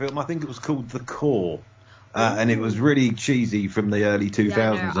film. I think it was called The Core. And it was really cheesy from the early 2000s.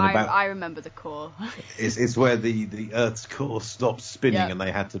 Yeah, no, I remember The Core. It's where the Earth's core stopped spinning and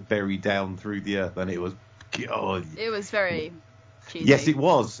they had to bury down through the Earth, and it was... God. It was very cheesy. Yes, it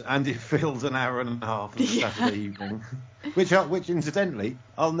was, and it filled an hour and a half of Saturday evening, which incidentally,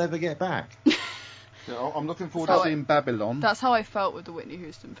 I'll never get back. Yeah, I'm looking forward to seeing Babylon. That's how I felt with the Whitney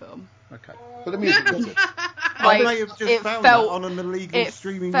Houston film. Okay. But the music was it? I may have just found that on an illegal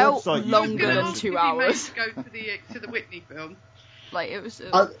streaming website. It felt longer than 2 hours. Go to the Whitney film. Like, it was...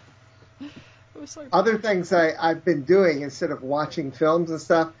 Other things I've been doing instead of watching films and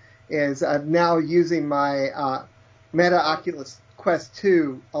stuff is I'm now using my Meta Oculus Quest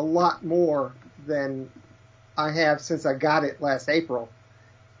 2 a lot more than I have since I got it last April.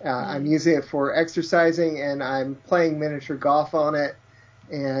 I'm using it for exercising, and I'm playing miniature golf on it,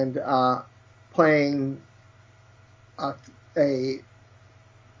 and playing a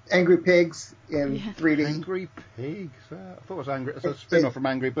Angry Pigs in 3D. Angry Pigs? I thought it was Angry. It's a spin-off from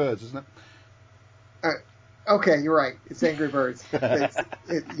Angry Birds, isn't it? Okay, you're right. It's Angry Birds.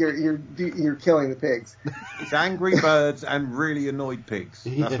 You're killing the pigs. It's Angry Birds and really annoyed pigs.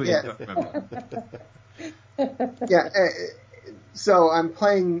 That's what you've got to remember. Yeah. So I'm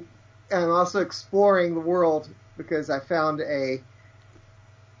playing, and I'm also exploring the world because I found there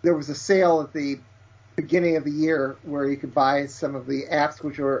was a sale at the beginning of the year where you could buy some of the apps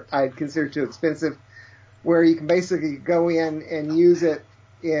which I'd consider too expensive, where you can basically go in and use it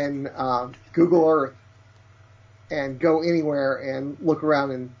in Google Earth and go anywhere and look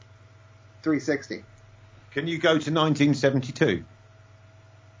around in 360. Can you go to 1972?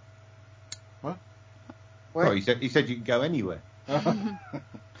 What? Well, he said you can go anywhere.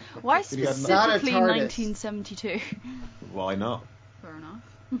 Why specifically 1972? Why not? Fair enough.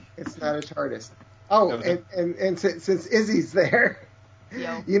 It's not a TARDIS. Oh, and since Izzy's there,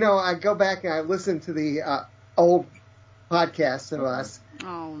 I go back and I listen to the old podcasts of us.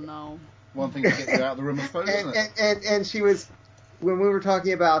 Oh, no. One thing to get you out of the room, I suppose, isn't it? And she was, when we were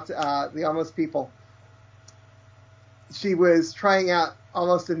talking about the Almost People, she was trying out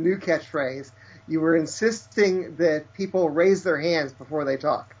almost a new catchphrase. You were insisting that people raise their hands before they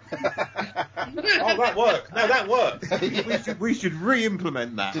talk. Oh, that worked. No, that worked. We should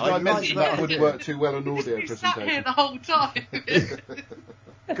re-implement that. Did I mention that wouldn't work too well in audio You presentation? sat here the whole time.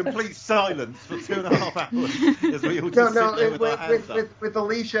 Complete silence for 2.5 hours as we all just sit there with our hands up. With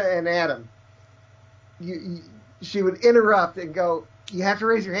Alicia and Adam, she would interrupt and go, "You have to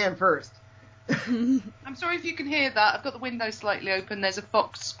raise your hand first." I'm sorry if you can hear that. I've got the window slightly open. There's a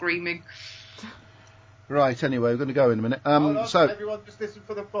fox screaming. Right, anyway, we're going to go in a minute. So everyone just listen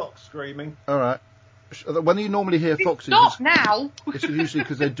for the fox screaming. All right. When you normally hear foxes... Stop now! It's usually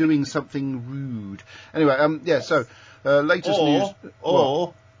because they're doing something rude. Anyway, so, latest news...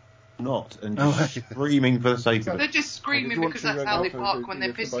 Or not, and just screaming for the sake of it. They're just screaming because that's how they bark when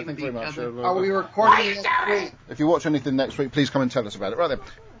they're pissing with each other. Are we recording next week? If you watch anything next week, please come and tell us about it. Right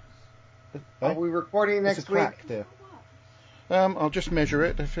then. Are we recording next week? Crack there. I'll just measure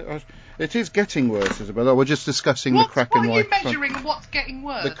it. It is getting worse, Isabella. We're just discussing the crack in my... What are you measuring and what's getting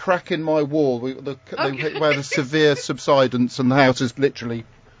worse? The crack in my wall, where the severe subsidence and the house is literally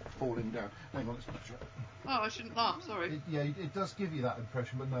falling down. Hang on, let's measure it. Oh, I shouldn't laugh, sorry. It does give you that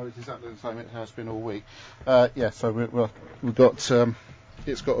impression, but no, it's exactly the same it has been all week. So we've got...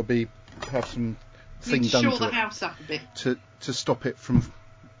 it's got to have some thing done to it. Shore the house up a bit. To stop it from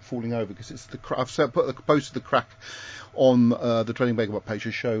falling over, because it's the I've posted the crack on the Training Megabyte page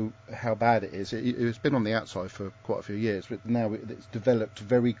to show how bad it is. It's been on the outside for quite a few years, but now it's developed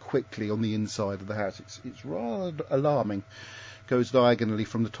very quickly on the inside of the house. It's rather alarming. Goes diagonally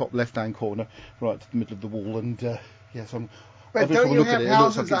from the top left-hand corner right to the middle of the wall, and yes, I'm. But don't you have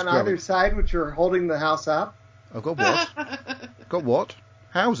houses on either side which are holding the house up? I've got what? Got what?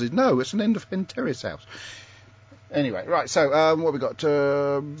 Houses? No, it's an end terrace house. Anyway, right, so what have we got?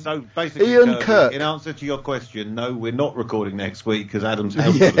 So basically, Ian Kirk. In answer to your question, no, we're not recording next week because Adam's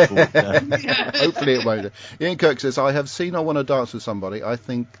health will fall down. Hopefully it won't. Ian Kirk says, I have seen I Want to Dance with Somebody. I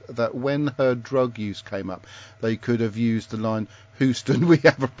think that when her drug use came up, they could have used the line, Houston, we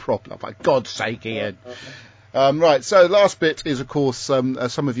have a problem. For God's sake, Ian. Right, so last bit is, of course, some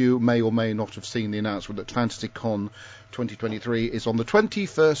of you may or may not have seen the announcement that FantasyCon 2023 is on the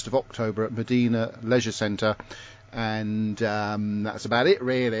 21st of October at Medina Leisure Centre. And that's about it,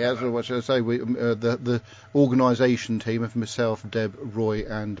 really. As what should I say? The organisation team of myself, Deb, Roy,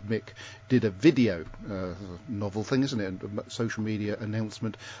 and Mick did a video, novel thing, isn't it? A social media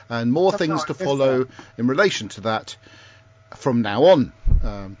announcement, and more things to follow in relation to that from now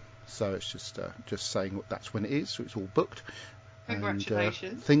on. So it's just saying that's when it is. So it's all booked.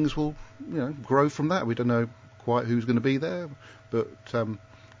 Congratulations. And things will, grow from that. We don't know quite who's going to be there, but.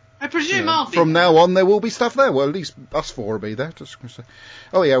 I presume I'll be from there. now on there will be stuff there. Well, at least us four will be there.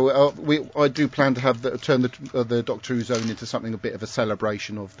 Oh yeah, I do plan to have turn the Doctor Who zone into something a bit of a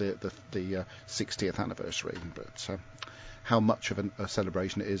celebration of the 60th anniversary. But how much of a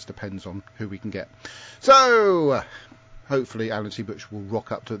celebration it is depends on who we can get. So hopefully Alan T. Butch will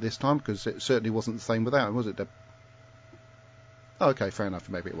rock up to it this time, because it certainly wasn't the same without him, was it, Deb? Oh, okay, fair enough.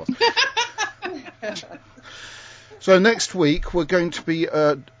 Maybe it was. So next week we're going to be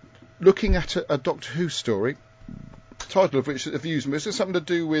looking at a Doctor Who story, title of which have used. Is this something to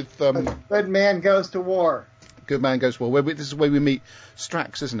do with Good Man Goes to War? Good Man Goes to War. This is where we meet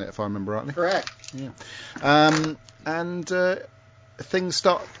Strax, isn't it? If I remember rightly. Correct. Yeah. Things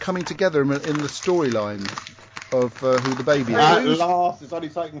start coming together in the storyline of who the baby is. At last, it's only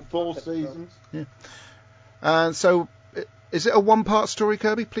taken 4 seasons. Yeah. And so, is it a one-part story,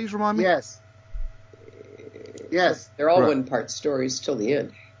 Kirby? Please remind me. Yes. They're all one-part stories till the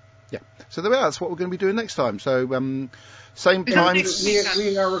end. Yeah. So that's what we're going to be doing next time. So same time.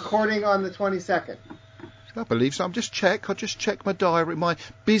 We are recording on the 22nd. I believe so. I'll just check my diary, my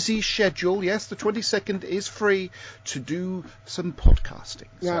busy schedule. Yes, the 22nd is free to do some podcasting.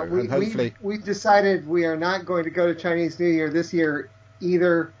 Now, so, hopefully we decided we are not going to go to Chinese New Year this year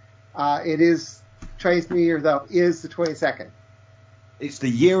either. It is Chinese New Year, though, is the 22nd. It's the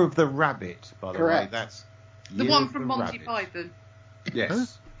Year of the Rabbit, by the Correct. way. That's the one from Monty Python. Yes. Huh?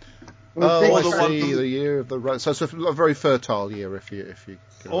 The Year of the Rabbit. So it's a very fertile year if you.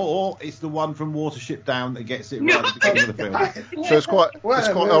 Or it's the one from Watership Down that gets it right at the beginning of the film. So it's quite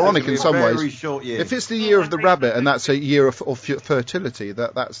ironic in some ways. Very short year. If it's the Year of the Rabbit and that's a year of fertility,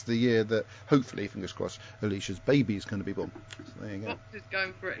 that's the year that hopefully, fingers crossed, Alicia's baby is going to be born. So there you go. Fox is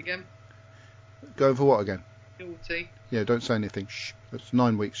going for it again. Going for what again? Naughty. Yeah, don't say anything. Shh. It's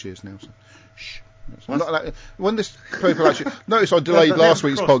 9 weeks she is now. So shh. When this people actually notice, I delayed last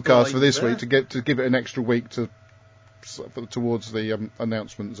week's podcast for this week to give it an extra week towards the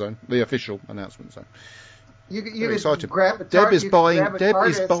announcement zone, the official announcement zone. You excited. Deb is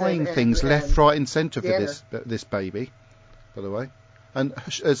buying things left, right, and centre for this baby, by the way. And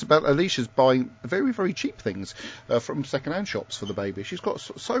it's about Alicia's buying very, very cheap things from second-hand shops for the baby. She's got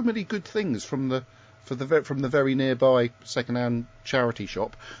so many good things from the very nearby second-hand charity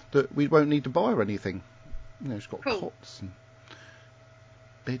shop that we won't need to buy her anything. You know, she's got pots and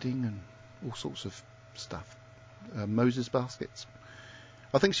bedding and all sorts of stuff. Moses baskets.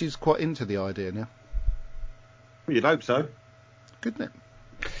 I think she's quite into the idea now. Well, you'd hope so. Good, isn't it?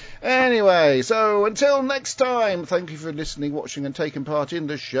 Anyway, so until next time, thank you for listening, watching and taking part in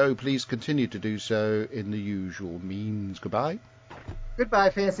the show. Please continue to do so in the usual means. Goodbye.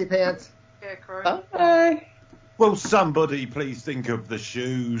 Goodbye, Fancy Pants. Bye. Will somebody please think of the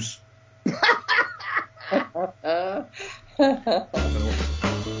shoes?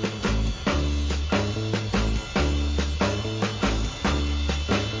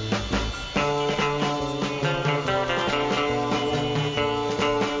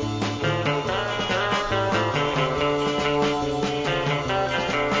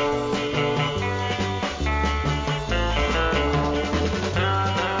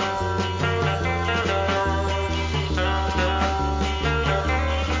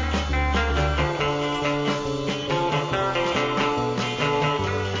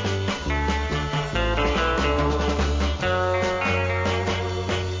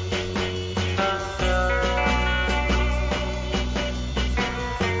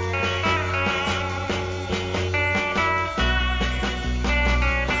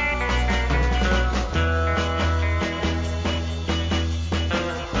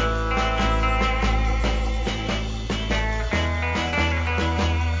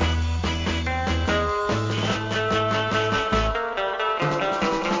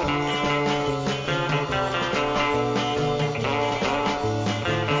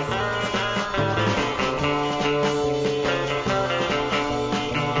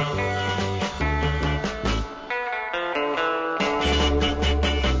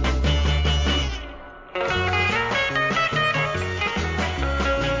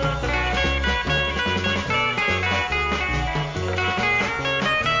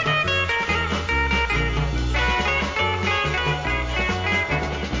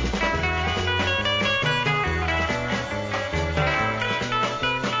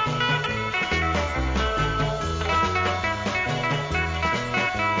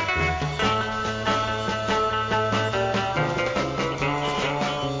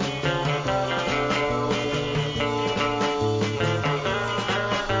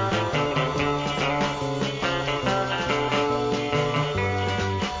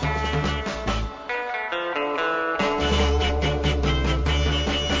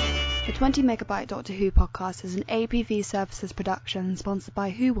 The 20 Megabyte Doctor Who podcast is an APV Services production sponsored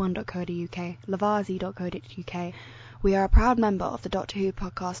by whowon.co.uk, lavazi.co.uk. We are a proud member of the Doctor Who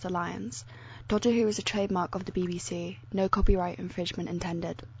Podcast Alliance. Doctor Who is a trademark of the BBC. No copyright infringement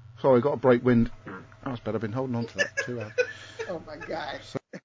intended. Sorry, got a break wind. That was better. I've been holding on to that for 2 hours. Oh my gosh.